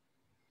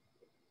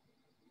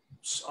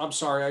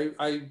sorry,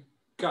 I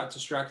got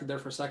distracted there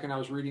for a second. I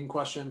was reading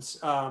questions.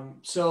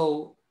 Can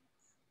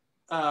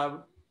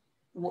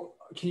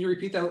you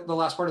repeat the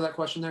last part of that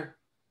question there?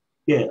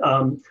 Yeah,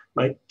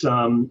 mate,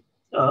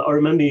 I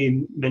remember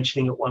you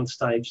mentioning at one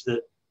stage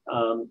that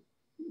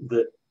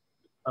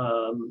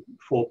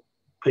for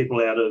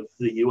people out of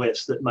the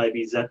US that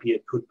maybe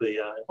Zapier could be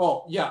a...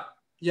 Oh, yeah.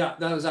 Yeah,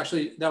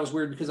 that was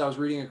weird because I was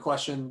reading a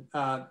question.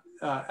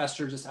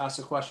 Esther just asked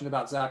a question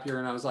about Zapier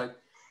and I was like,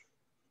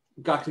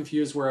 got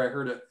confused where I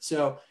heard it.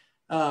 So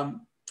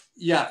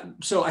yeah,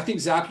 so I think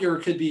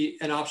Zapier could be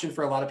an option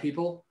for a lot of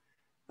people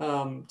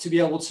to be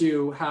able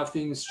to have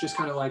things just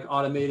kind of like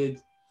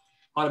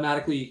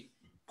automatically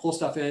pull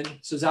stuff in.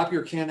 So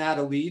Zapier can add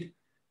a lead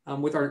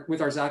with our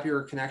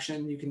Zapier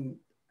connection. You can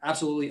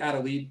absolutely add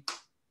a lead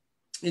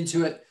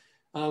into it.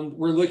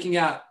 We're looking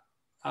at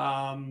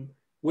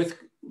with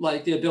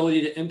like the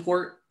ability to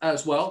import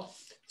as well.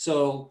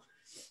 So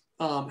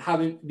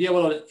be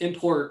able to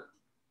import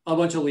a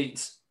bunch of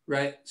leads,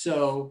 right?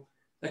 So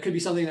that could be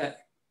something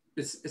that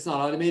it's not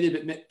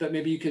automated, but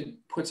maybe you could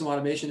put some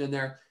automation in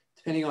there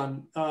depending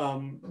on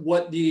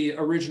what the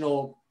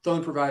original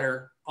phone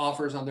provider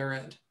offers on their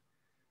end.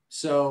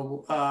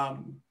 So,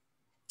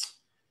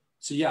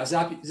 so yeah,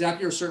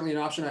 Zapier is certainly an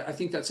option. I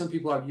think that some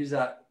people have used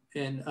that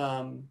in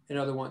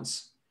other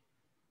ones.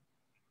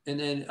 And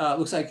then it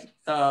looks like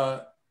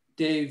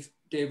Dave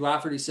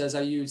Lafferty says,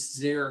 I use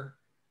Zapier.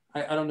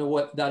 I don't know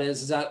what that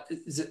is.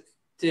 Is it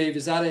Dave?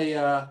 Is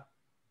that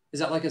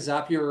like a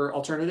Zapier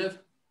alternative?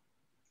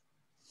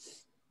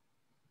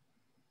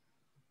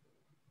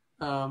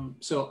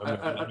 So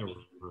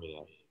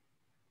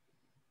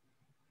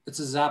it's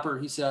a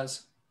Zapper, he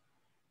says.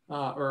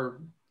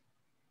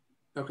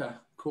 Okay,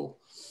 cool.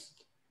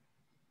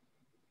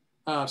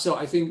 So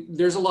I think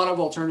there's a lot of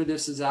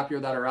alternatives to Zapier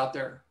that are out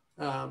there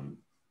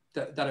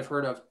that I've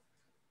heard of.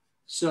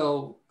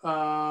 So,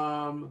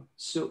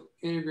 so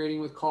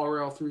integrating with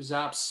CallRail through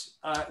Zaps,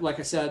 like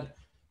I said,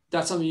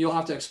 that's something you'll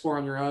have to explore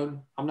on your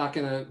own. I'm not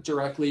going to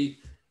directly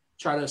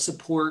try to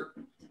support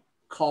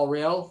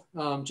CallRail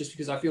just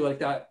because I feel like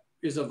that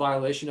is a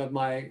violation of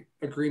my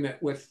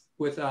agreement with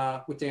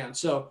Dan.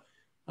 So,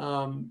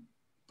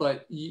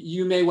 but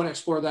you may want to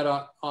explore that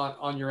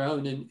on your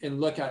own and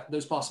look at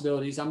those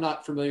possibilities. I'm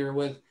not familiar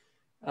with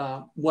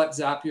what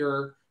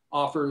Zapier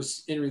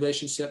offers in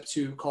relationship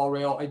to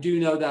CallRail. I do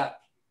know that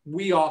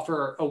we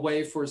offer a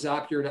way for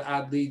Zapier to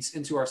add leads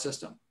into our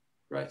system,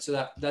 right?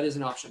 So that is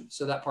an option.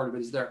 So that part of it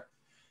is there.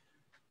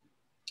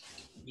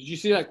 Did you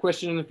see that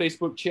question in the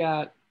Facebook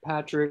chat,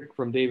 Patrick,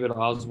 from David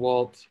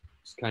Oswalt?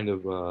 It's kind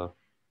of a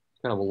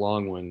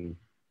long one.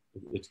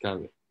 It's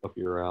kind of up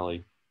your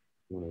alley.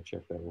 I'm going to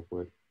check that real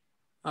quick.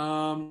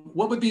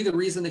 What would be the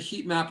reason the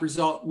heat map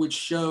result would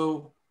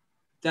show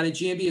that a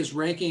GMB is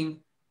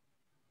ranking,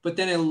 but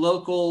then a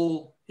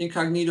local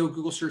incognito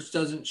Google search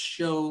doesn't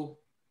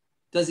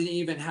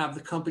even have the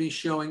company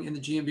showing in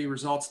the GMB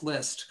results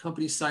list?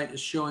 Company site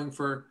is showing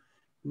for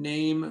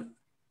name,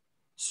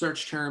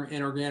 search term,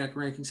 and organic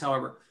rankings,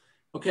 however.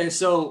 Okay,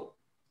 so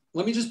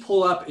let me just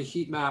pull up a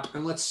heat map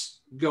and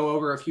let's go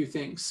over a few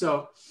things.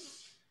 So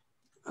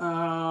give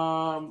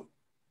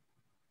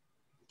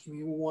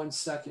me 1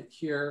 second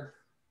here.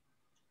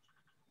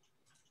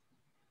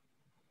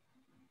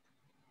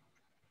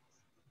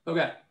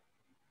 Okay,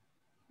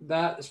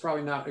 that is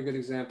probably not a good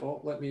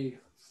example. Let me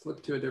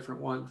flip to a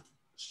different one.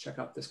 Let's check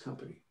out this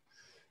company.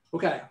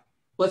 Okay,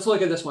 let's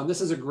look at this one.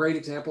 This is a great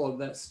example of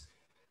this.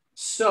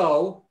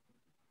 So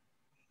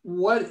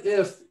what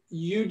if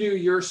you do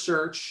your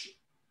search,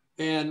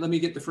 and let me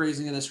get the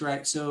phrasing of this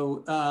right.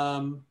 So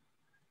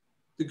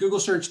the Google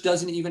search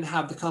doesn't even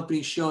have the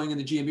company showing in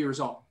the GMB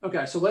result.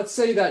 Okay, so let's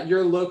say that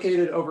you're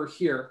located over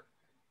here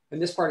in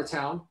this part of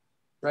town,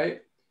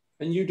 right?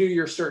 And you do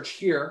your search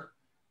here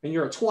and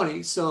you're a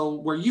 20. So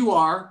where you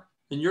are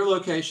in your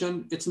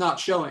location, it's not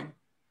showing,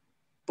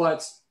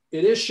 but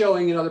it is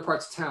showing in other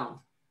parts of town,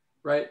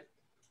 right?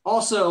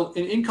 Also,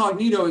 an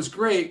incognito is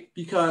great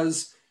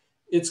because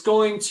it's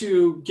going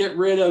to get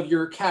rid of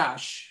your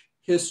cache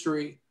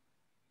history,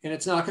 and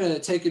it's not going to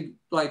take it,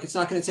 like, it's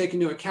not going to take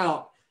into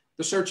account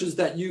the searches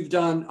that you've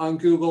done on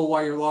Google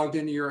while you're logged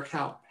into your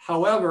account.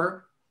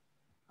 However,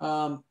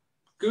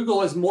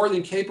 Google is more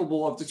than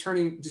capable of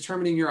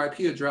determining your IP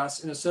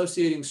address and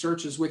associating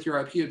searches with your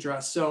IP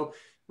address. So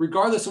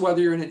regardless of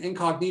whether you're in an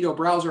incognito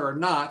browser or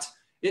not,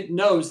 it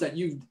knows that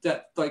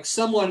like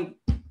someone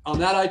on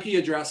that IP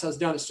address has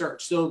done a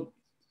search. So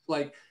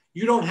like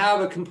you don't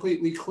have a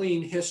completely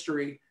clean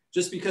history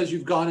just because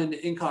you've gone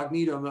into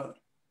incognito mode,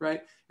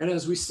 right? And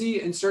as we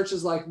see in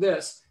searches like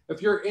this,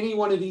 if you're any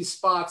one of these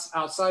spots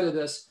outside of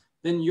this,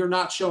 then you're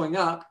not showing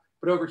up,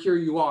 but over here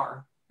you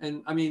are.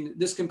 And I mean,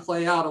 this can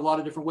play out a lot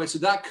of different ways. So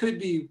that could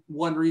be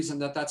one reason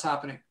that that's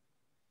happening.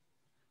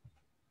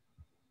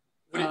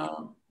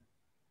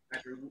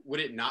 Would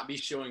it not be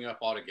showing up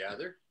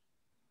altogether,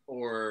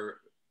 or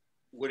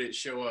would it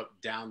show up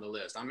down the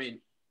list? I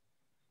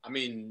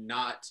mean,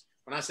 not,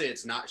 when I say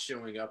it's not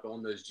showing up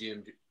on those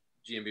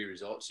GMB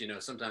results, you know,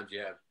 sometimes you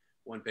have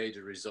one page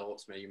of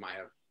results, maybe you might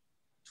have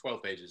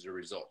 12 pages of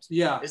results.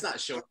 Yeah. It's not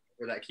showing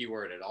for that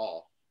keyword at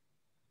all.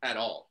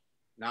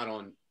 Not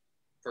on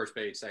first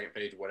page, second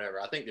page,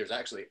 whatever. I think there's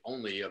actually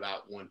only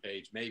about one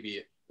page. Maybe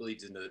it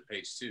bleeds into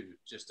page 2,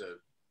 just a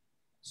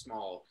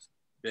small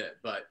bit,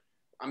 but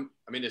I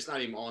mean, it's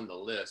not even on the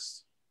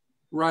list.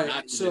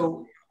 Right.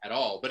 So at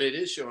all, but it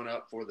is showing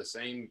up for the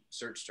same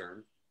search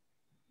term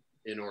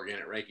in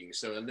organic ranking.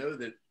 So I know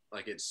that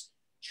like it's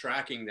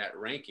tracking that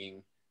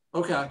ranking.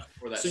 Okay.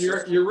 For that so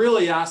you're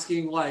really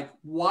asking like,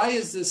 why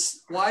is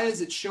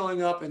it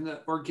showing up in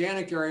the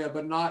organic area,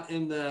 but not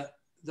in the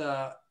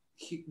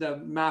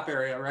map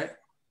area, right?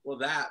 Well,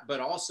 that,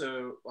 but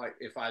also like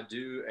if I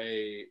do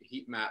a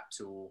heat map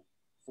tool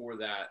for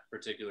that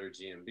particular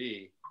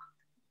GMB,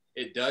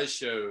 it does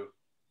show,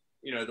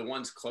 you know, the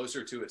ones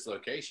closer to its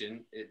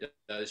location, it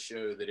does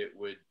show that it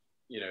would,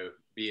 you know,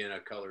 be in a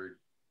colored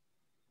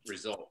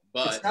result.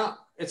 But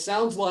it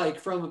sounds like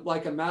from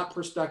like a map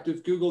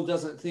perspective, Google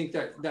doesn't think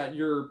that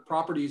your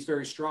property is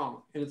very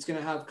strong, and it's going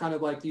to have kind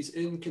of like these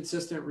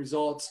inconsistent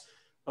results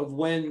of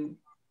when,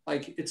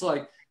 like, it's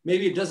like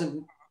maybe it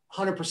doesn't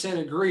 100%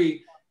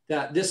 agree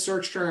that this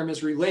search term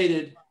is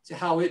related to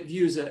how it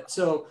views it.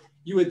 So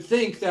you would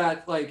think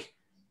that like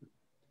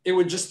it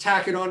would just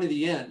tack it on to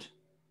the end,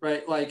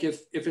 right? Like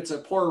if it's a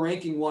poor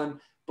ranking one,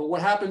 but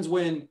what happens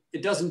when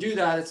it doesn't do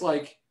that? It's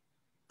like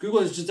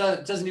Google just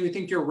doesn't even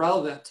think you're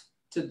relevant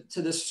to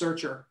this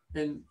searcher.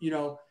 And, you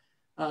know,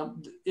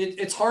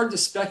 it's hard to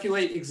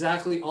speculate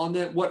exactly on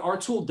that. What our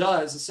tool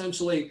does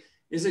essentially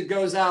is it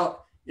goes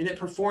out and it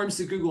performs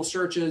the Google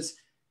searches,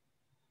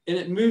 and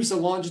it moves the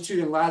longitude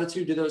and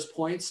latitude to those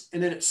points,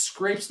 and then it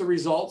scrapes the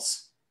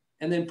results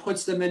and then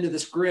puts them into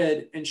this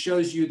grid and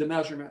shows you the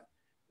measurement,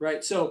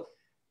 right? So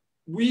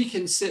we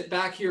can sit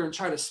back here and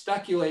try to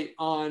speculate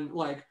on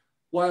like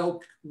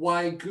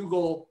why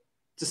Google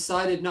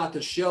decided not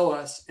to show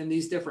us in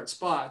these different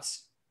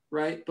spots,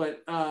 right?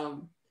 But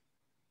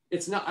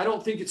it's not, I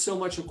don't think it's so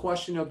much a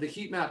question of the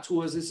heat map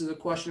tool as this is a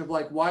question of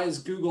like, why is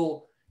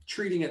Google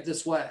treating it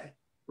this way,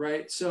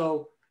 right?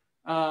 So,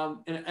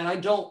 and I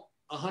don't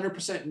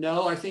 100%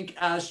 know. I think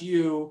as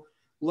you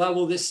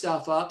level this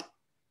stuff up,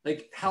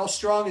 like how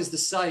strong is the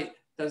site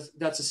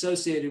that's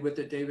associated with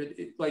it,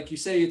 David? Like you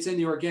say, it's in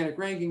the organic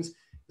rankings.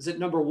 Is it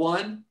number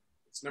 1?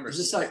 It's number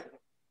 6.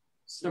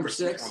 It's number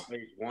 6 on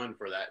page 1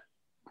 for that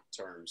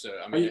term. So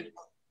I mean,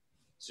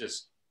 it's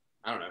just,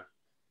 I don't know.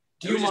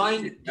 Do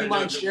you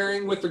mind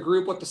sharing with the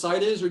group what the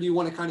site is, or do you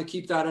want to kind of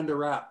keep that under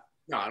wrap?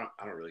 No,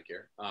 I don't really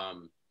care.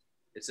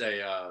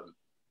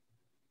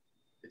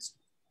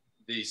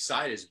 The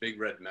site is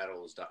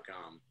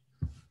bigredmetals.com.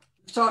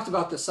 We've talked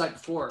about this site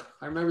before.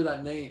 I remember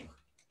that name.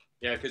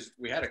 Yeah, because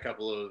we had a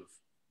couple of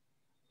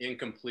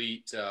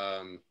incomplete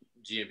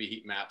GMB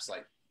heat maps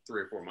like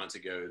 3 or 4 months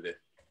ago that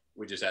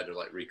we just had to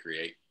like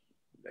recreate.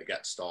 That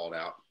got stalled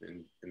out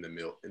in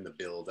the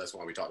build. That's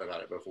why we talked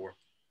about it before.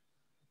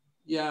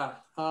 Yeah.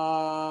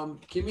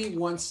 Give me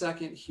 1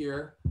 second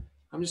here.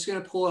 I'm just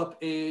going to pull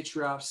up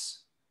Ahrefs.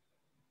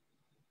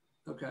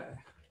 Okay.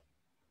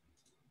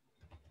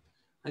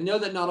 I know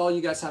that not all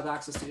you guys have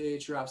access to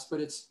Ahrefs,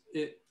 but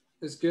it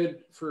is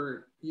good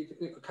for you,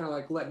 kind of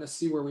like letting us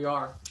see where we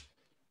are.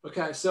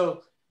 Okay,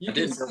 so you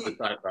can build see the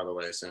site, by the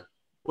way. So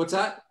what's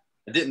that?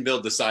 I didn't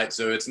build the site,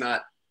 so it's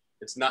not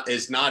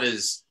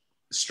as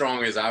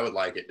strong as I would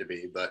like it to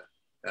be. But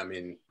I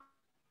mean,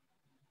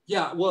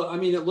 yeah. Well, I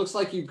mean, it looks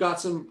like you've got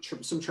some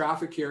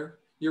traffic here.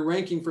 You're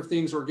ranking for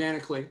things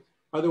organically.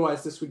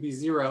 Otherwise, this would be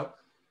 0.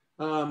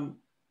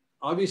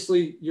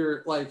 Obviously,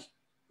 your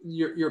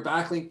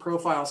backlink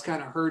profile is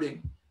kind of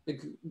hurting.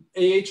 Like,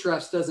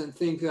 Ahrefs doesn't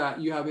think that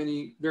you have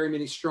very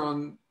many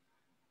strong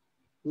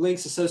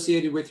links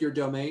associated with your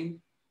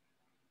domain.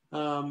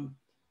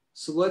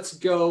 So let's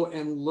go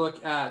and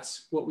look at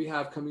what we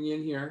have coming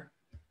in here.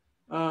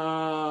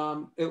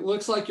 It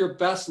looks like your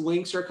best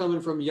links are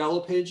coming from Yellow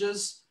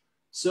Pages.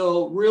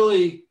 So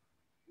really,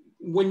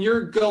 when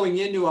you're going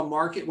into a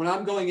market, when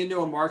I'm going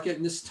into a market,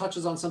 and this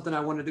touches on something I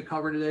wanted to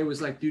cover today, was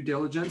like due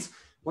diligence.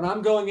 When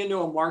I'm going into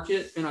a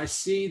market and I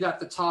see that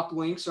the top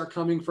links are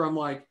coming from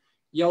like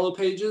Yellow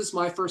Pages,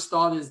 my first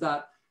thought is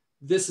that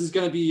this is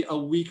going to be a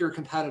weaker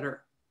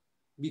competitor,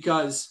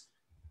 because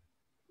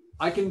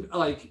I can,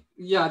 like,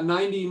 yeah,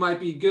 90 might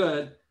be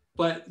good,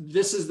 but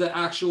this is the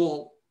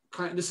actual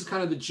kind, this is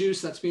kind of the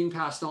juice that's being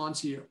passed on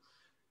to you.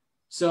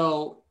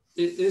 So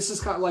this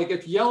is kind of like,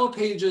 if Yellow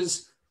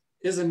Pages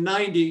is a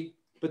 90,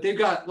 but they've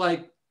got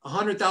like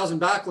 100,000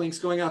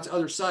 backlinks going out to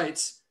other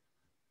sites,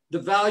 the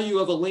value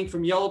of a link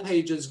from Yellow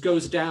Pages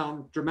goes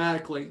down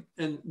dramatically.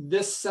 And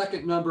this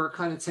second number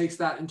kind of takes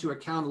that into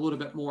account a little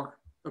bit more.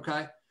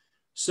 Okay.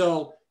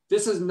 So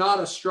this is not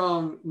a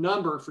strong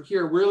number for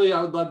here. Really,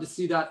 I would love to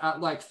see that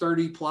at like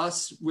 30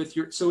 plus with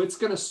your, so it's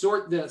going to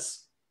sort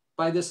this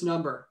by this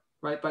number,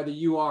 right? By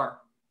the UR.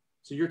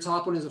 So your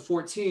top one is a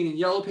 14, and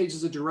Yellow Pages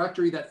is a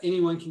directory that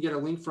anyone can get a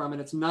link from.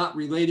 And it's not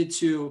related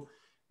to,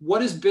 what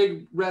does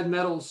Big Red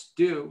Metals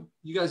do?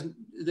 You guys,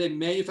 they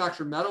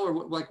manufacture metal, or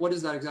what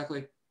is that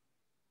exactly?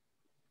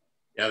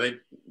 Yeah,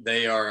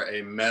 they are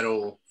a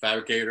metal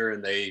fabricator,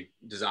 and they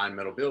design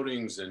metal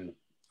buildings and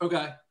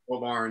okay,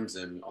 pole barns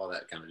and all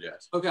that kind of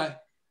jazz. Okay.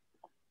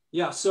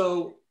 Yeah,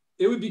 so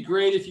it would be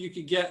great if you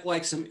could get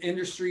like some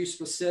industry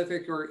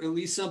specific, or at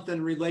least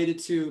something related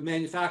to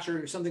manufacturing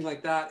or something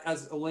like that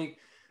as a link.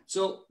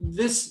 So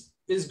this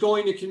is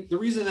going to, the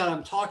reason that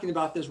I'm talking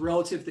about this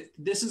relative to,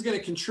 this is going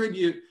to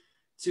contribute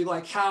to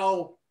like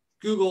how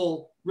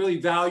Google really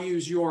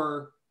values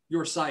your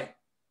site,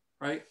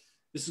 right?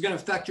 This is going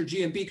to affect your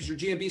GMB, because your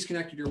GMB is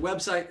connected to your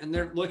website, and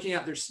they're looking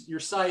at your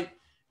site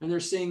and they're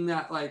seeing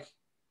that like,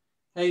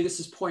 hey, this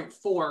is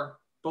 0.4.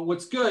 But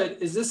what's good,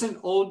 is this an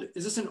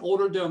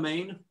older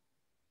domain?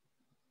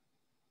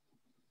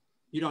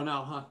 You don't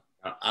know, huh?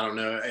 I don't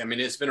know. I mean,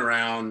 it's been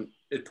around,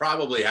 it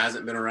probably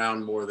hasn't been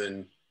around more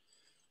than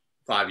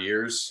 5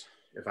 years,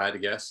 if I had to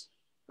guess.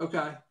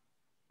 Okay.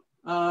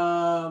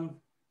 All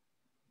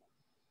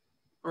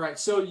right,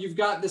 so you've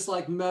got this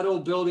like metal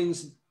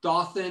buildings,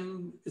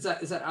 Dothan. Is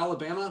that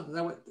Alabama?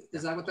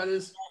 Is that what that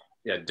is?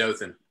 Yeah,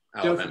 Dothan,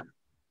 Alabama.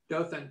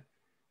 Dothan.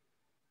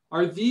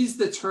 Are these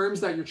the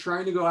terms that you're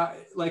trying to go out?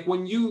 Like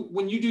when you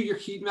do your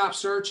heat map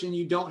search and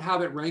you don't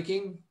have it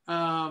ranking,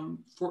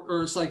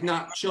 or it's like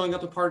not showing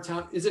up a part of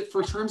town, is it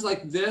for terms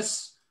like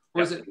this,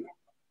 or is it?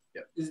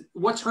 Yep.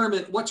 What term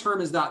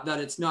is that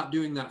it's not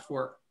doing that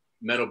for?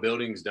 Metal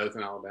buildings,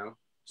 Dothan, Alabama.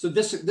 So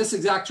this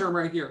exact term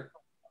right here.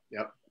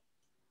 Yep.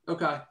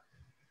 Okay.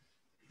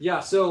 Yeah,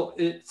 so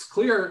it's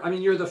clear. I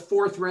mean, you're the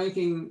 4th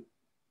ranking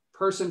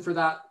person for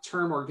that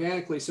term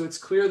organically. So it's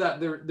clear that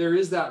there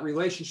is that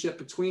relationship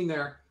between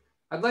there.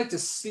 I'd like to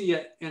see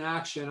it in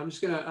action. I'm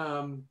just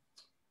gonna,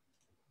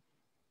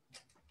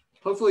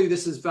 hopefully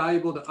this is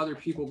valuable to other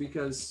people,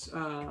 because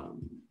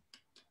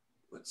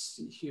let's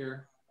see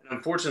here.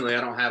 Unfortunately,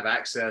 I don't have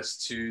access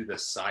to the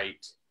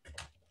site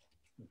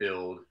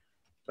build,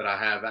 but I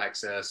have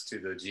access to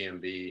the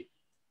GMB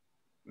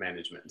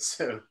management.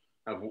 So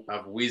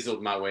I've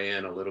weaseled my way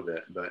in a little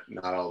bit, but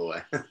not all the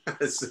way.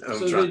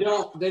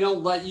 So they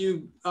don't let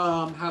you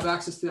have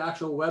access to the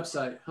actual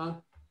website, huh?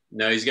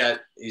 No, he's got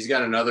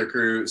another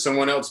crew.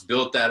 Someone else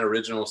built that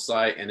original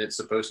site, and it's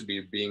supposed to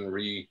be being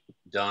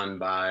redone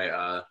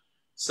by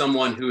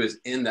someone who is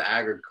in the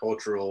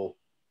agricultural,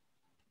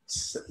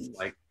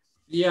 like,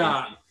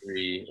 yeah,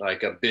 industry,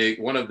 like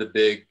one of the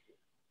big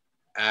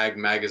ag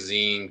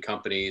magazine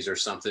companies or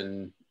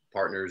something,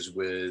 partners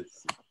with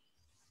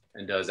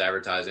and does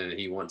advertising, and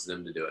he wants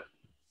them to do it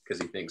because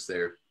he thinks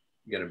they're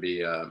going to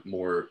be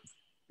more,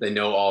 they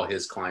know all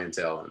his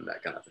clientele and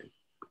that kind of thing.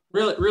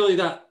 Really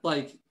that,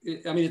 like,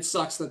 I mean, it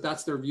sucks that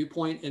that's their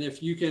viewpoint. And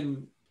if you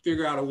can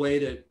figure out a way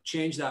to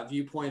change that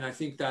viewpoint, I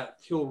think that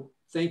he'll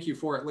thank you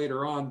for it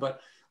later on.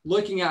 But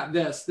looking at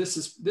this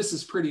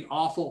is pretty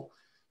awful.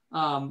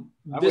 I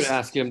would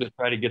ask him to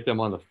try to get them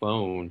on the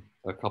phone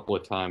a couple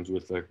of times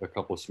with a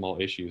couple of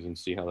small issues and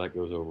see how that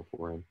goes over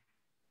for him.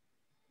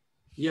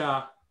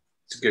 Yeah.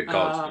 It's a good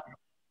call.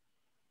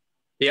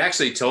 He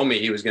actually told me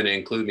he was going to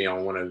include me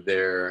on one of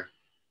their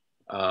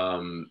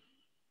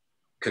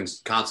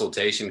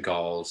consultation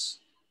calls,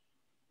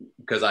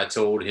 because I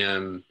told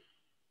him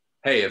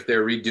hey, if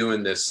they're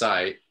redoing this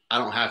site, I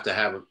don't have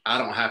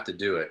to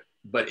do it.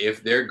 But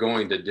if they're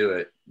going to do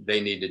it, they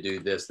need to do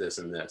this, this,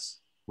 and this.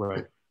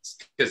 Right.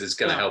 Because it's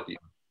going to help you.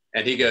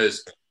 And he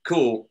goes,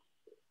 cool.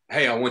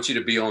 Hey, I want you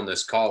to be on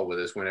this call with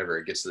us whenever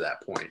it gets to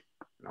that point.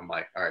 And I'm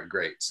like, all right,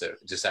 great. So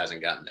it just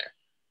hasn't gotten there.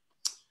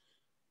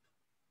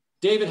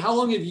 David, how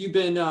long have you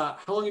been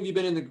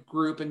in the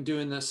group and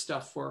doing this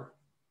stuff for?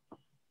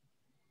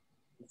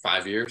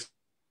 5 years.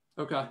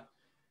 Okay.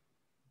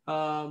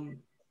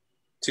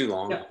 Too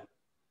long. Yeah.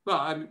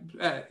 Well,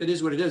 it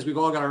is what it is. We've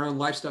all got our own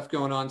life stuff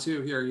going on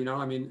too here. You know,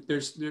 I mean,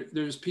 there's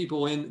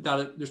people in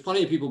that. There's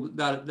plenty of people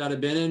that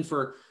have been in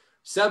for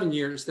 7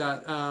 years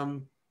that,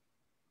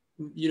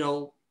 you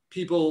know,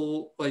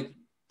 people like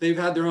they've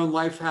had their own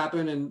life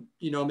happen, and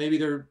you know maybe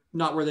they're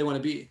not where they want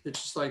to be.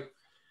 It's just like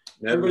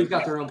everybody's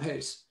got their own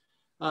pace.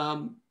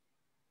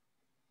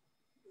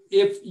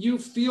 If you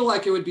feel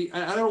like it would be,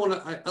 I don't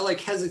want to. I like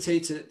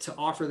hesitate to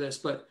offer this,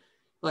 but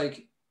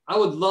like I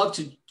would love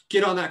to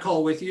get on that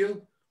call with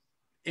you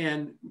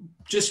and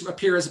just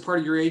appear as a part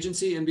of your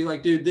agency and be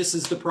like, dude, this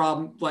is the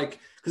problem. Like,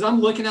 because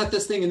I'm looking at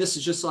this thing and this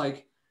is just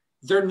like,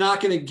 they're not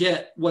going to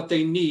get what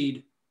they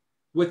need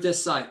with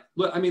this site.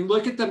 Look, I mean,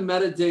 look at the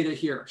metadata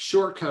here.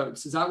 Short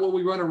codes. Is that what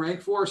we run a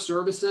rank for?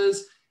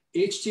 Services,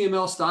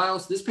 HTML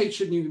styles. This page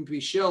shouldn't even be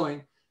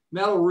showing.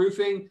 Metal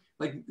roofing.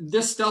 Like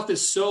this stuff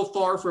is so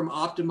far from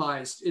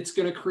optimized. It's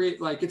going to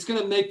create like, it's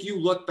going to make you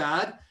look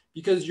bad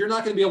because you're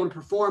not going to be able to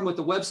perform with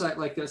a website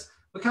like this.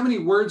 Look how many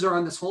words are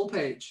on this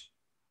homepage.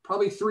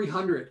 Probably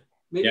 300,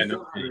 maybe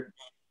 400.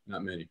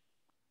 Not many.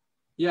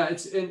 Yeah,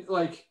 it's in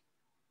like,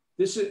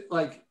 this is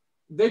like,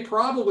 they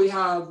probably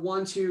have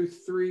 1, 2,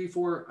 3,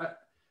 4.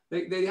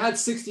 They had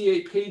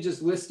 68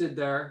 pages listed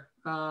there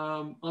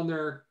on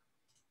their,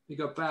 let me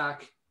go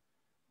back,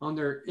 on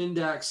their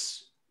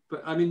index.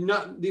 But I mean,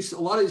 not these, a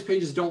lot of these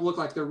pages don't look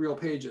like they're real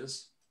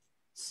pages.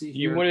 Let's see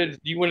here.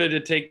 You wanted to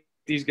take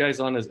these guys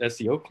on as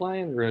SEO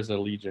client or as a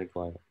lead gen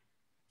client?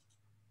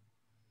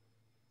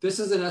 This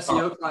is an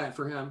SEO client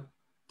for him.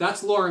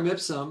 That's lorem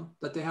ipsum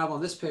that they have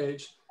on this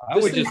page. I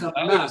would just sell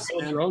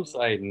your own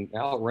site and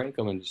outrank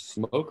them and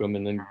smoke them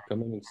and then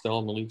come in and sell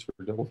them the leads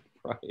for double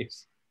the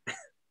price.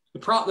 The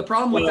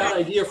problem with that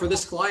idea for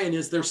this client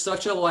is there's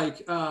such a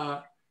like,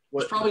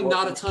 there's probably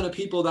not a ton of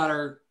people that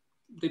are,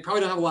 they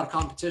probably don't have a lot of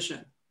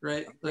competition,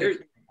 right?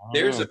 Like,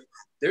 there's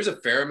a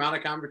fair amount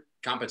of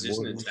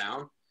competition in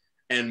town.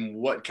 And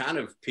what kind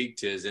of piqued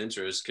his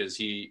interest, because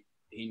he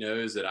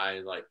knows that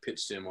I like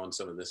pitched him on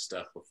some of this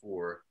stuff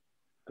before.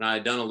 And I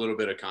had done a little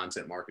bit of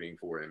content marketing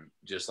for him,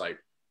 just like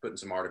putting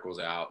some articles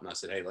out. And I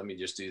said, hey, let me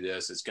just do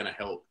this. It's going to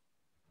help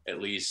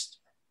at least,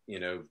 you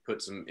know,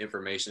 put some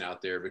information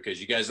out there because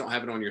you guys don't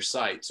have it on your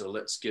site. So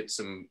let's get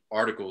some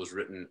articles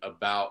written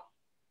about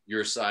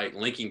your site,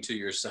 linking to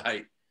your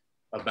site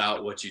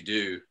about what you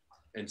do.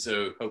 And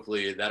so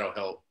hopefully that'll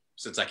help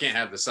since I can't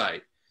have the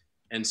site.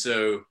 And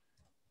so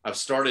I've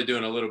started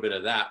doing a little bit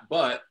of that,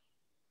 but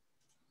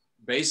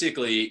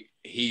basically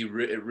it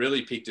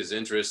really piqued his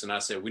interest. And I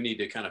said, we need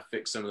to kind of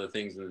fix some of the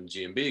things in the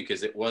GMB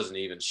because it wasn't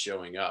even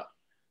showing up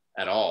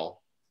at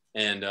all.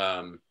 And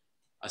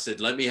I said,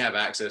 let me have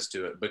access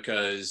to it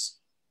because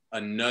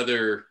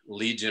another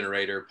lead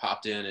generator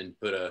popped in and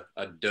put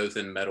a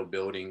Dothan Metal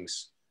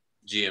Buildings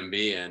GMB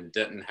in,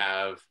 didn't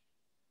have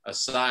a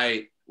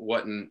site,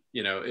 wasn't,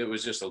 you know, it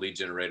was just a lead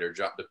generator,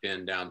 dropped a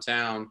pin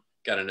downtown,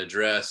 got an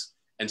address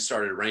and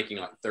started ranking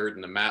like third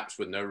in the maps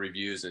with no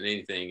reviews and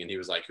anything. And he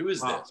was like, who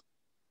is this?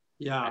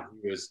 Yeah.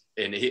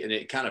 And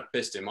it kind of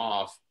pissed him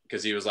off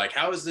because he was like,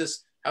 how is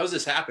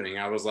this happening?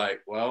 I was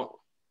like, well,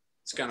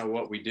 it's kind of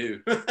what we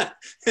do.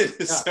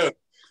 So,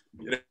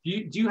 you know.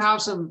 Do you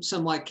have some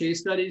like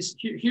case studies?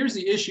 Here's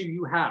the issue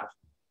you have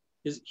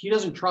is he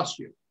doesn't trust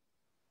you.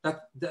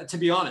 That to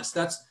be honest,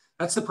 that's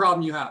the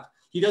problem you have.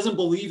 He doesn't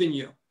believe in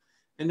you.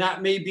 And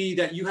that may be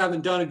that you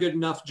haven't done a good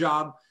enough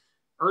job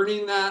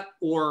earning that,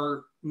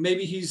 or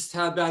maybe he's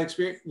had bad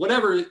experience,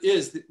 whatever it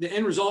is, the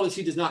end result is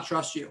he does not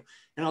trust you.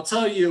 And I'll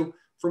tell you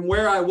from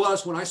where I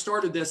was when I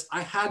started this,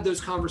 I had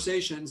those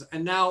conversations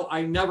and now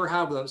I never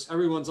have those.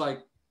 Everyone's like,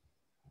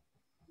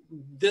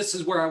 this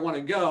is where I want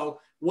to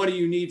go. What do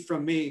you need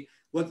from me?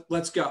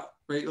 Let's go,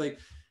 right? Like,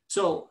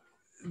 so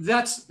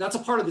that's a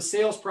part of the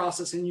sales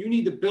process and you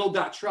need to build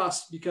that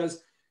trust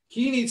because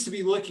he needs to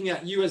be looking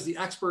at you as the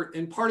expert.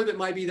 And part of it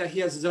might be that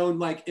he has his own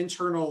like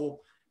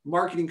internal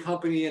marketing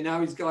company and now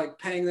he's got like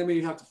paying them and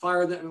you have to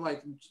fire them,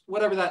 like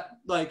whatever that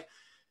like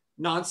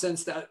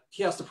nonsense that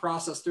he has to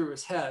process through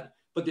his head.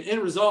 But the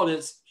end result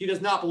is he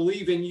does not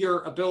believe in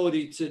your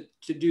ability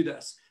to do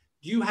this.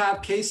 Do you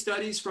have case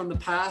studies from the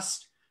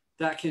past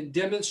that can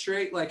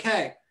demonstrate like,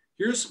 hey,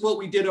 here's what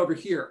we did over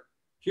here.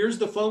 Here's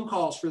the phone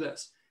calls for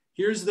this.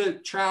 Here's the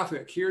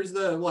traffic. Here's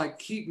the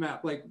like heat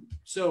map. Like,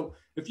 so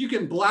if you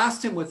can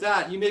blast him with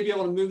that, you may be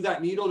able to move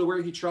that needle to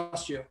where he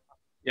trusts you.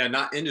 Yeah,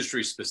 not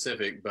industry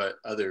specific, but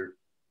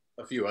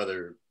a few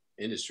other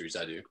industries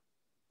I do.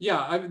 Yeah,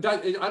 I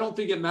don't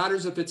think it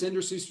matters if it's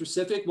industry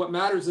specific. What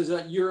matters is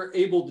that you're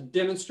able to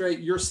demonstrate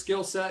your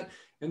skill set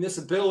and this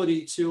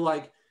ability to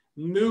like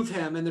move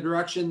him in the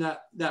direction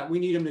that we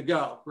need him to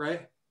go,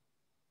 right?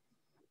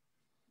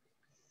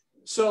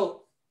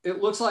 So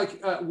it looks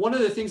like one of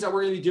the things that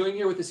we're going to be doing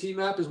here with this heat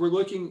map is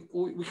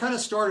we kind of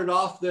started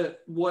off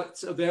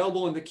what's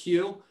available in the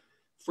queue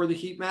for the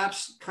heat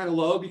maps kind of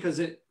low because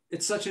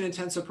it's such an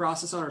intensive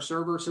process on our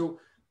server. So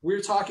we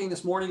were talking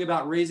this morning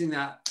about raising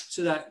that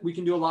so that we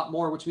can do a lot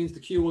more, which means the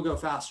queue will go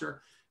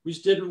faster. We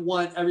just didn't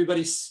want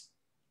everybody's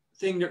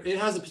thing. It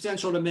has the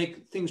potential to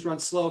make things run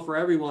slow for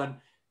everyone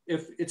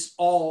if it's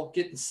all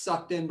getting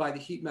sucked in by the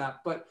heat map.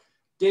 But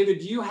David,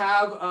 do you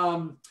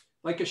have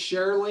like a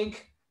share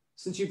link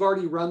since you've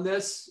already run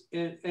this?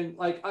 And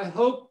like, I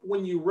hope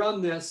when you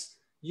run this,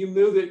 you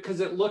move it because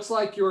it looks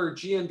like your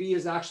GMB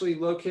is actually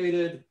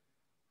located.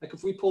 Like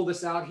if we pull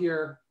this out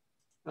here,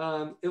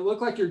 it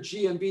looked like your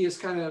GMB is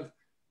kind of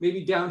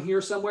maybe down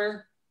here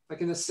somewhere,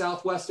 like in the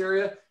southwest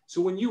area.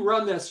 So when you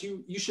run this,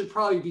 you should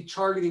probably be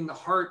targeting the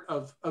heart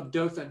of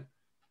Dothan.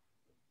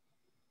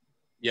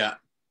 Yeah.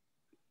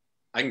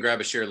 I can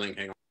grab a share link.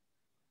 Hang on.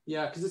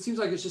 Yeah, because it seems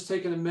like it's just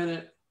taking a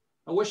minute.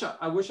 I wish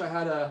I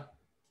had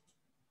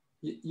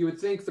you would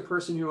think the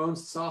person who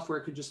owns the software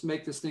could just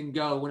make this thing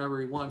go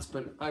whenever he wants,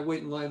 but I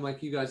wait in line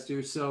like you guys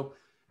do. So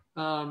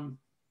I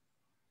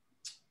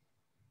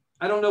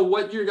don't know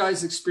what your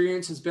guys'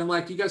 experience has been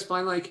like. Do you guys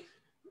feel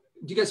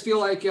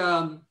like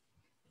it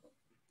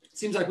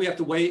seems like we have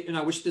to wait and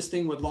I wish this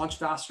thing would launch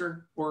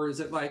faster? Or is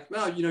it like,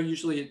 well,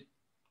 usually it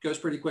goes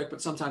pretty quick,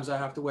 but sometimes I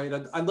have to wait.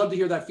 I'd love to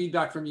hear that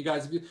feedback from you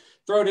guys. If you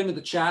throw it into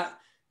the chat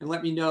and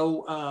let me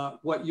know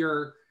what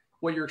your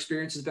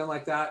experience has been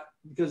like that,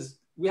 because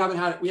we haven't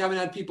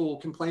had people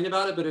complain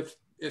about it. But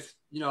if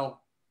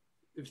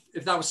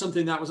that was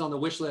something that was on the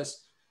wish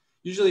list,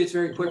 usually it's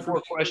very quick. One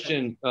more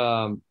question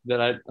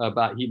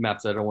about heat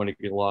maps. I don't want to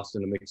get lost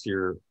in the mix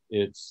here.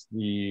 It's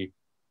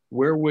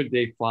where would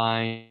they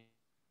find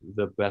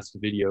the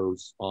best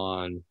videos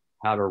on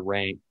how to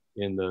rank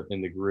in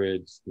the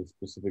grids, the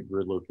specific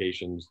grid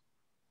locations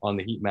on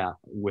the heat map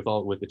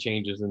with the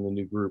changes in the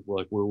new group?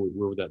 Like where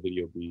would that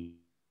video be?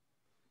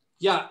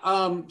 Yeah,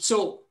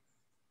 so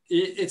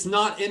it's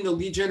not in the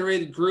lead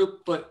generated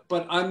group, but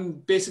I'm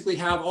basically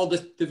have all the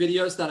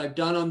videos that I've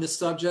done on this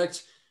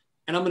subject,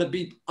 and I'm going to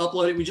be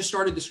uploading. We just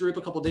started this group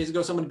a couple of days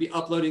ago, so I'm going to be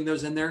uploading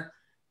those in there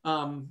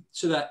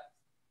so that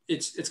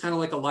it's kind of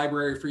like a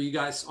library for you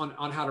guys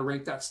on how to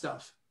rank that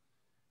stuff.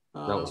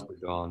 That was for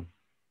Dawn.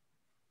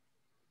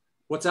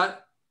 What's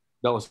that?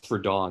 That was for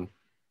Dawn.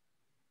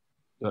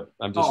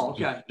 I'm just. Oh,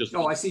 okay.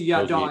 I see.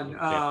 Yeah,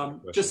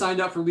 Dawn just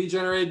signed up for lead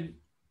generated.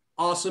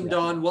 Awesome, yeah.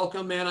 Dawn.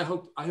 Welcome, man. I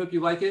hope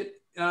you like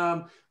it.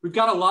 We've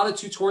got a lot of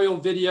tutorial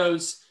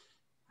videos,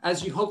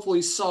 as you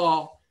hopefully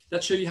saw,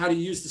 that show you how to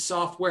use the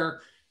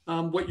software.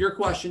 What your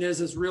question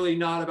is really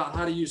not about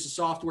how to use the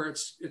software.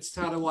 It's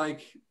how to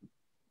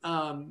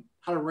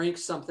rank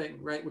something,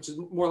 right? Which is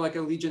more like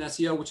a lead gen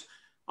SEO, which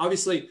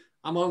obviously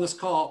I'm on this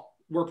call,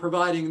 we're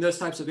providing those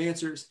types of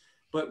answers,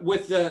 but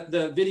with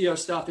the video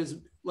stuff is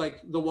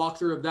like the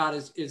walkthrough of that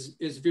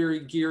is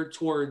very geared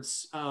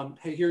towards,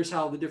 hey, here's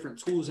how the different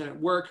tools in it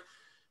work.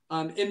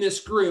 In this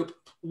group,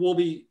 we'll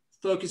be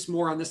focused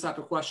more on this type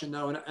of question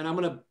though. And I'm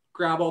going to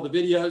grab all the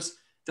videos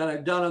that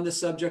I've done on this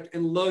subject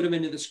and load them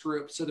into this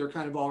group. So they're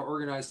kind of all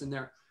organized in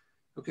there.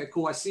 Okay,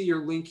 cool. I see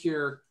your link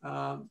here,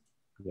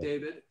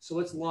 David. So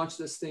let's launch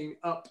this thing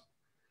up.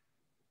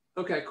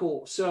 Okay,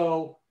 cool.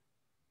 So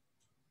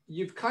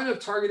you've kind of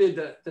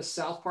targeted the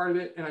south part of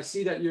it. And I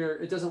see that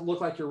it doesn't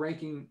look like you're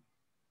ranking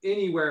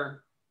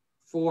anywhere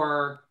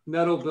for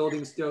metal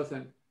buildings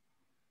Dothan.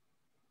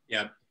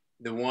 Yeah,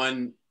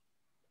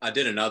 I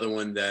did another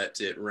one that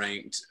it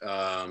ranked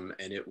and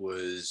it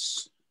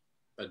was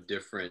a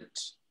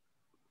different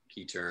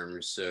key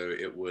term. So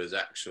it was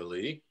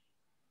actually,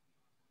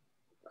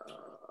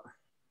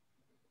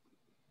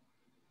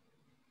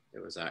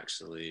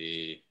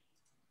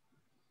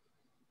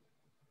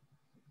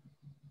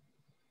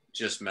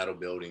 just metal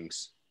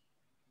buildings.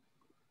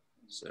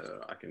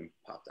 So I can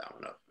pop that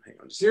one up. Hang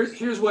on.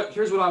 Here's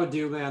what I would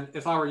do, man.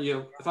 If I were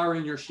you, if I were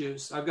in your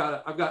shoes, I've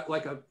got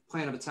like a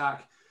plan of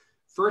attack.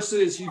 First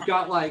is you've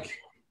got like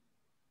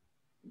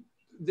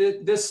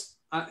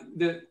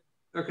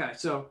okay.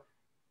 So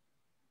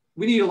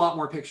we need a lot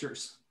more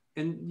pictures,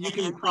 and you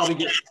can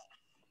probably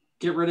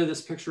get rid of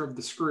this picture of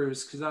the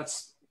screws because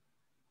that's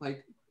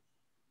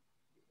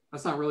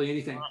not really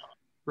anything,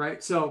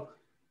 right? So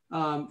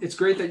it's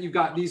great that you've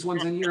got these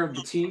ones in here of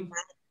the team.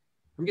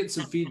 I'm getting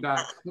some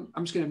feedback.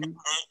 I'm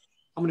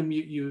gonna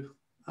mute you,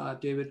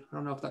 David. I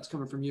don't know if that's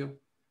coming from you.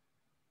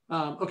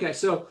 Okay,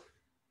 so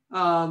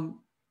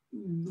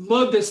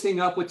load this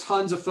thing up with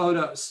tons of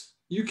photos.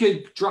 You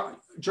could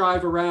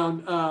drive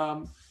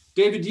around.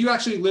 David, do you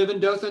actually live in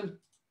Dothan?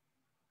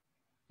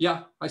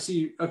 Yeah, I see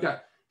you. Okay,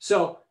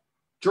 so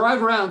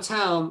drive around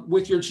town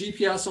with your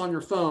GPS on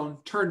your phone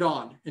turned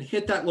on and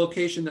hit that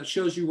location that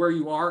shows you where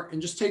you are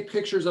and just take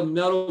pictures of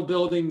metal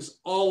buildings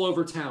all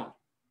over town,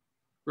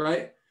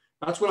 right?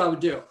 That's what I would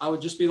do. I would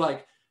just be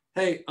like,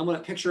 hey, I'm going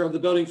to picture of the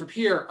building from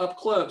here up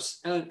close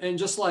and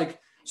just like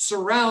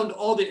surround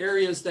all the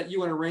areas that you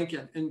want to rank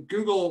in. And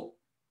Google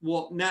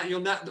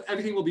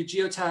everything will be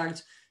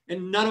geotagged,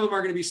 and none of them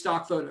are going to be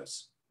stock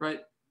photos,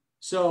 right?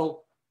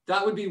 So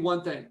that would be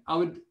one thing. I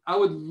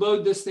would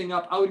load this thing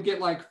up. I would get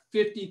like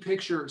 50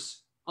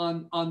 pictures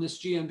on this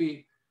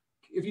GMB.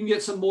 If you can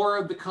get some more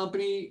of the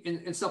company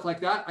and stuff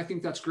like that, I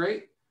think that's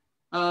great.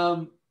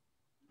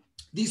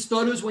 These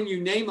photos, when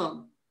you name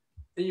them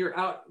and you're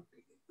out,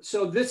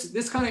 so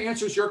this kind of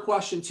answers your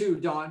question too,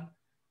 Don.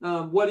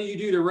 What do you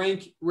do to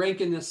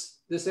rank in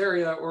this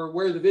area, or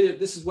where the video?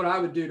 This is what I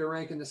would do to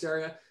rank in this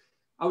area.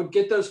 I would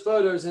get those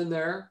photos in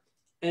there,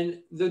 and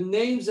the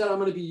names that I'm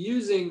going to be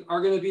using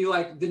are going to be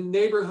like the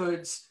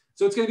neighborhoods.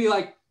 So it's going to be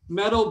like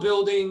Metal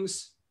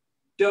Buildings,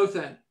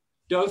 Dothan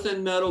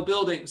Metal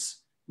Buildings,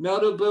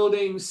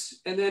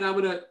 and then I'm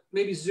going to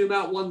maybe zoom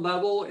out one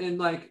level in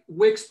like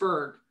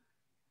Wicksburg,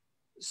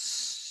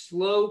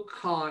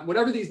 Slocon,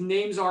 whatever these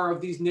names are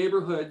of these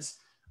neighborhoods.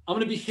 I'm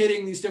going to be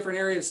hitting these different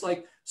areas.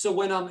 Like, so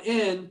when I'm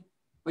in,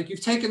 like you've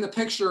taken the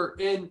picture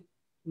in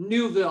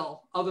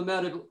Newville of a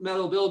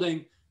metal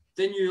building,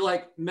 then you're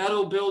like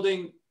metal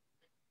building,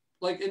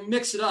 like, and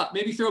mix it up.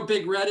 Maybe throw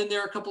Big Red in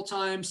there a couple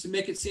times to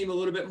make it seem a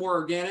little bit more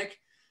organic.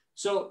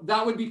 So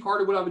that would be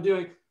part of what I would be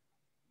doing.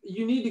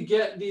 You need to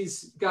get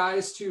these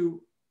guys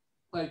to,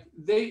 like,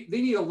 they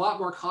need a lot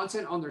more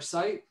content on their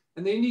site,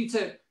 and they need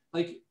to,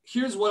 like,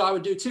 here's what I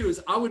would do too,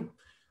 is I would,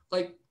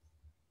 like,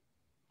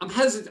 I'm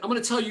hesitant. I'm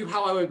going to tell you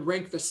how I would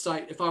rank the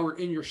site if I were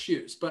in your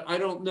shoes, but I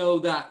don't know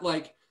that,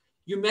 like,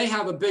 you may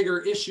have a bigger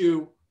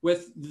issue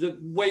with the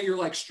way you're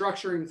like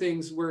structuring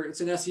things where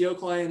it's an SEO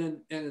client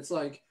and it's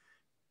like,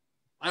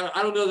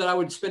 I don't know that I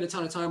would spend a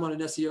ton of time on an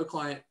SEO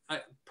client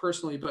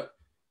personally, but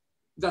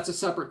that's a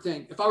separate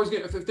thing.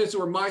 If this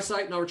were my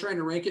site and I were trying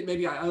to rank it,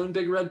 maybe I own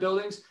Big Red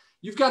Buildings,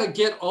 you've got to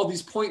get all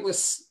these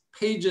pointless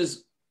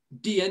pages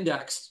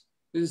de-indexed.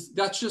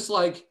 That's just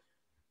like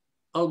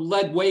a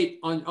lead weight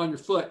on your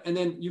foot. And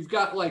then you've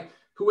got like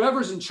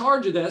whoever's in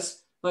charge of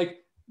this, like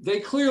they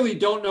clearly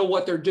don't know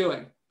what they're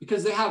doing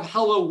because they have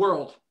hello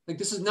world. Like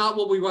this is not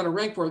what we want to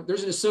rank for.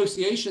 There's an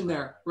association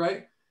there,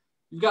 right?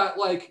 You've got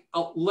like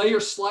a layer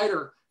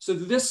slider. So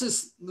this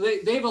is,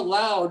 they've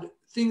allowed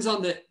things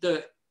on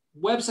the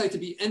website to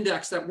be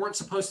indexed that weren't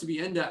supposed to be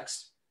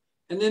indexed.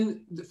 And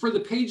then for the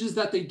pages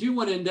that they do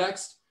want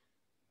indexed,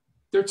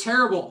 they're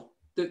terrible.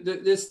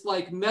 This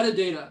like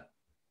metadata,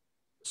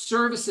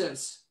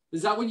 services,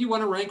 is that what you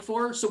want to rank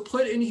for? So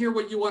put in here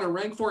what you want to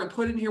rank for and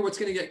put in here what's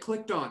going to get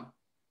clicked on,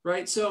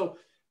 right? So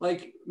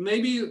like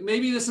maybe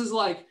this is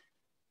like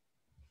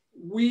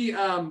we,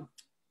 you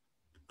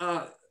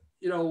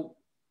know,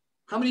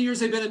 how many years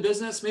they've been in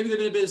business? Maybe they've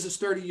been in business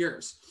 30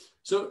 years.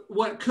 So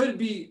what could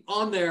be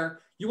on there,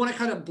 you want to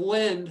kind of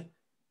blend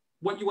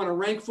what you want to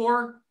rank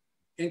for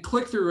and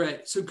click-through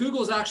rate. So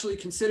Google is actually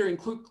considering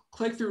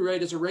click-through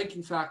rate as a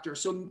ranking factor.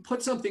 So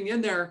put something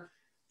in there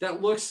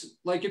that looks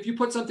like, if you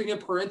put something in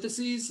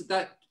parentheses,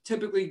 that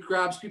typically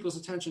grabs people's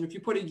attention. If you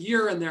put a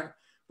year in there,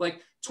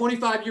 like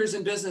 25 years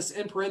in business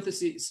in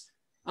parentheses,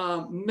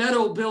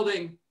 metal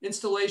building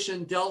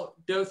installation,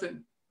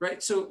 Dothan,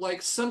 right? So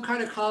like some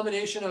kind of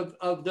combination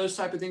of those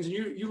type of things. And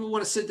you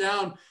want to sit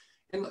down,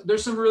 and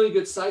there's some really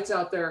good sites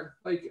out there,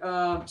 like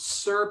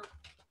SERP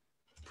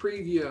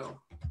Preview.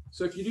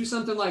 So if you do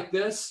something like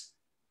this,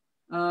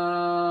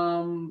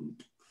 I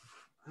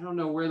don't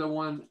know where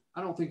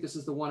I don't think this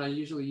is the one I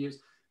usually use,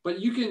 but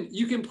you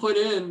can put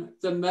in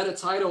the meta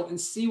title and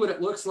see what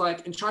it looks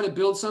like and try to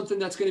build something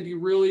that's going to be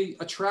really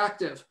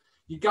attractive.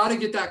 You got to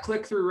get that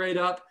click-through rate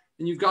up,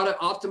 and you've got to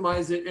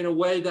optimize it in a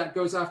way that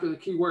goes after the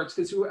keywords,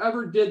 because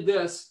whoever did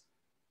this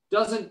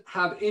doesn't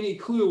have any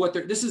clue what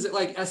this is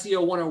like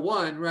SEO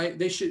 101, right?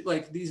 They should,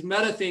 like, these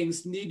meta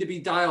things need to be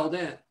dialed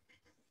in.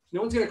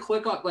 No one's going to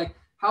click on, like,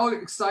 how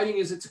exciting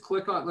is it to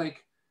click on,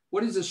 like,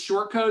 what is this,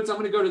 short codes? I'm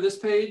going to go to this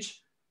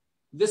page.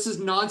 This is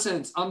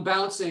nonsense. I'm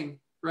bouncing,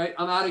 right?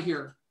 I'm out of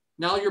here.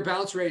 Now your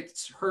bounce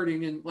rate's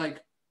hurting, and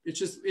like, it's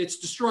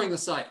destroying the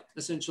site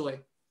essentially.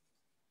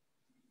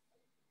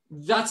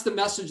 That's the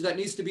message that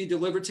needs to be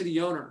delivered to the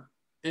owner.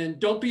 And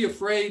don't be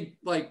afraid.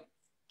 Like,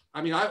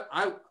 I mean,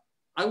 I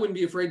wouldn't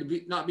be afraid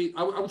to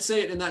I would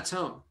say it in that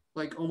tone,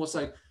 like almost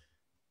like,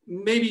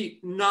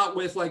 maybe not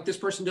with like, this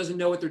person doesn't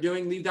know what they're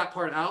doing, leave that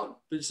part out,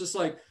 but it's just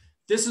like,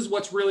 this is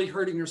what's really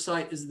hurting your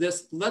site is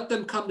this. Let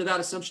them come to that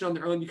assumption on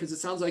their own, because it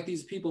sounds like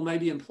these people may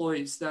be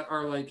employees that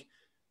are like,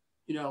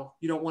 you know,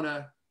 you don't want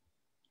to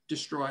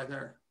destroy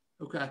there.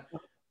 Okay.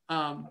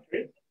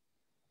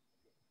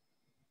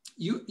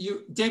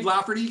 Dave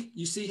Lafferty,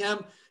 you see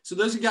him. So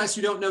those of you guys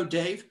who don't know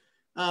Dave,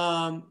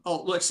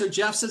 oh, look, so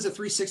Jeff says a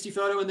 360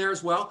 photo in there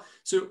as well.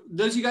 So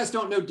those of you guys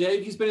don't know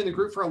Dave, he's been in the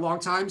group for a long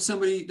time,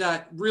 somebody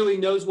that really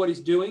knows what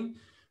he's doing.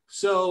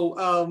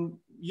 So,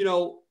 you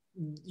know,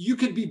 you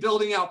could be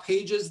building out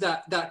pages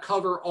that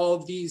cover all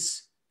of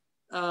these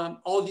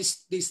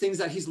things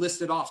that he's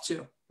listed off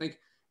too. Like,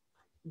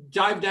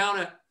 dive down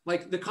at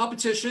like the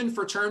competition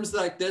for terms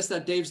like this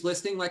that Dave's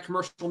listing, like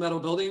commercial metal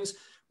buildings,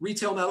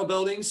 retail metal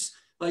buildings.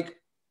 Like,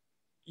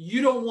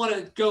 you don't want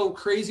to go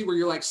crazy where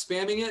you're like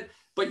spamming it,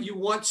 but you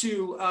want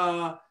to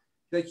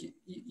like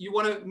you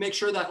want to make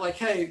sure that like,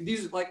 hey,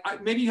 these like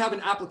maybe you have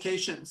an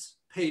applications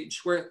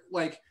page where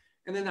like,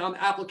 and then on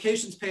the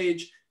applications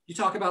page, you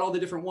talk about all the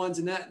different ones,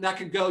 and that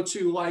could go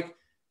to like,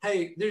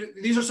 hey,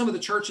 these are some of the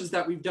churches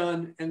that we've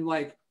done, and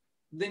like,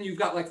 then you've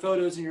got like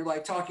photos and you're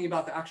like talking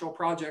about the actual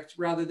project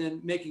rather than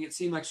making it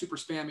seem like super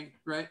spammy,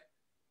 right?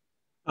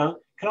 Can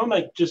I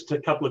make just a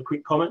couple of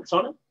quick comments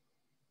on it?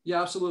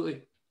 Yeah,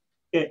 absolutely.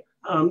 Yeah.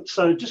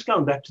 So just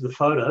going back to the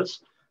photos,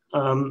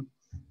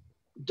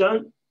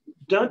 don't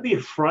be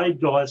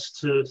afraid, guys,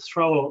 to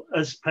throw,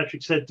 as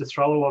Patrick said, to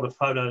throw a lot of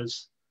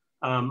photos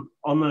on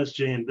those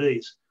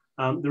GMBs.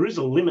 There is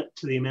a limit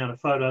to the amount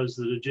of photos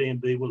that a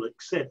GMB will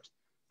accept,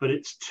 but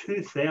it's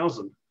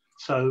 2,000.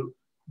 So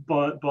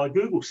by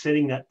Google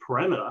setting that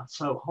parameter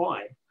so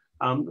high,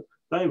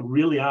 they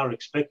really are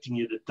expecting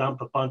you to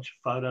dump a bunch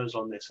of photos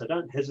on there. So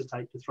don't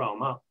hesitate to throw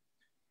them up.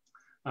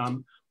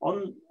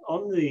 On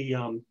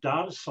the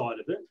data side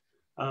of it,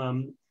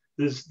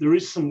 there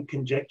is some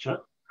conjecture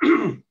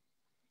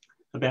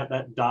about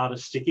that data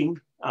sticking.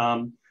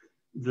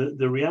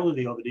 The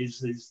reality of it is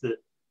that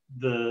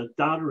the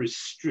data is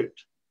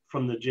stripped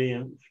from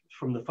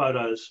the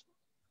photos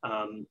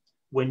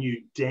when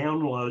you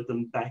download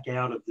them back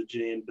out of the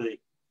GMB.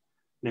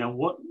 Now,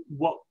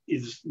 what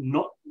is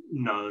not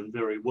known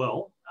very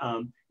well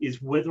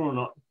is whether or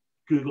not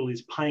Google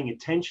is paying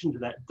attention to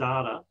that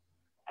data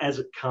as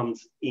it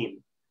comes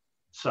in.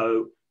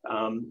 So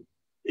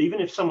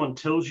even if someone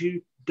tells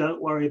you,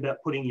 don't worry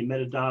about putting your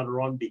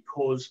metadata on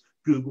because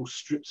Google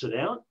strips it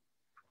out,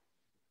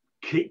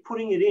 keep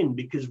putting it in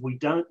because we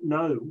don't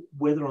know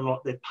whether or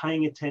not they're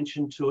paying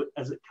attention to it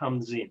as it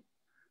comes in.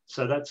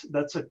 So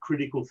that's a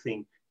critical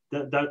thing.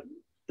 That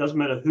doesn't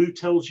matter who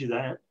tells you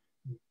that,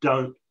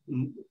 don't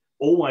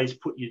always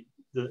put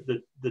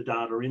the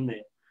data in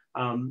there.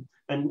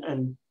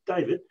 And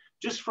David,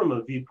 just from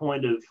a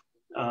viewpoint of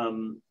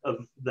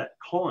that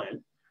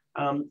client,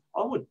 I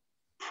would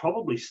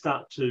probably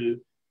start to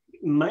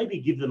maybe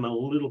give them a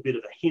little bit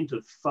of a hint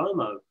of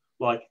FOMO,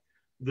 like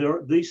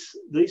these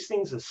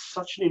things are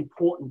such an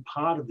important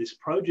part of this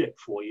project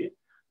for you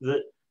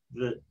that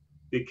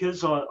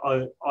because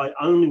I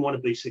only want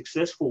to be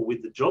successful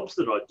with the jobs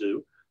that I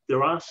do,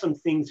 there are some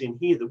things in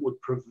here that would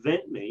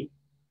prevent me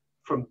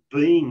from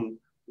being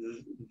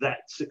that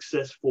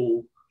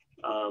successful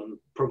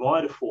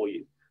provider for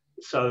you.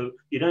 So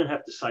you don't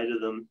have to say to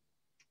them,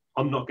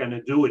 I'm not going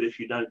to do it if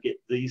you don't get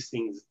these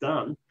things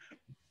done.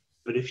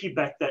 But if you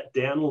back that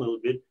down a little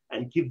bit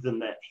and give them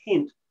that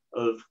hint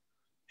of,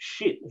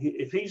 shit,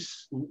 if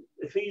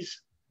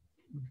he's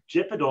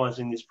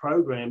jeopardizing this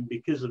program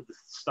because of the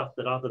stuff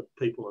that other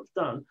people have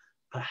done,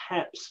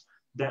 perhaps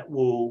that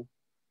will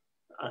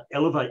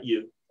elevate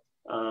you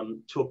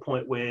to a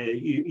point where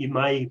you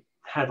may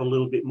have a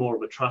little bit more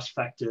of a trust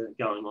factor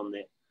going on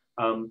there.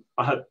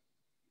 I hope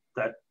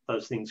that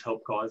those things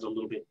help guys a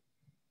little bit.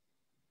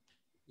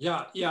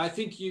 Yeah, I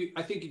think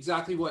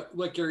exactly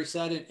what Gary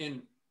said,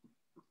 and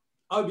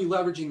I would be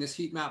leveraging this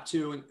heat map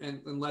too,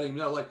 and letting them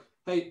know, like,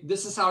 hey,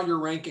 this is how you're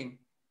ranking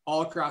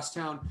all across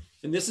town,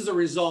 and this is a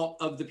result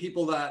of the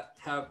people that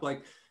have,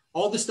 like,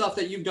 all the stuff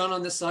that you've done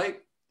on this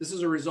site. This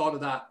is a result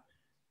of that.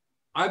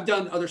 I've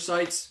done other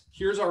sites.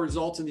 Here's our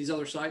results in these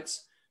other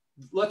sites.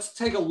 Let's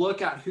take a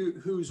look at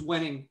who's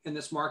winning in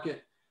this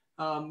market.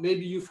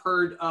 Maybe you've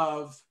heard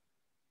of,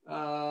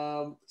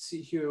 let's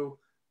see who.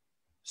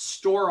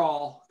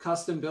 Store-all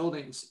custom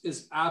buildings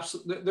is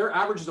absolutely, their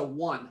average is a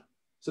 1.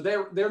 So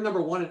they're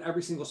number 1 in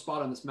every single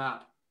spot on this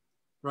map,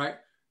 right?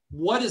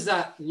 What does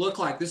that look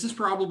like? This is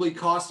probably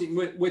costing,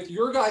 with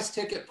your guys'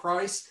 ticket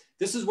price,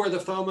 this is where the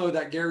FOMO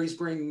that Gary's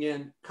bringing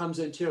in comes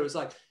into. It's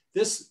like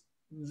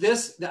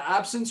the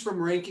absence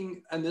from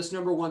ranking in this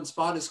number 1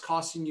 spot is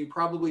costing you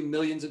probably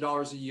millions of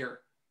dollars a year.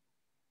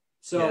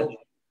 So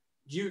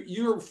yeah,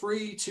 you're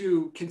free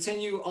to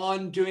continue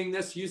on doing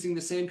this using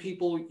the same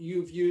people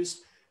you've used.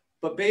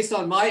 But based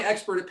on my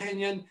expert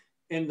opinion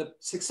and the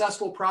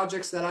successful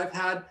projects that I've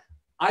had,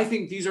 I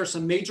think these are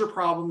some major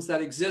problems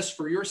that exist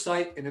for your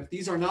site. And if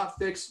these are not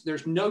fixed,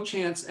 there's no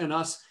chance in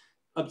us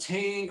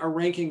obtaining a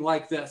ranking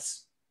like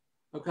this.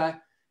 Okay.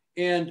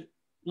 And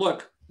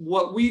look,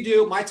 what we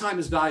do, my time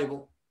is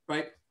valuable,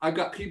 right? I've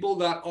got people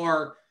that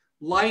are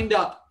lined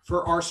up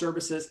for our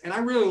services, and I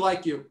really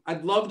like you.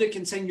 I'd love to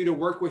continue to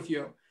work with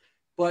you.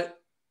 But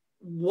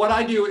what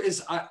I do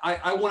is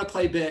I want to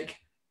play big.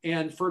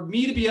 And for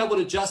me to be able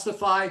to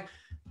justify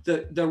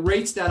the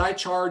rates that I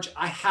charge,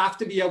 I have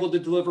to be able to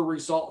deliver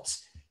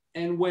results.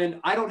 And when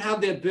I don't have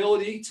the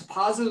ability to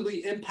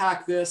positively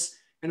impact this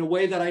in a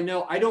way that I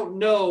don't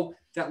know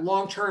that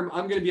long-term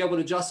I'm going to be able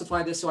to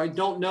justify this. So I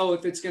don't know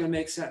if it's going to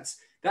make sense.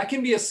 That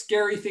can be a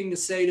scary thing to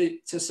say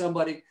to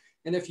somebody.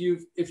 And if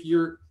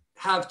you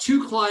have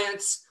 2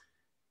 clients,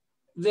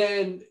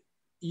 then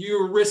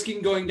you're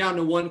risking going down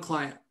to 1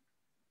 client.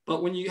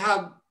 But when you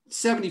have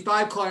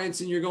 75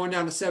 clients and you're going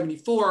down to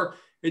 74,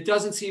 it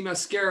doesn't seem as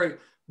scary.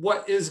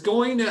 What is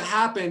going to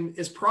happen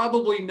is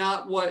probably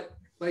not what,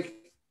 like,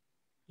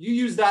 you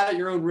use that at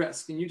your own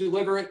risk and you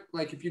deliver it.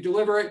 Like, if you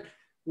deliver it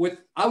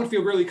I would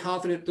feel really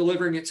confident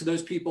delivering it to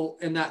those people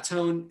in that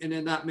tone and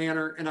in that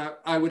manner. And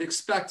I would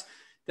expect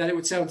that it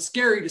would sound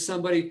scary to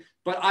somebody,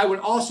 but I would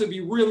also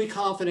be really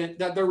confident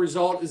that their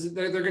result is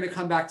they're going to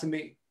come back to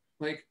me.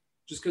 Like,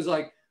 just because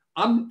like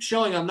I'm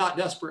showing I'm not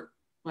desperate.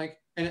 Like,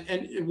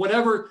 and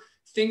whatever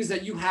things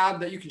that you have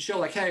that you can show,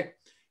 like, hey,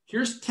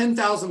 here's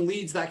 10,000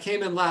 leads that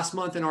came in last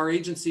month in our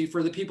agency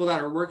for the people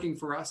that are working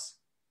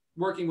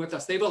with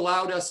us. They've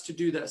allowed us to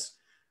do this.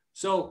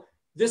 So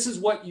this is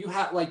what you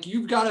have. Like,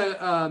 you've got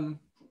to,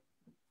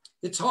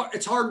 it's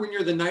hard when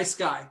you're the nice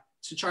guy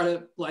to try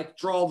to like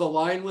draw the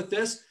line with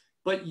this,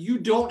 but you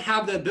don't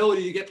have the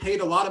ability to get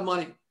paid a lot of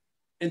money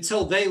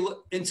until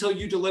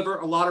you deliver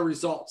a lot of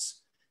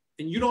results.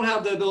 And you don't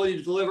have the ability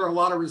to deliver a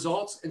lot of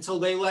results until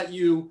they let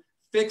you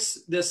fix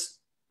this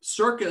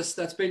circus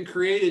that's been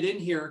created in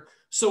here.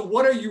 So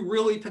what are you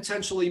really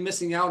potentially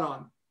missing out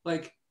on?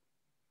 Like,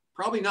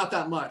 probably not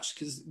that much,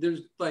 because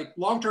there's like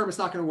long-term, it's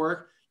not going to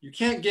work. You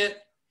can't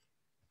get,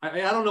 I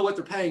don't know what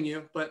they're paying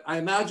you, but I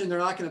imagine they're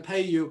not going to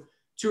pay you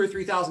 $2,000 or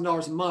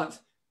 $3,000 a month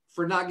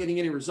for not getting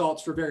any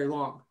results for very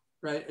long.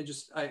 Right.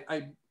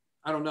 I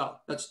don't know.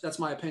 That's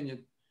my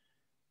opinion.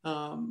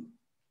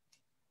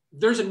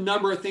 There's a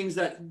number of things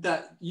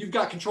that you've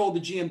got control of the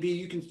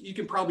GMB. You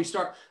can probably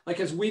start, like,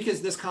 as weak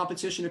as this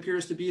competition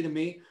appears to be to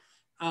me,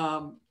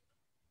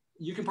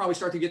 you can probably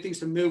start to get things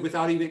to move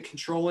without even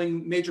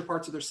controlling major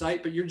parts of their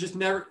site, but you're just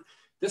never,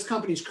 this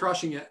company's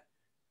crushing it.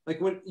 Like,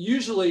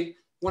 usually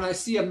when I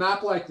see a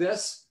map like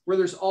this, where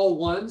there's all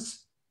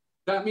ones,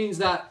 that means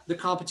that the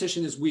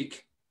competition is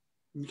weak,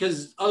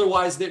 because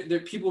otherwise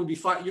people would be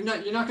fighting.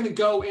 You're not going to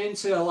go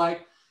into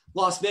like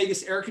Las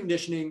Vegas air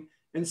conditioning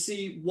and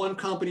see one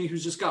company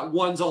who's just got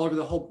ones all over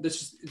the whole,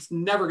 it's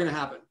never going to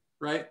happen.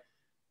 Right.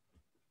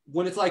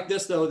 When it's like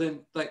this though, then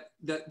like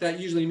that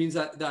usually means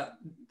that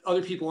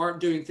other people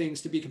aren't doing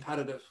things to be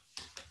competitive.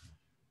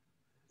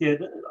 Yeah.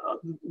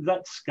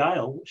 That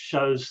scale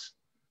shows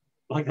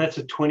like that's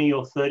a 20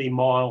 or 30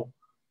 mile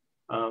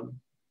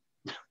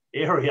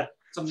area.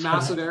 It's a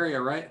massive area,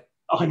 right?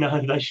 I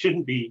know, they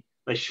shouldn't be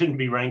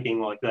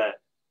ranking like that.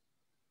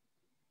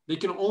 They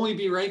can only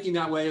be ranking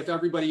that way if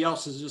everybody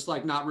else is just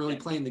like not really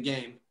playing the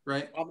game,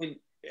 right? I mean,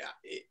 yeah,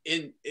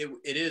 it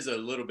is a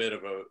little bit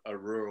of a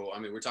rural. I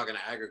mean, we're talking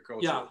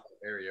agricultural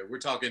area. We're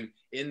talking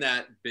in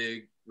that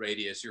big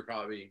radius. You're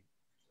probably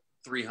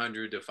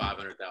 300 to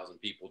 500,000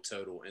 people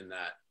total in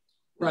that,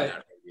 right? In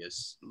that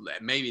radius.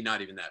 Maybe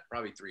not even that.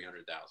 Probably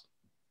 300,000.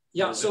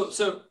 Yeah.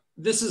 So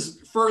this is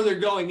further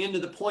going into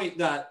the point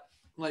that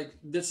like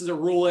this is a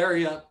rural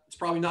area. It's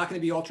probably not going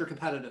to be ultra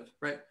competitive,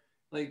 right?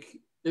 Like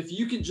if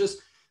you could just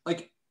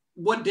like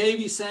what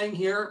Davey's saying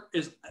here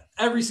is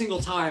every single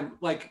time,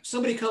 like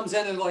somebody comes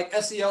in and like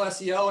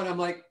SEO, and I'm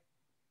like,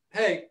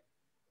 hey,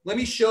 let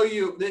me show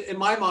you, in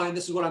my mind,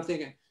 this is what I'm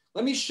thinking.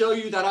 Let me show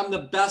you that I'm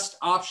the best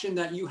option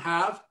that you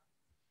have,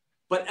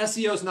 but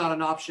SEO is not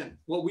an option.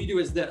 What we do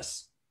is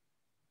this.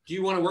 Do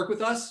you want to work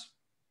with us?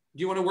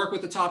 Do you want to work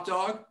with the top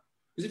dog?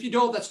 Because if you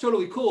don't, that's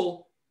totally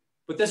cool,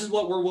 but this is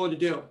what we're willing to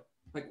do.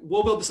 Like,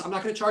 we'll build this. I'm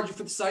not going to charge you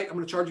for the site. I'm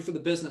going to charge you for the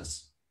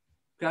business.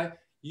 Okay.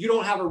 You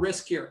don't have a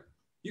risk here.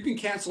 You can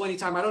cancel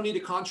anytime. I don't need a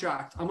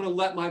contract. I'm going to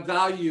let my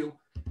value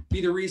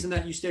be the reason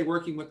that you stay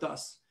working with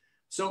us.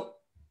 So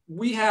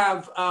we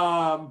have,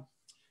 I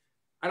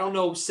don't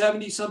know,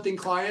 70 something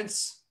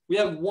clients. We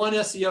have one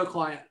SEO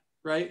client,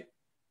 right?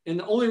 And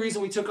the only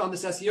reason we took on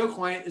this SEO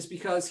client is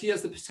because he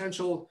has the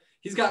potential.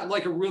 He's got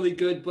like a really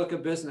good book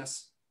of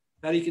business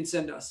that he can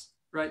send us,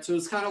 right? So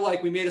it's kind of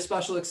like we made a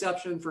special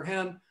exception for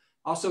him.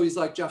 Also, he's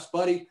like Jeff's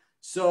buddy.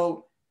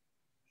 So,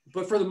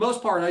 but for the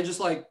most part, I just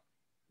like,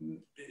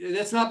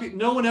 that's not,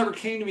 no one ever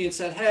came to me and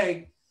said,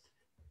 hey,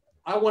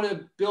 I want you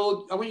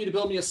to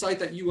build me a site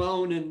that you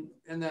own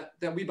and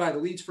that we buy the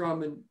leads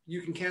from and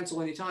you can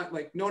cancel anytime.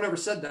 Like, no one ever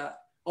said that.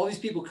 All these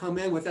people come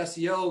in with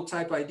SEO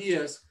type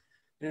ideas,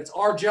 and it's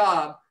our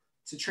job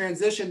to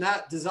transition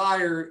that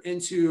desire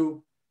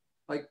into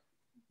like,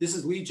 this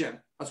is lead gen.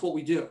 That's what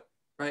we do,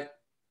 right?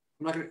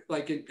 I'm not going to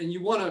like, and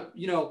you want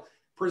to,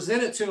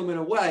 present it to them in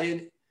a way,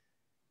 and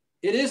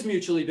it is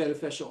mutually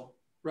beneficial,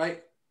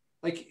 right?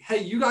 Like,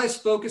 hey, you guys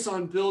focus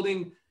on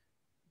building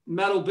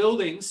metal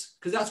buildings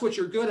because that's what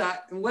you're good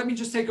at. And let me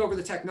just take over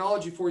the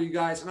technology for you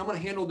guys. And I'm going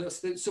to handle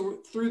this. So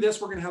through this,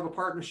 we're going to have a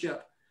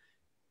partnership.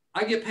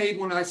 I get paid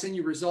when I send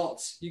you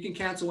results. You can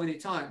cancel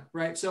anytime,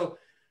 right? So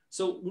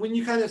when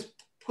you kind of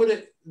put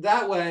it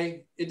that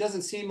way, it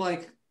doesn't seem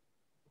like,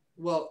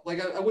 well,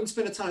 like I wouldn't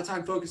spend a ton of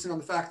time focusing on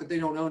the fact that they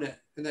don't own it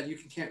and that you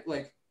can't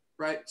like,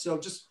 right? So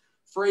just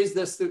phrase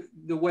this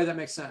the way that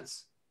makes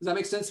sense. Does that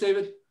make sense,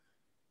 David?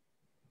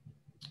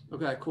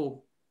 Okay,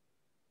 cool.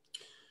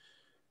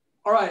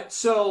 All right,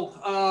 so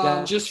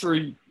yeah, just for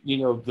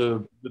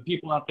the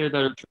people out there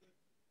that are,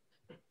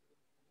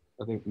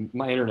 I think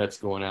my internet's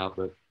going out,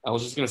 but I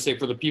was just going to say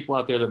for the people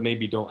out there that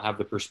maybe don't have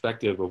the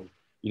perspective of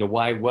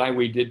why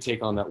we did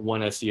take on that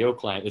one SEO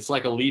client. It's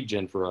like a lead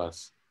gen for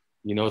us.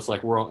 It's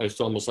like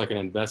it's almost like an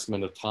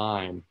investment of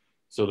time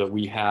so that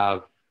we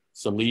have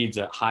some leads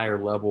at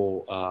higher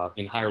level,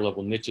 in higher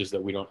level niches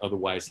that we don't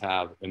otherwise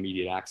have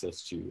immediate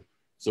access to.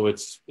 So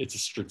it's a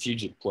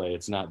strategic play.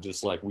 It's not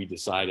just like we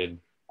decided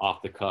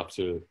off the cuff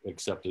to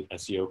accept an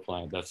SEO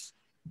client. That's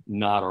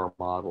not our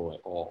model at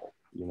all,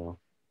 you know,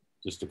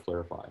 just to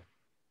clarify.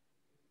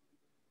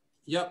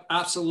 Yep,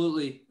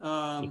 absolutely.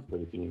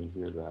 Anybody can even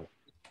hear that.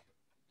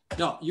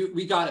 No,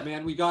 we got it,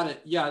 man. We got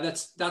it. Yeah,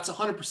 that's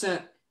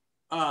 100%.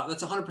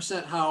 That's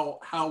 100%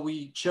 how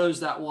we chose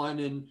that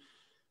one.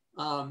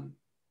 And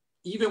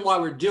even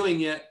while we're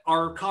doing it,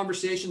 our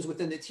conversations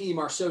within the team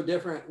are so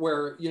different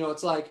where, you know,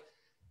 it's like,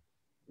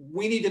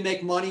 we need to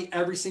make money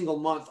every single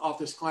month off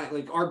this client.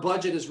 Like our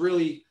budget is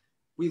really,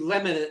 we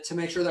limit it to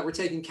make sure that we're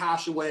taking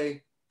cash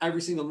away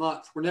every single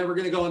month. We're never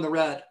going to go in the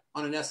red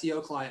on an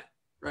SEO client,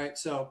 right?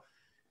 So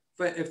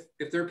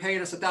if they're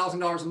paying us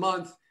 $1,000 a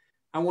month,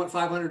 I want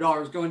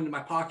 $500 going into my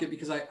pocket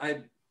because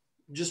I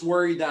just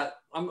worried that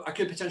I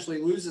could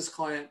potentially lose this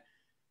client.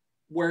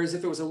 Whereas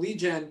if it was a lead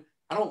gen,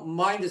 I don't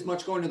mind as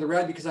much going to the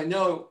red because I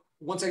know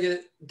once I get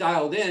it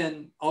dialed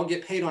in, I'll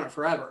get paid on it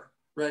forever,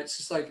 right?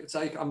 It's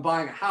like I'm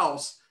buying a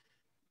house.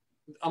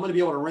 I'm going to be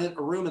able to rent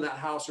a room in that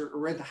house or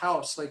rent the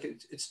house. Like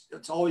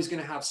it's always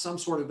going to have some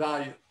sort of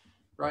value,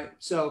 right?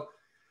 So,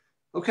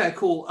 okay,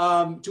 cool.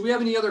 Do we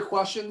have any other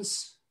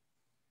questions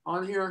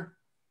on here?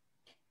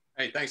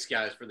 Hey, thanks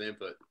guys for the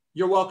input.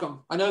 You're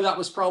welcome. I know that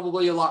was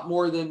probably a lot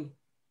more than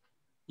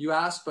you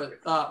asked, but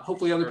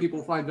hopefully other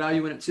people find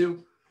value in it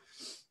too.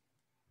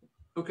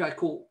 Okay,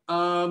 cool.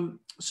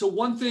 So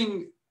one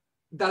thing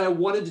that I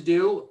wanted to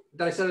do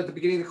that I said at the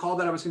beginning of the call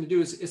that I was going to do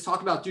is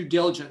talk about due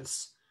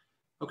diligence.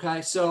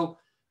 Okay, so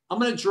I'm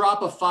going to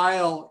drop a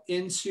file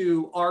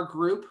into our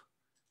group.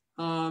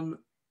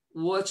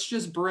 Let's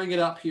just bring it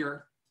up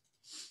here.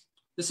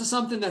 This is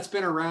something that's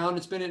been around.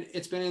 It's been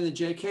in the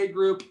JK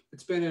group.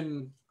 It's been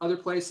in other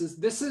places.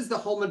 This is the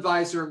Home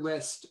Advisor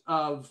list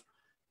of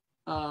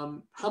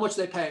how much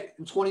they pay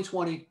in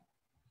 2020.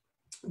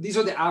 These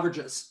are the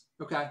averages.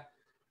 Okay,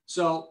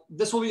 so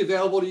this will be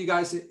available to you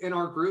guys in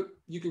our group.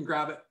 You can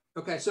grab it.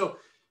 Okay, so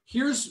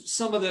here's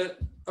some of the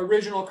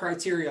original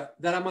criteria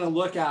that I'm going to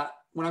look at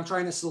when I'm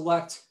trying to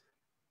select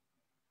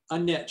a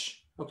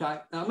niche. Okay,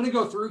 now I'm going to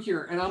go through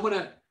here and I'm going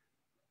to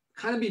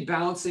kind of be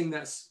balancing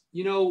this.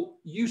 You know,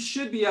 you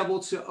should be able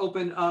to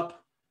open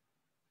up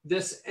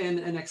this in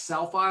an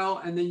Excel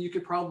file, and then you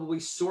could probably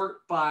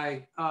sort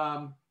by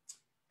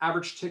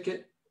average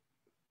ticket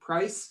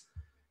price.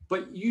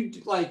 But you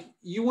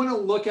want to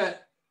look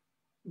at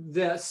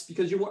this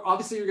because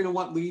obviously you're going to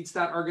want leads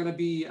that are going to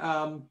be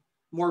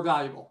more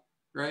valuable,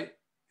 right?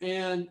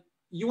 And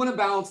you want to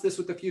balance this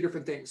with a few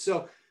different things.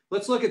 So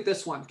let's look at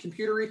this one,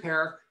 computer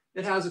repair.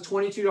 It has a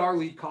 $22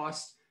 lead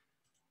cost.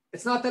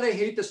 It's not that I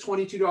hate this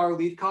 $22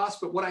 lead cost,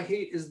 but what I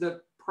hate is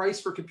the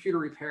price for computer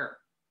repair,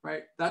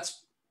 right?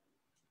 That's,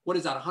 what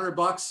is that, $100,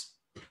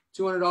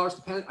 $200,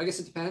 depends. I guess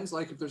it depends,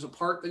 like if there's a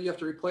part that you have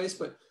to replace,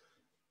 but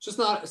it's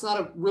not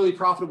a really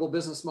profitable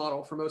business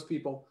model for most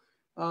people.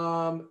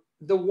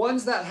 The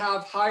ones that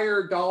have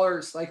higher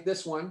dollars, like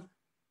this one,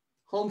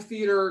 home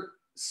theater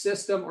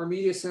system or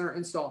media center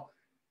install,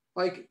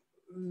 like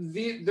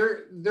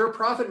their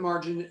profit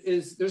margin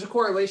is, there's a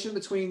correlation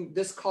between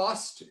this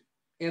cost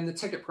and the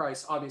ticket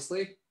price,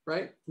 obviously,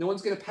 right? No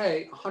one's going to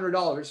pay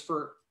 $100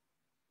 for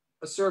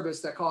a service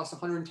that costs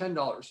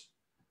 $110.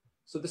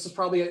 So this is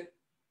probably a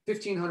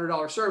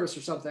 $1,500 service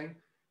or something.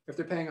 If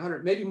they're paying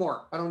 $100, maybe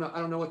more. I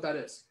don't know what that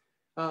is.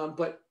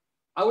 But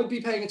I would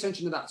be paying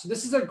attention to that. So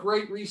this is a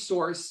great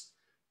resource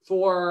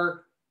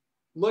for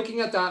looking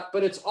at that,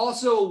 but it's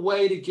also a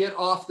way to get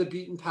off the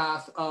beaten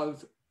path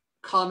of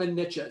common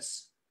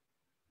niches.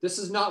 This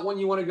is not one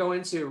you want to go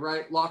into,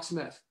 right?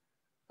 Locksmith.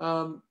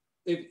 And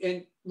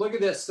look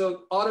at this.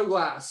 So auto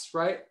glass,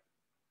 right?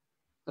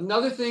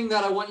 Another thing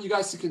that I want you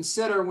guys to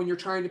consider when you're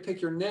trying to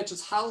pick your niche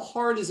is how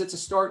hard is it to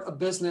start a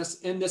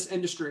business in this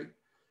industry?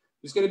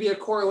 There's going to be a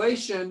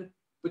correlation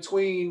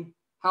between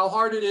how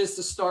hard it is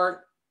to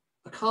start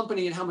a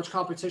company and how much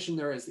competition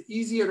there is. The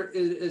easier it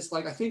is,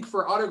 like, I think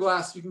for auto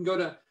glass, you can go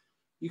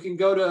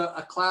to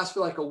a class for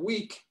like a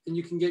week and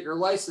you can get your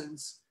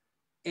license.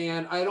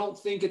 And I don't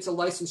think it's a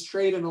licensed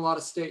trade in a lot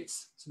of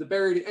states. So the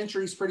barrier to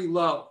entry is pretty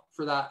low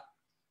for that.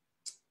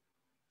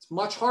 It's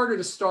much harder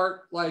to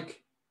start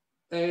like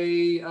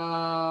a,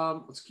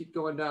 let's keep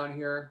going down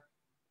here,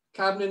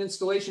 cabinet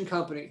installation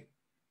company.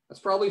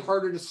 That's probably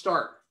harder to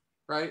start,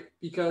 right?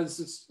 Because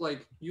it's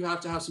like, you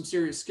have to have some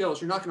serious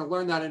skills. You're not going to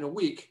learn that in a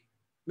week.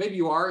 Maybe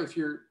you are if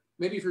you're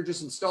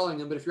just installing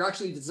them, but if you're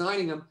actually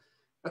designing them,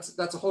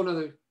 that's a whole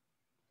nother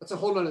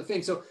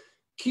thing. So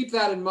keep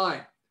that in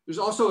mind. There's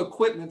also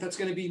equipment that's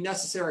going to be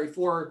necessary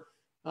for,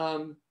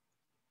 a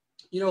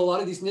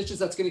lot of these niches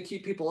that's going to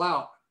keep people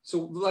out. So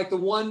like the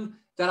one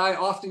that I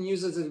often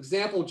use as an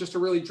example, just to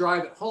really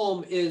drive it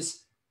home,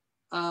 is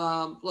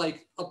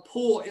like a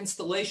pool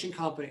installation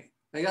company.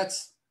 Like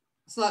it's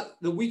not,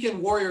 the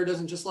weekend warrior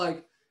doesn't just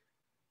like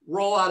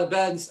roll out of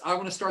bed and I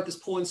want to start this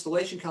pool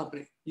installation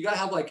company. You got to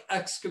have like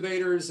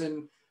excavators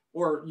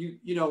or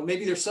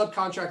maybe they're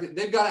subcontracted.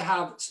 They've got to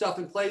have stuff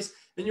in place.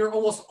 and you're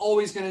almost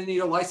always going to need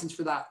a license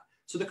for that.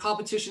 So the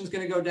competition is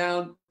going to go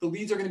down. The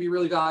leads are going to be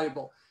really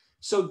valuable.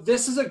 So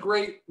this is a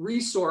great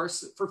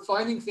resource for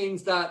finding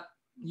things that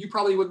you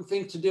probably wouldn't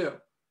think to do,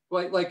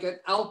 like an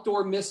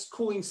outdoor mist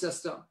cooling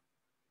system.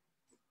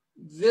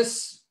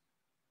 This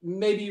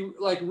may be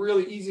like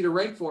really easy to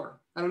rank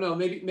for. I don't know.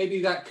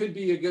 Maybe that could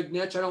be a good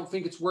niche. I don't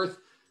think it's worth.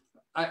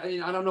 I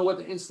don't know what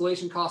the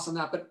installation costs on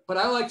that, but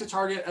I like to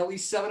target at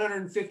least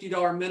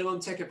 $750 minimum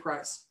ticket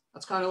price.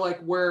 That's kind of like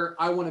where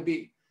I want to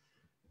be.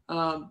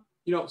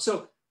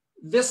 So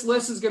this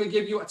list is going to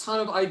give you a ton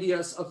of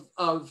ideas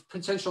of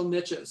potential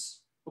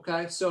niches.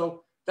 Okay,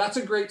 so that's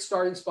a great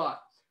starting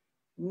spot.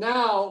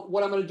 Now,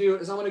 what I'm going to do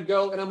is I'm going to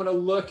go and I'm going to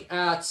look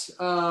at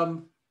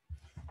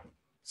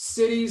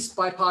cities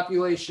by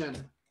population,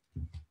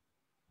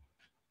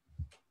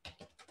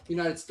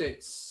 United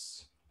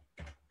States.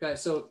 Okay,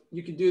 so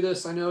you can do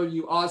this. I know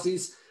you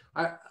Aussies,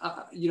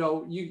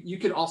 you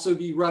could also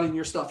be running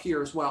your stuff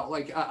here as well.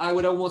 Like I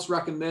would almost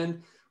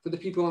recommend for the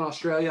people in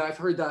Australia, I've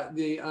heard that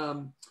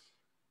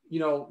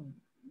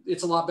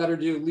it's a lot better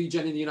to do lead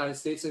gen in the United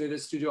States than it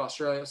is to do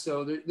Australia.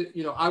 So,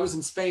 I was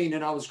in Spain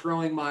and I was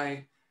growing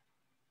my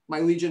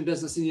lead gen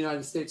business in the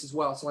United States as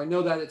well. So I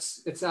know that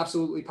it's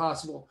absolutely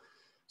possible.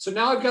 So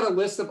now I've got a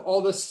list of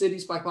all the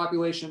cities by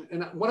population.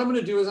 And what I'm going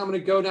to do is I'm going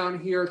to go down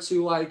here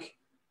to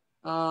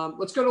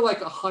let's go to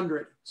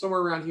 100, somewhere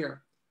around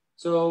here.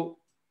 So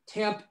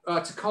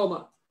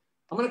Tacoma,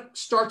 I'm going to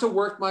start to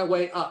work my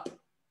way up.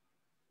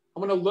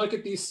 I'm going to look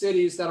at these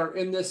cities that are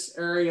in this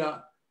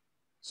area.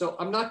 So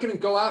I'm not going to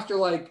go after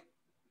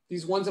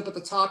these ones up at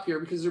the top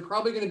here because they're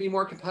probably going to be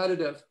more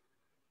competitive.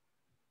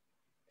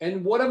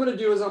 And what I'm going to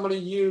do is I'm going to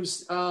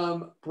use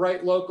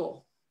Bright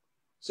Local.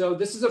 So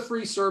this is a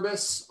free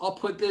service. I'll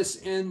put this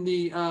in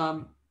in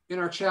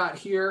our chat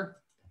here,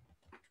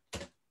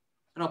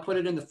 and I'll put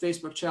it in the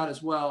Facebook chat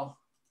as well.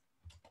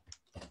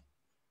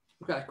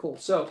 Okay, cool.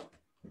 So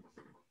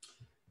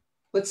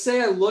let's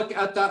say I look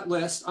at that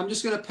list. I'm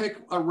just going to pick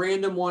a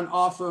random one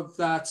off of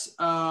that.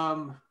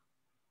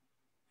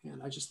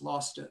 And I just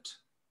lost it.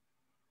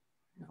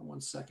 Yeah, 1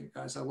 second,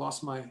 guys. I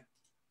lost my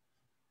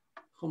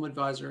home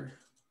advisor.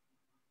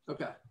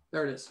 Okay,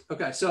 there it is.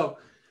 Okay, so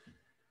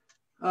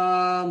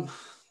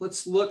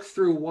let's look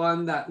through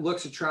one that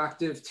looks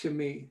attractive to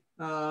me.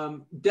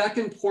 Deck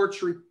and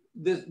porch,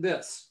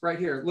 this right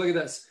here. Look at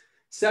this,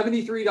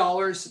 $73,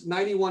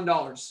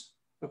 $91.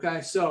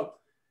 Okay, so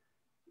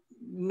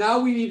now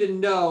we need to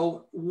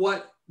know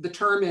what the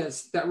term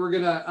is that we're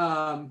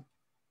gonna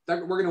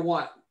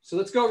want. So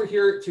let's go over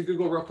here to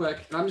Google real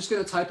quick. And I'm just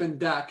going to type in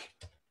deck.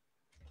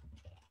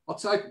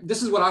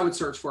 This is what I would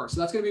search for. So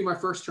that's going to be my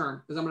first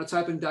term, is I'm going to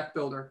type in deck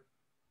builder.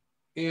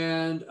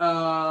 And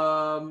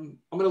I'm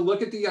going to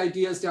look at the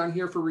ideas down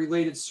here for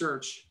related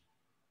search.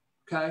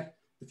 Okay.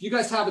 If you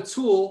guys have a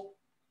tool,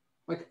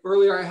 like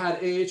earlier I had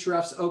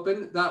Ahrefs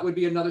open, that would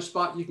be another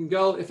spot you can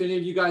go. If any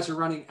of you guys are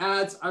running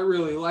ads, I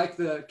really like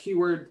the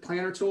keyword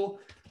planner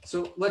tool.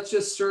 So let's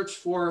just search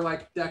for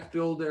deck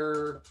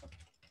builder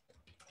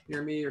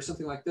near me or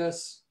something like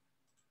this.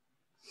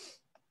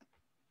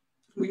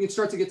 We can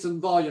start to get some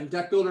volume.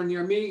 Deck builder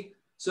near me.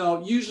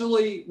 So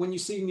usually when you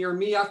see near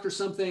me after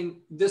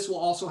something, this will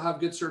also have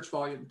good search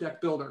volume,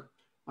 deck builder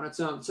on its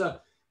own. So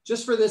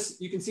just for this,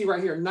 you can see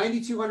right here,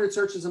 9,200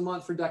 searches a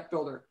month for deck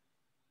builder.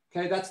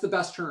 Okay, that's the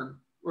best term.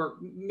 Or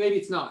maybe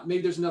it's not.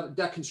 Maybe there's another,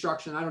 deck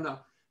construction. I don't know.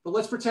 But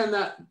let's pretend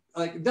that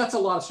that's a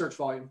lot of search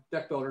volume,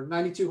 deck builder,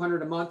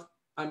 9,200 a month.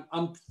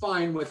 I'm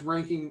fine with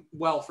ranking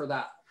well for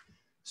that.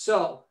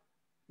 So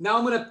now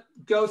I'm going to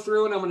go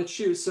through and I'm going to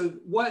choose. So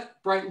what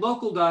Bright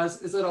Local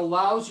does is it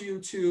allows you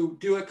to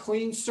do a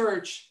clean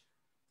search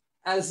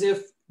as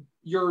if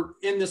you're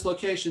in this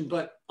location.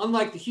 But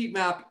unlike the heat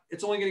map,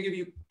 it's only going to give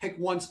you pick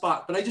one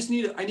spot. But I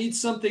need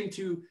something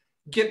to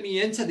get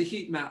me into the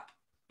heat map.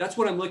 That's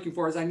what I'm looking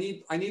for. Is I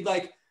need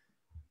like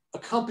a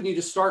company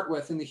to start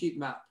with in the heat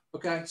map.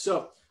 Okay,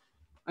 so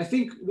I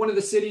think one of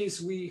the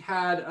cities we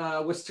had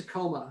was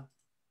Tacoma,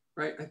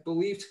 right? I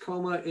believe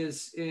Tacoma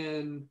is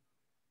in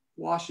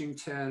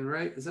Washington,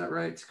 right? Is that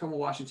right? Tacoma,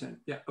 Washington.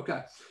 Yeah.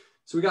 Okay.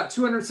 So we got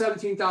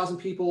 217,000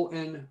 people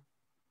in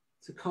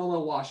Tacoma,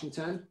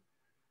 Washington.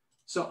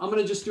 So I'm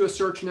going to just do a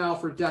search now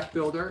for deck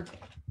builder.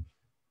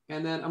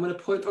 And then I'm going to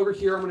put over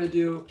here, I'm going to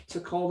do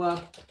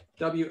Tacoma,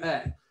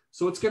 WA.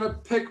 So it's going to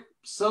pick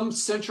some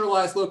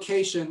centralized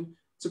location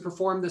to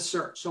perform this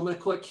search. So I'm going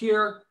to click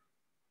here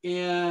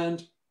and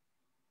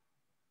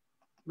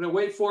I'm going to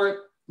wait for it.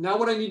 Now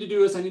what I need to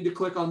do is I need to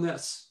click on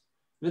this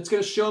and it's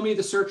going to show me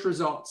the search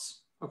results.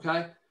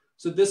 Okay,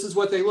 so this is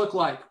what they look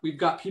like. We've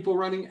got people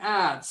running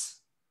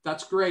ads.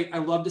 That's great. I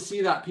love to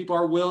see that. People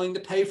are willing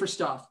to pay for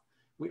stuff.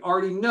 We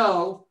already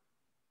know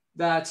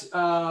that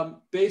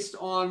based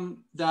on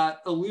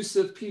that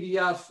elusive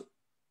PDF,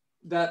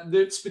 that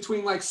it's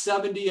between like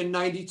 $70 and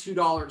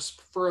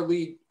 $92 for a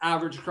lead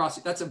average across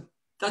it.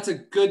 That's a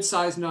good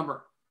size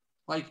number.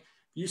 Like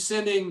you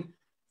sending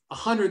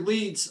 100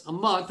 leads a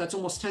month, that's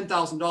almost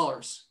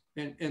 $10,000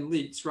 in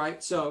leads,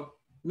 right? So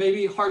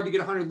maybe hard to get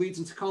 100 leads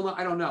in Tacoma.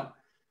 I don't know.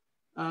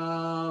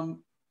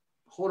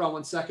 hold on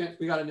one second.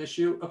 We got an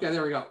issue. Okay,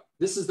 there we go.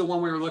 This is the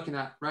one we were looking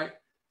at, right?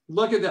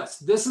 Look at this.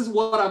 This is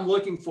what I'm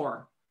looking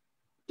for.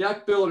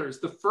 Deck Builders,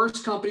 the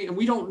first company, and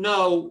we don't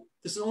know,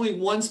 this is only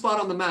one spot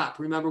on the map.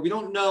 Remember, we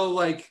don't know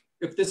like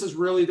if this is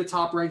really the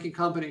top ranking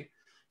company.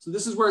 So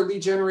this is where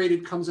lead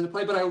generated comes into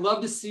play. But I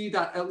love to see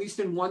that at least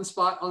in one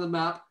spot on the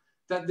map,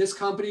 that this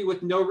company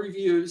with no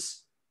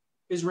reviews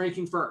is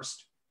ranking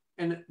first.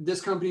 And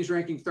this company is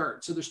ranking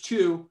third. So there's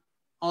two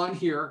on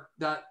here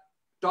that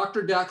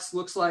Dr. Dex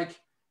looks like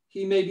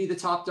he may be the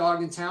top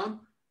dog in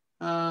town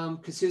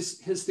because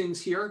his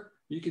thing's here.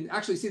 You can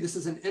actually see this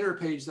is an inner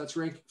page that's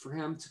ranking for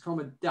him,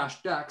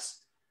 Tacoma-Dex.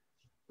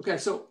 Okay,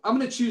 so I'm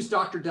going to choose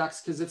Dr.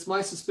 Dex because it's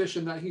my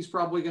suspicion that he's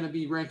probably going to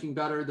be ranking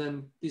better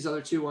than these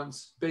other two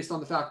ones based on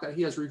the fact that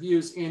he has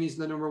reviews and he's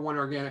the #1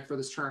 organic for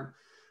this term.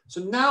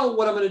 So now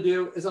what I'm going to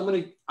do is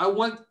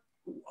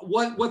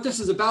what this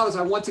is about is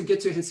I want to get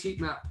to his heat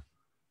map.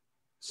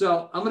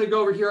 So I'm going to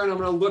go over here and I'm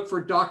going to look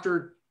for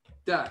Dr.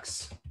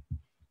 Dex.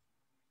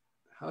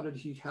 How did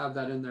he have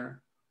that in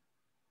there?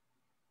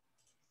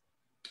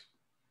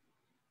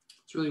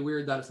 It's really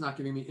weird that it's not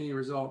giving me any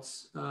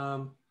results.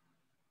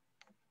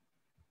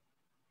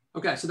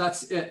 Okay, so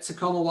that's it,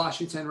 Tacoma,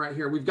 Washington right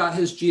here. We've got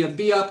his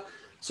GMB up.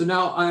 So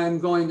now I'm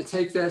going to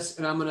take this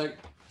and I'm gonna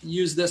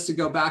use this to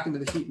go back into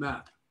the heat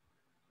map,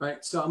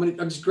 right? So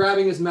I'm just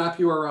grabbing his map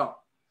URL.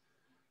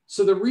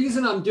 So the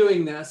reason I'm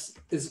doing this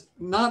is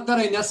not that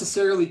I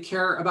necessarily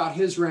care about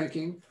his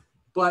ranking,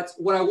 but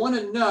what I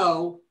wanna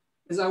know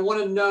is I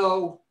wanna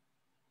know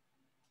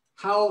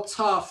how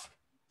tough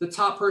the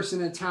top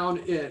person in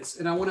town is.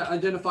 And I want to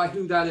identify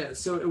who that is.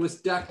 So it was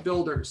Deck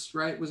Builders,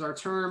 right? Was our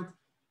term.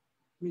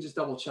 Let me just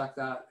double check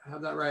that. I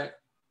have that right.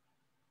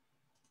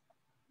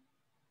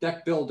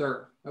 Deck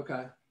Builder.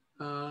 Okay.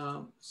 So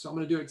I'm going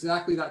to do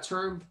exactly that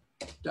term,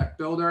 Deck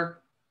Builder.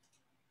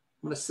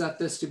 I'm going to set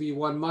this to be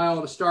 1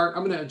 mile to start.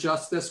 I'm going to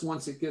adjust this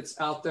once it gets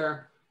out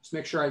there. Just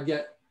make sure I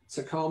get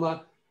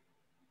Tacoma.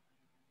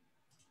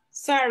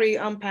 Sorry,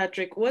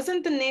 Patrick,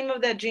 wasn't the name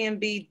of that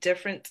GMB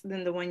different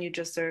than the one you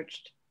just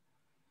searched?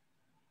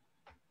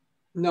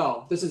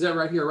 No, this is it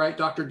right here, right?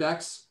 Dr.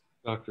 Dex.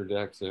 Dr.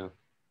 Dex, yeah.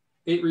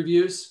 8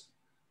 reviews.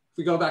 If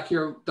we go back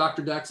here,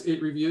 Dr. Dex,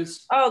 8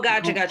 reviews. Oh,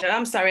 gotcha.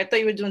 I'm sorry. I thought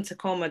you were doing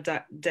Tacoma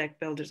Deck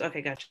Builders.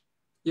 Okay, gotcha.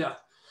 Yeah.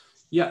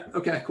 Yeah.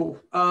 Okay, cool.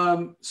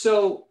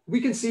 So we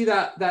can see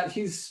that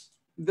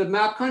the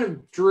map kind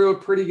of drew a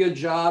pretty good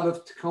job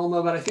of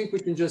Tacoma, but I think we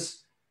can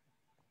just,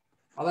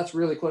 oh, that's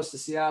really close to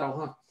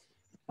Seattle,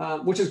 huh?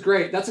 Which is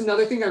great. That's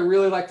another thing I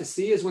really like to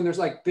see is when there's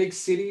like big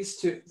cities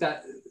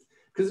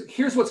because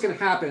here's what's going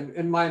to happen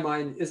in my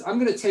mind is I'm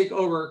going to take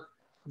over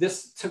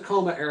this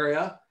Tacoma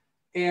area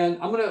and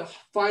I'm going to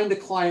find a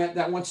client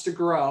that wants to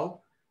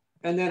grow.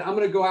 And then I'm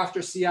going to go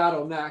after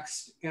Seattle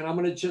next. And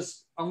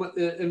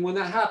and when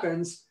that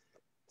happens,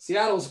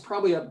 Seattle is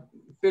probably a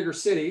bigger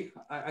city,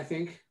 I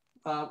think,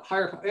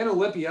 higher, and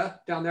Olympia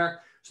down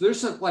there. So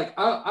there's some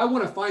I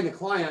want to find a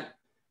client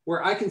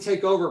where I can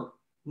take over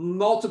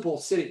multiple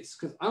cities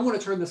because I want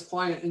to turn this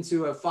client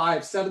into a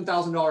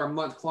 $7,000 a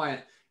month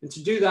client. And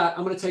to do that,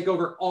 I'm going to take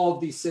over all of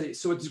these cities.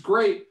 So it's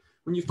great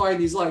when you find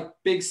these like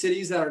big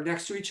cities that are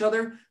next to each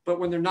other, but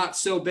when they're not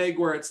so big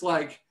where it's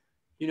like,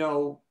 they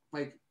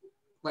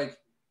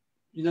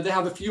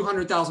have a few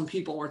 100,000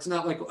 people where it's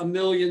not like a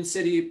million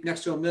city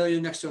next to a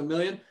million next to a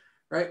million,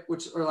 right?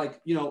 Which are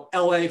like,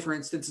 LA, for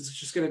instance, it's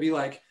just going to be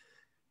like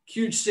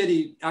huge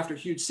city after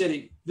huge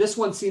city. This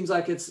one seems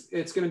like it's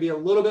going to be a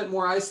little bit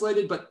more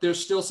isolated, but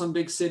there's still some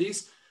big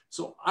cities.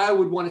 So I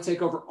would want to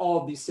take over all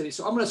of these cities.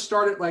 So I'm going to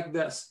start it like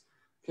this.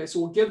 Okay,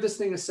 so we'll give this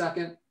thing a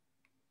second.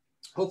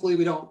 Hopefully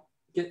we don't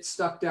get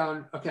stuck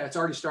down. Okay, it's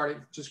already starting,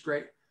 which is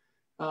great.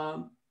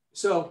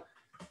 So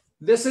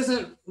this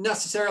isn't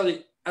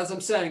necessarily, as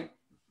I'm saying,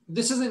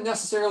 this isn't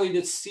necessarily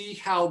to see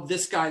how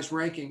this guy's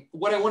ranking.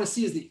 What I want to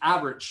see is the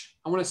average.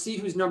 I want to see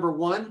who's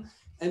 #1.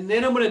 And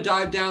then I'm going to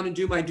dive down and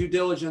do my due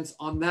diligence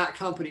on that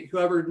company,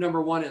 whoever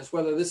 #1 is,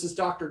 whether this is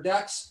Dr.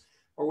 Dex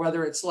or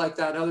whether it's like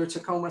that other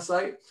Tacoma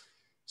site.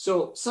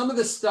 So some of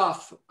this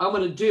stuff I'm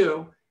going to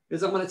do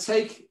is I'm going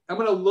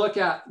to look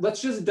at,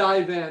 let's just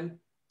dive in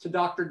to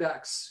Dr.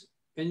 Dex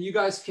and you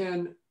guys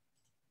can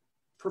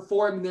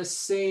perform this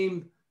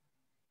same,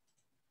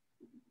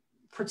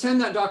 pretend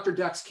that Dr.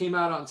 Dex came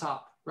out on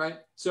top,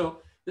 right? So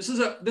this is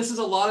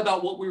a lot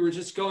about what we were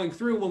just going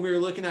through when we were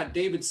looking at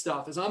David's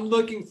stuff is I'm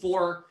looking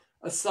for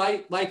a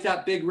site like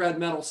that Big Red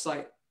Metal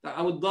site.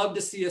 I would love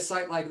to see a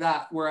site like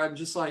that where I'm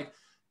just like,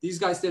 these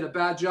guys did a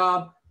bad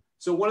job.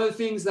 So one of the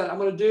things that I'm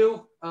going to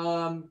do,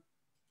 I'm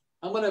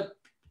going to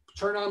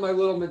turn on my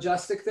little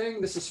Majestic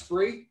thing. This is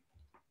free.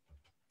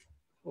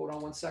 Hold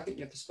on one second.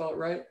 You have to spell it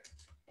right.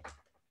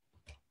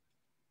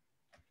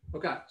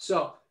 Okay.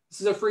 So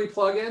this is a free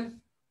plugin.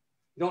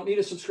 You don't need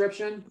a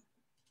subscription.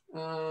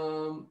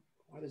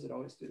 Why does it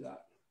always do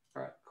that?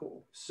 All right,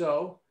 cool.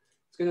 So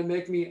it's going to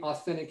make me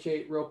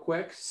authenticate real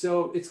quick.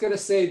 So it's going to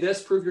say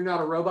this, prove you're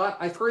not a robot.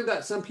 I've heard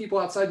that some people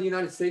outside the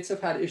United States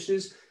have had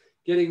issues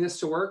getting this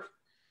to work.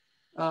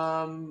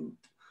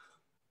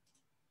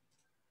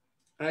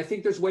 And I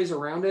think there's ways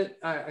around it.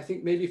 I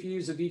think maybe if you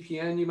use a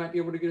VPN, you might be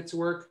able to get it to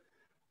work.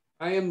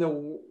 I am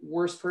the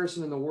worst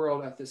person in the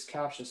world at this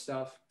CAPTCHA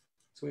stuff.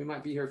 So we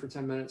might be here for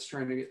 10 minutes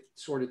trying to get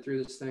sorted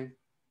through this thing.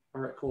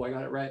 All right, cool, I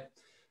got it right.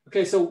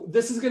 Okay, so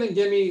this is gonna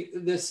give me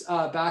this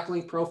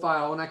backlink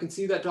profile, and I can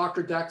see that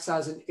Dr. Dex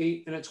has an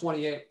 8 and a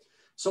 28.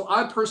 So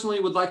I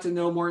personally would like to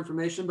know more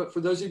information, but for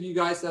those of you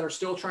guys that are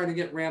still trying to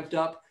get ramped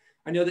up,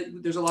 I know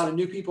that there's a lot of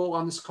new people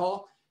on this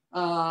call.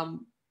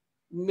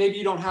 Maybe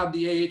you don't have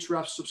the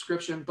Ahrefs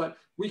subscription, but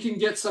we can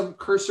get some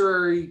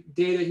cursory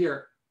data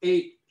here.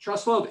 8,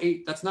 trust flow of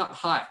 8, that's not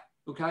high,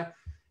 okay?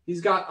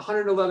 He's got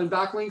 111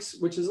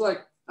 backlinks, which is like,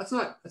 that's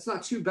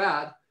not too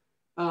bad.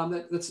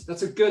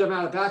 That's a good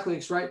amount of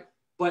backlinks, right?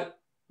 But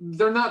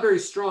they're not very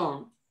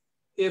strong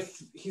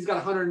if he's got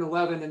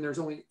 111 and there's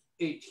only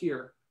 8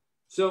 here.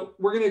 So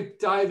we're gonna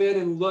dive in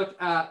and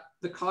look at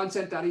the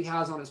content that he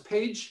has on his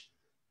page,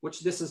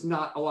 which this is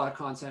not a lot of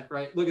content,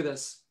 right? Look at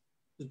this,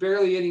 there's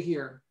barely any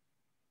here.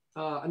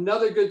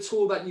 Another good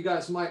tool that you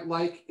guys might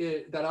like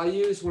that I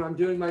use when I'm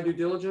doing my due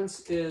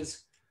diligence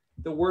is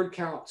the word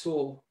count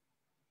tool,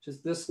 which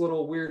is this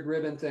little weird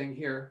ribbon thing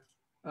here.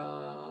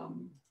 Where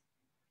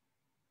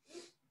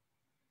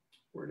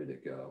did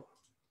it go?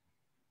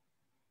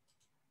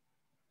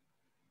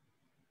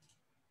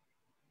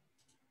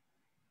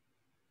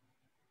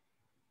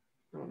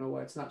 I don't know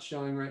why it's not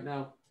showing right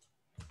now.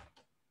 Let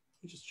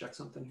me just check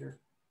something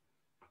here.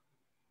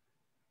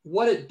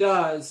 What it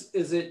does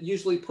is it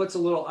usually puts a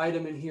little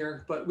item in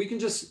here, but we can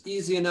just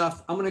easy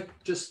enough. I'm going to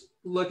just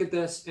look at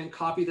this and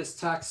copy this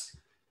text.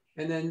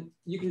 And then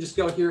you can just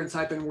go here and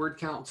type in word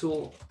count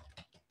tool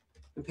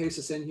and paste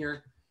this in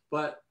here.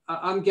 But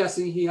I'm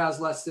guessing he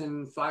has less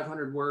than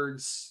 500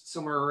 words,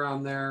 somewhere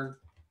around there,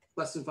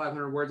 less than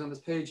 500 words on this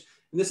page.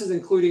 And this is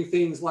including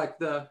things like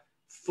the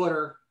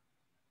footer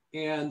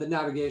and the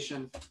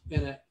navigation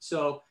in it.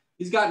 So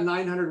he's got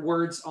 900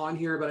 words on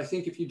here, but I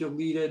think if you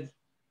deleted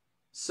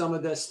some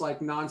of this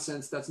like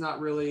nonsense that's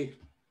not really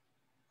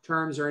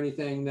terms or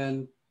anything,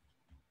 then,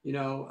 you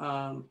know,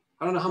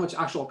 I don't know how much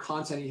actual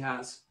content he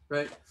has,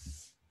 right?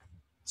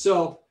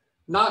 So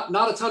not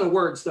a ton of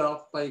words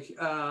though. Like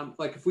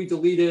if we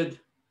deleted,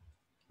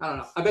 I don't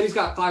know, I bet he's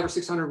got 500 or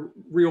 600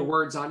 real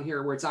words on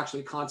here where it's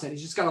actually content.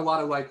 He's just got a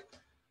lot of like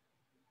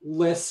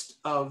list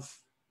of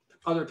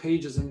other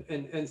pages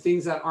and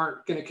things that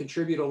aren't going to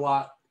contribute a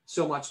lot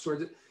so much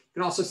towards it. You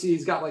can also see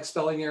he's got like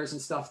spelling errors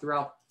and stuff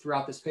throughout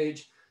this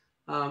page,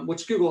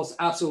 which Google is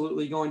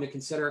absolutely going to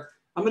consider.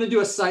 I'm going to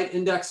do a site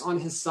index on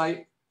his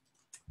site,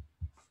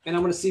 and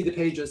I'm going to see the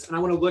pages, and I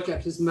want to look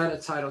at his meta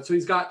title. So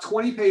he's got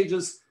 20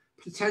 pages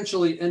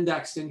potentially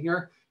indexed in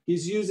here.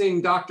 He's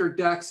using Dr.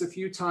 Dex a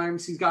few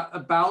times. He's got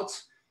about,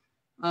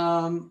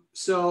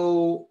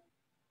 so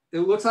it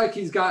looks like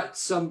he's got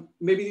some,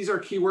 maybe these are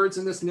keywords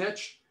in this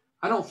niche.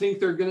 I don't think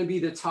they're going to be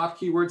the top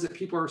keywords that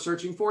people are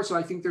searching for. So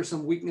I think there's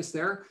some weakness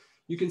there.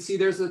 You can see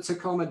there's the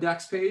Tacoma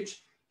Dex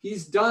page.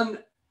 He's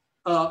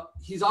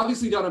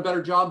obviously done a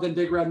better job than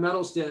Big Red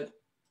Metals did.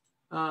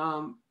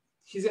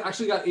 He's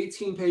actually got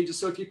 18 pages.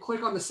 So if you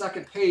click on the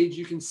second page,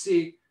 you can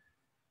see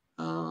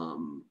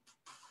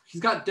he's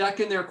got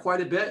deck in there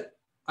quite a bit.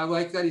 I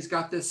like that he's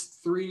got this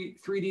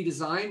 3D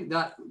design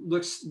that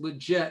looks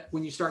legit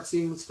when you start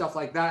seeing stuff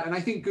like that. And I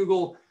think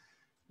Google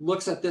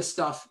looks at this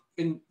stuff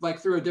in like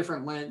through a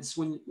different lens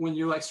when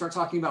you like start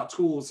talking about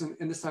tools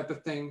and this type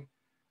of thing.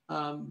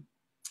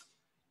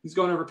 He's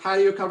going over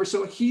patio cover.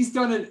 So he's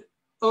done an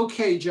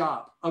okay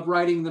job of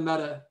writing the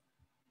meta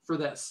for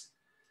this.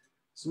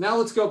 So now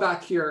let's go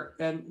back here,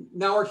 and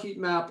now our heat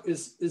map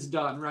is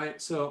done, right?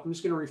 So I'm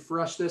just going to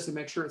refresh this and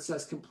make sure it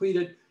says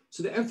completed.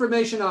 So the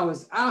information I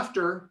was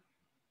after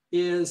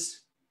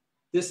is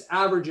this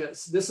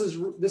averages. This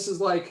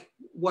is like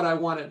what I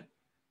wanted.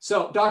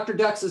 So Dr.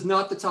 Dex is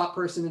not the top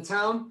person in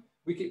town.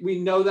 We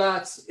know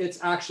that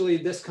it's actually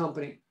this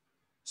company.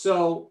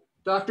 So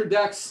Dr.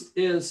 Dex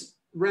is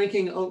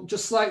ranking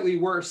just slightly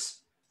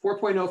worse,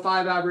 4.05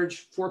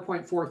 average,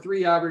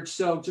 4.43 average.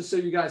 So just so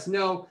you guys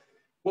know,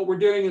 what we're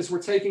doing is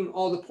we're taking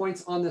all the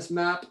points on this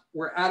map,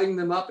 we're adding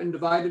them up and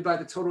divided by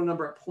the total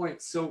number of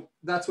points. So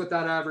that's what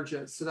that average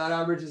is. So that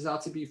average is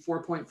out to be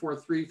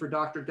 4.43 for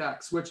Dr.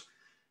 Dex, which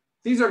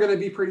these are going to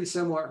be pretty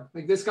similar.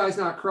 Like this guy's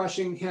not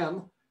crushing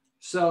him.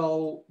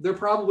 So they're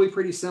probably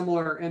pretty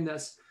similar in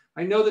this.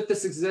 I know that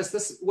this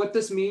exists. What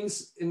this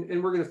means,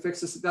 and we're going to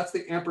fix this, that's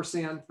the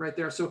ampersand right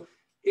there. So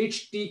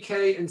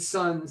HDK and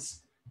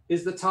Sons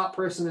is the top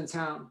person in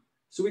town.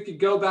 So we could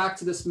go back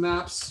to this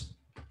maps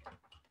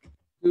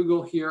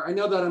Google here. I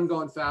know that I'm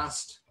going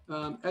fast.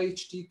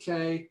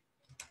 HDK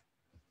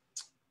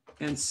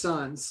and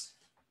Sons.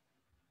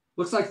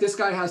 Looks like this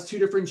guy has 2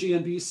 different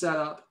GMBs set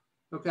up.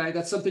 Okay,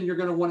 that's something you're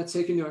going to want to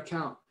take into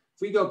account.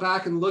 If we go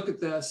back and look at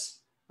this,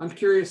 I'm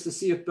curious to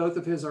see if both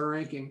of his are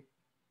ranking.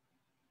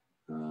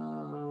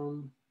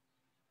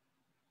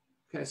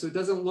 Okay, so it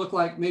doesn't look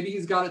like, maybe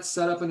he's got it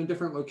set up in a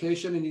different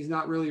location and he's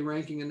not really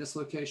ranking in this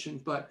location.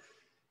 But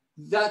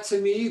that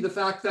to me, the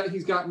fact that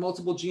he's got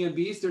multiple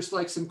GMBs, there's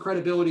like some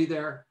credibility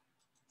there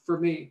for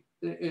me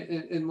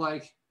in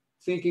like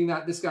thinking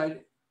that this guy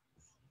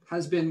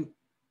has been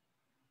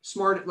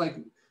smart. Like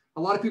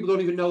a lot of people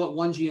don't even know what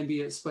one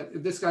GMB is, but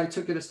if this guy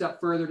took it a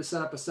step further to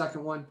set up a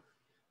second one,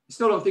 I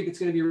still don't think it's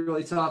going to be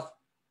really tough.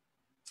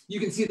 You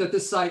can see that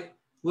this site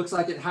looks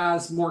like it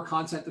has more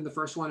content than the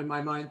first one in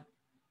my mind.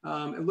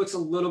 It looks a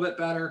little bit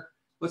better.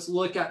 Let's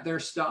look at their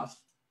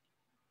stuff.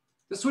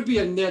 This would be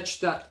a niche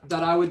that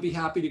I would be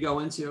happy to go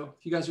into.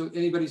 If you guys,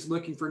 anybody's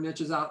looking for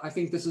niches out, I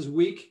think this is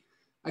weak.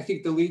 I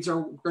think the leads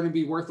are going to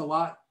be worth a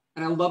lot.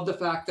 And I love the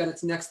fact that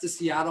it's next to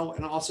Seattle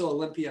and also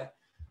Olympia.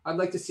 I'd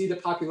like to see the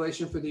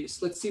population for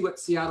these. Let's see what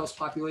Seattle's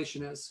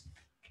population is.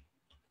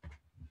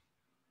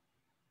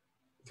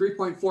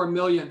 3.4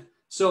 million.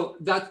 So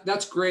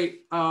that's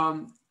great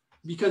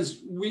because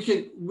we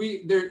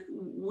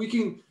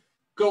can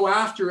go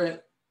after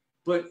it,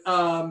 but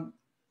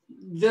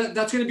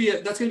that's going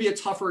to be a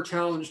tougher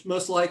challenge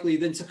most likely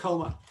than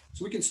Tacoma.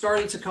 So we can start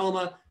in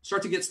Tacoma,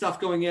 start to get stuff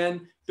going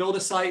in, build a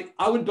site.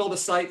 I would build a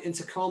site in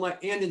Tacoma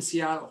and in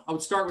Seattle. I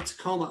would start with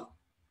Tacoma,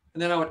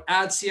 and then I would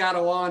add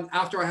Seattle on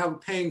after I have a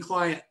paying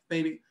client,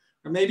 maybe,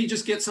 or maybe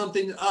just get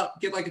something up,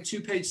 get like a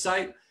 2-page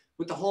site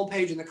with the home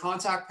page and the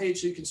contact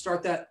page so you can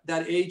start that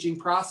aging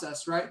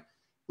process, right?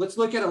 Let's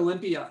look at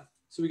Olympia.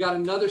 So we got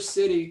another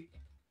city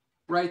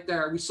right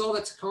there. We saw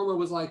that Tacoma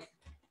was like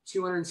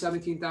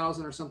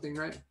 217,000 or something,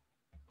 right?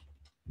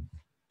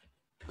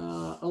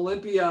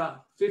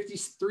 Olympia,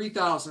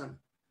 53,000.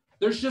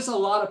 There's just a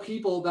lot of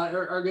people that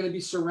are going to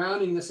be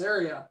surrounding this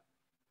area,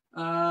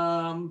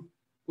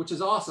 which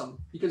is awesome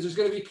because there's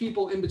going to be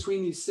people in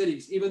between these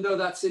cities. Even though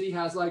that city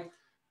has like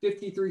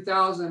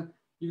 53,000,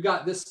 you've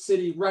got this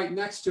city right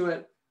next to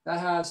it that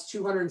has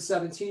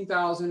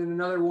 217,000 and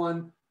another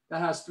one that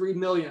has 3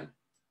 million,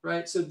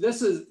 right? So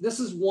this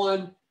is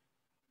one,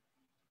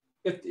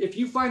 if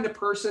you find a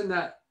person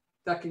that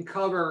can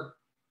cover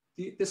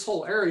this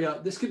whole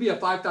area, this could be a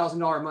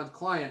 $5,000 a month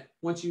client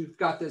once you've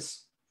got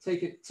this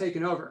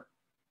taken over,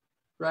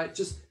 right?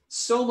 Just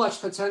so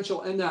much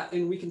potential in that.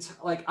 And we can,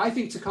 like, I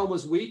think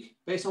Tacoma's weak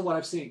based on what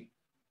I've seen,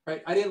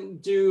 right? I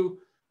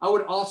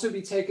would also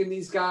be taking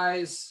these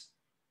guys.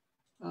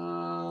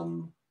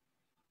 Let's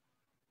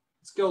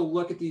go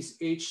look at these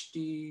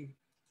HDK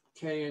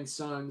and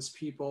Sons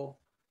people.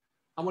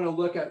 I'm going to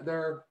look at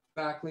their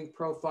backlink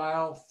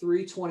profile.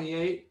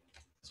 328.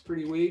 It's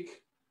pretty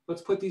weak.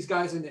 Let's put these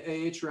guys into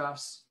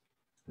Ahrefs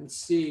and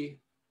see.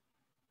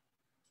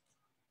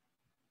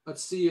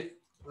 Let's see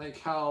like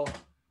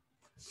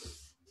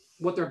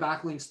what their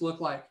backlinks look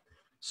like.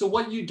 So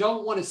what you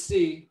don't want to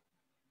see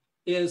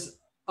is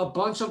a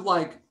bunch of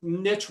like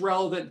niche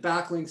relevant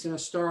backlinks in a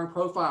strong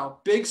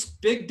profile. Big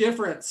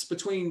difference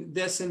between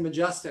this and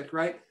Majestic,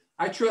 right?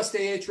 I trust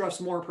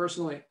Ahrefs more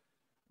personally.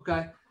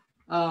 Okay.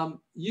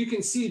 You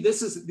can see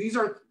these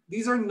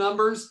are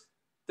numbers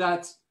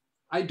that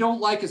I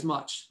don't like as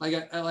much.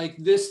 Like I like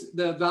this,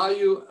 the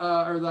value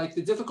or like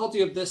the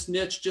difficulty of this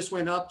niche just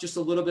went up just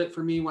a little bit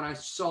for me when I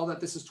saw that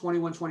this is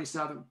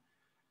 2127.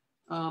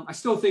 I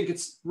still think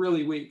it's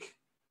really weak.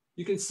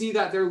 You can see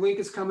that their link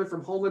is coming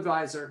from Home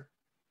Advisor.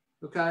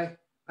 Okay.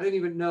 I didn't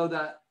even know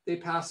that they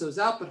pass those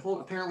out, but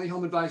apparently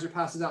Home Advisor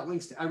passes out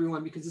links to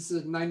everyone because this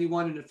is a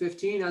 91 and a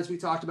 15, as we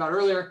talked about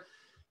earlier.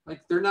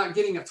 Like they're not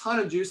getting a ton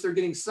of juice, they're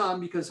getting some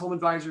because Home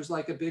Advisor is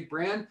like a big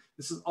brand.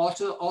 This is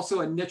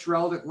also a niche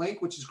relevant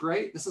link, which is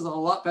great. This is a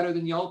lot better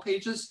than Yellow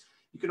Pages.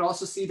 You could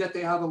also see that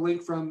they have a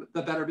link from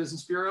the Better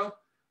Business Bureau.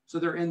 So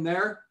they're in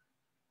there.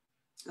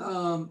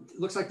 It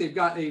looks like they've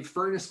got a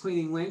furnace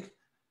cleaning link.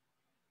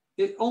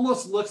 It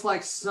almost looks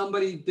like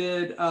somebody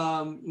did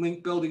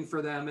link building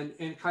for them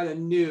and kind of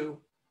knew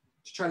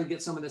to try to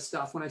get some of this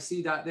stuff. When I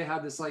see that they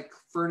have this like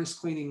furnace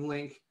cleaning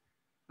link,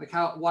 like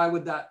why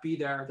would that be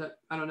there? That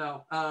I don't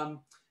know.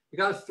 We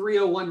got a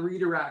 301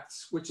 redirect,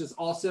 which is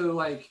also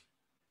like,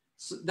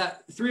 so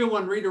that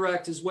 301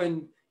 redirect is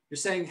when you're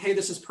saying, hey,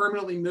 this is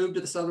permanently moved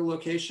to this other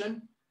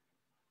location.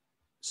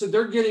 So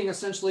they're getting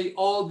essentially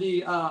all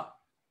the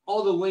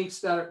links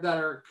that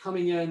are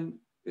coming in.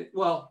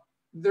 Well,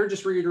 they're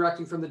just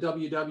redirecting from the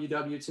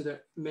www to the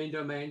main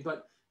domain,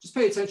 but just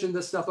pay attention to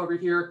this stuff over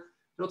here.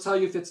 It'll tell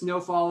you if it's no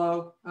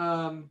follow.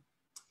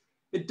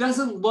 It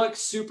doesn't look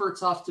super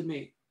tough to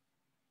me.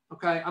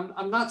 Okay,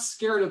 I'm not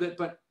scared of it,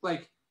 but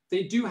like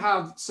they do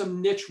have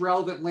some niche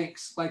relevant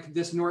links like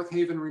this North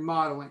Haven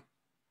remodeling.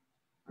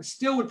 I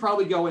still would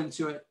probably go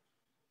into it.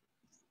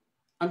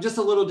 I'm just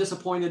a little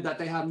disappointed that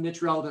they have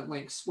niche relevant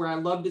links where I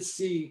love to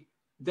see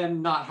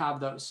them not have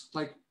those.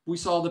 Like we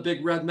saw the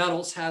big red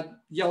metals had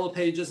Yellow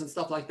Pages and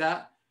stuff like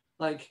that.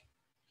 Like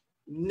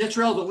niche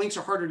relevant links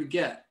are harder to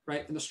get,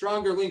 right? And the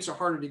stronger links are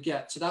harder to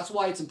get. So that's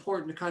why it's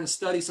important to kind of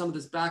study some of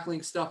this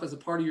backlink stuff as a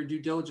part of your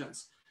due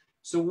diligence.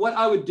 So what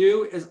I would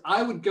do is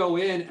I would go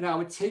in and I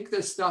would take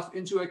this stuff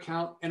into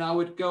account and I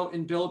would go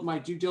and build my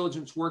due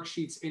diligence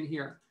worksheets in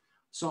here.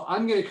 So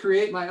I'm going to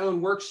create my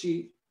own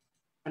worksheet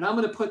and I'm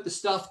going to put the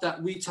stuff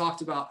that we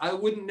talked about. I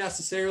wouldn't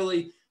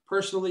necessarily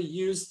personally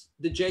use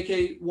the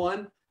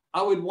JK1.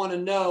 I would want to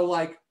know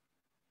like,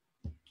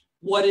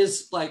 what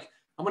is like,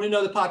 I want to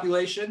know the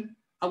population.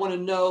 I want to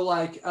know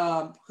like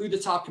who the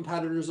top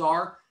competitors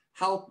are.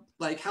 how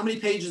many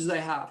pages do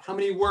they have? How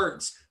many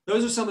words?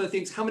 Those are some of the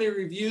things. How many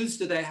reviews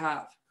do they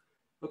have?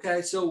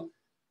 Okay, so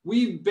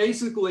we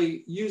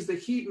basically use the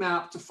heat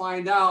map to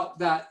find out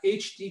that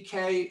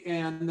HDK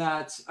and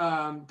that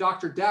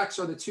Dr. Dex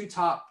are the two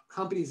top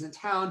companies in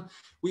town.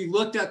 We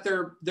looked at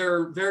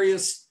their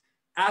various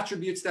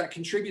attributes that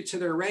contribute to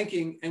their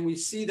ranking, and we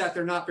see that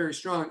they're not very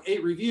strong.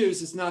 8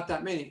 reviews is not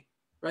that many,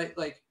 right?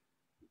 Like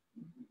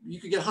you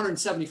could get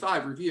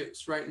 175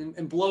 reviews, right?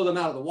 And blow them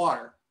out of the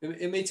water.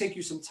 It may take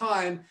you some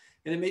time,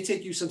 and it may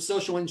take you some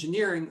social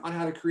engineering on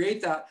how to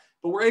create that,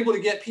 but we're able to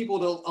get people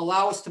to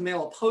allow us to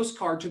mail a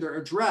postcard to their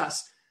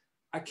address.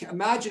 I can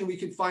imagine we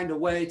could find a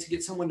way to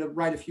get someone to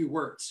write a few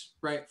words,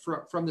 right,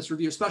 from this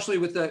review, especially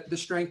with the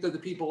strength of the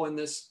people in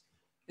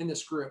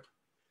this group.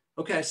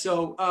 Okay,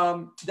 so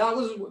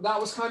that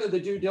was kind of the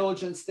due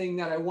diligence thing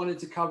that I wanted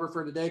to cover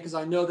for today, because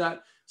I know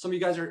that some of you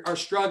guys are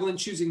struggling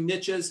choosing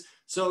niches.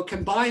 So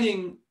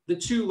combining the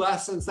 2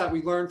 lessons that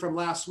we learned from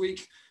last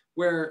week,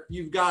 where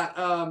you've got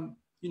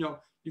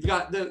you've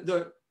got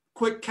the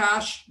quick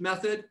cash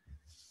method,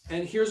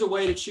 and here's a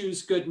way to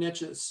choose good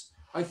niches.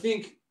 I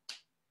think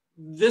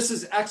this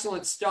is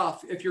excellent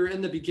stuff if you're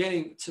in the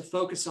beginning to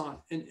focus on,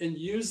 and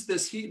use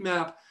this heat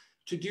map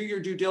to do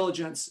your due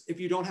diligence if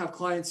you don't have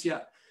clients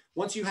yet.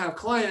 Once you have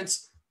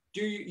clients,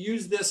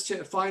 use this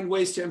to find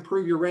ways to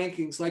improve your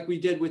rankings like we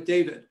did with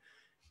David.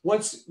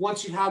 Once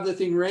you have the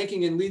thing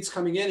ranking and leads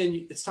coming in and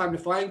it's time to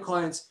find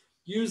clients,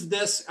 use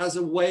this as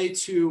a way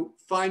to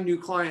find new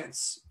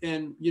clients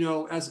and,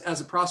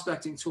 as a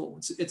prospecting tool.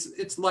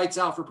 It's lights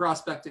out for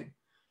prospecting.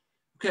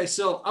 Okay,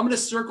 so I'm going to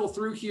circle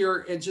through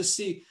here and just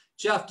see,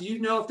 Jeff, do you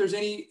know if there's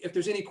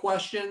any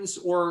questions,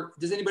 or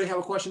does anybody have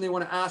a question they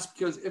want to ask?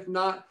 Because if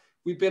not,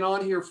 we've been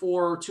on here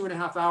for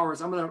 2.5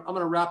 hours. I'm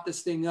gonna wrap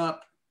this thing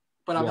up,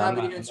 but I'm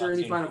happy to answer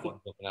any final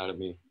questions. Looking out at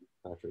me,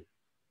 Patrick.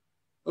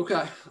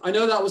 Okay, I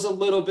know that was a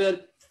little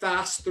bit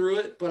fast through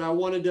it, but I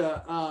wanted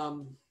to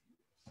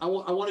I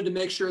wanted to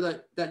make sure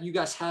that you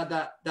guys had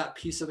that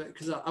piece of it,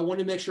 because I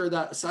wanted to make sure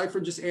that aside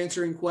from just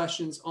answering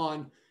questions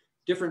on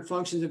different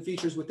functions and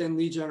features within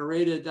Lead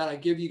Generated, that I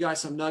give you guys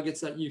some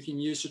nuggets that you can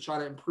use to try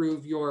to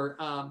improve your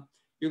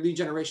lead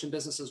generation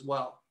business as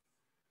well.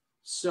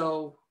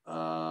 So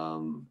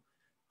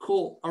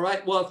cool. All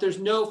right. Well, if there's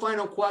no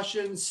final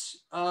questions,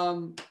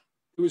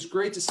 it was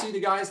great to see the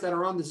guys that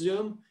are on the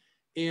Zoom.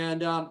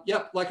 And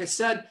yep, like I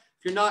said,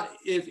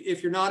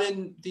 if you're not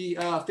in the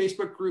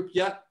Facebook group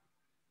yet,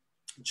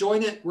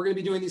 join it. We're going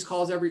to be doing these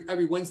calls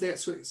every Wednesday at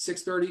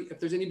 6:30. If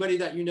there's anybody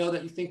that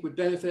you think would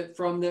benefit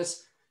from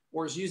this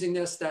or is using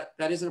this that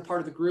isn't a part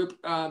of the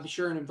group, be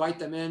sure and invite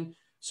them in.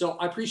 So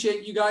I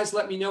appreciate you guys.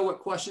 Let me know what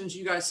questions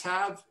you guys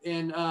have,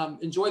 and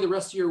enjoy the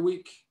rest of your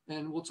week,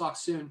 and we'll talk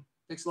soon.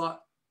 Thanks a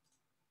lot.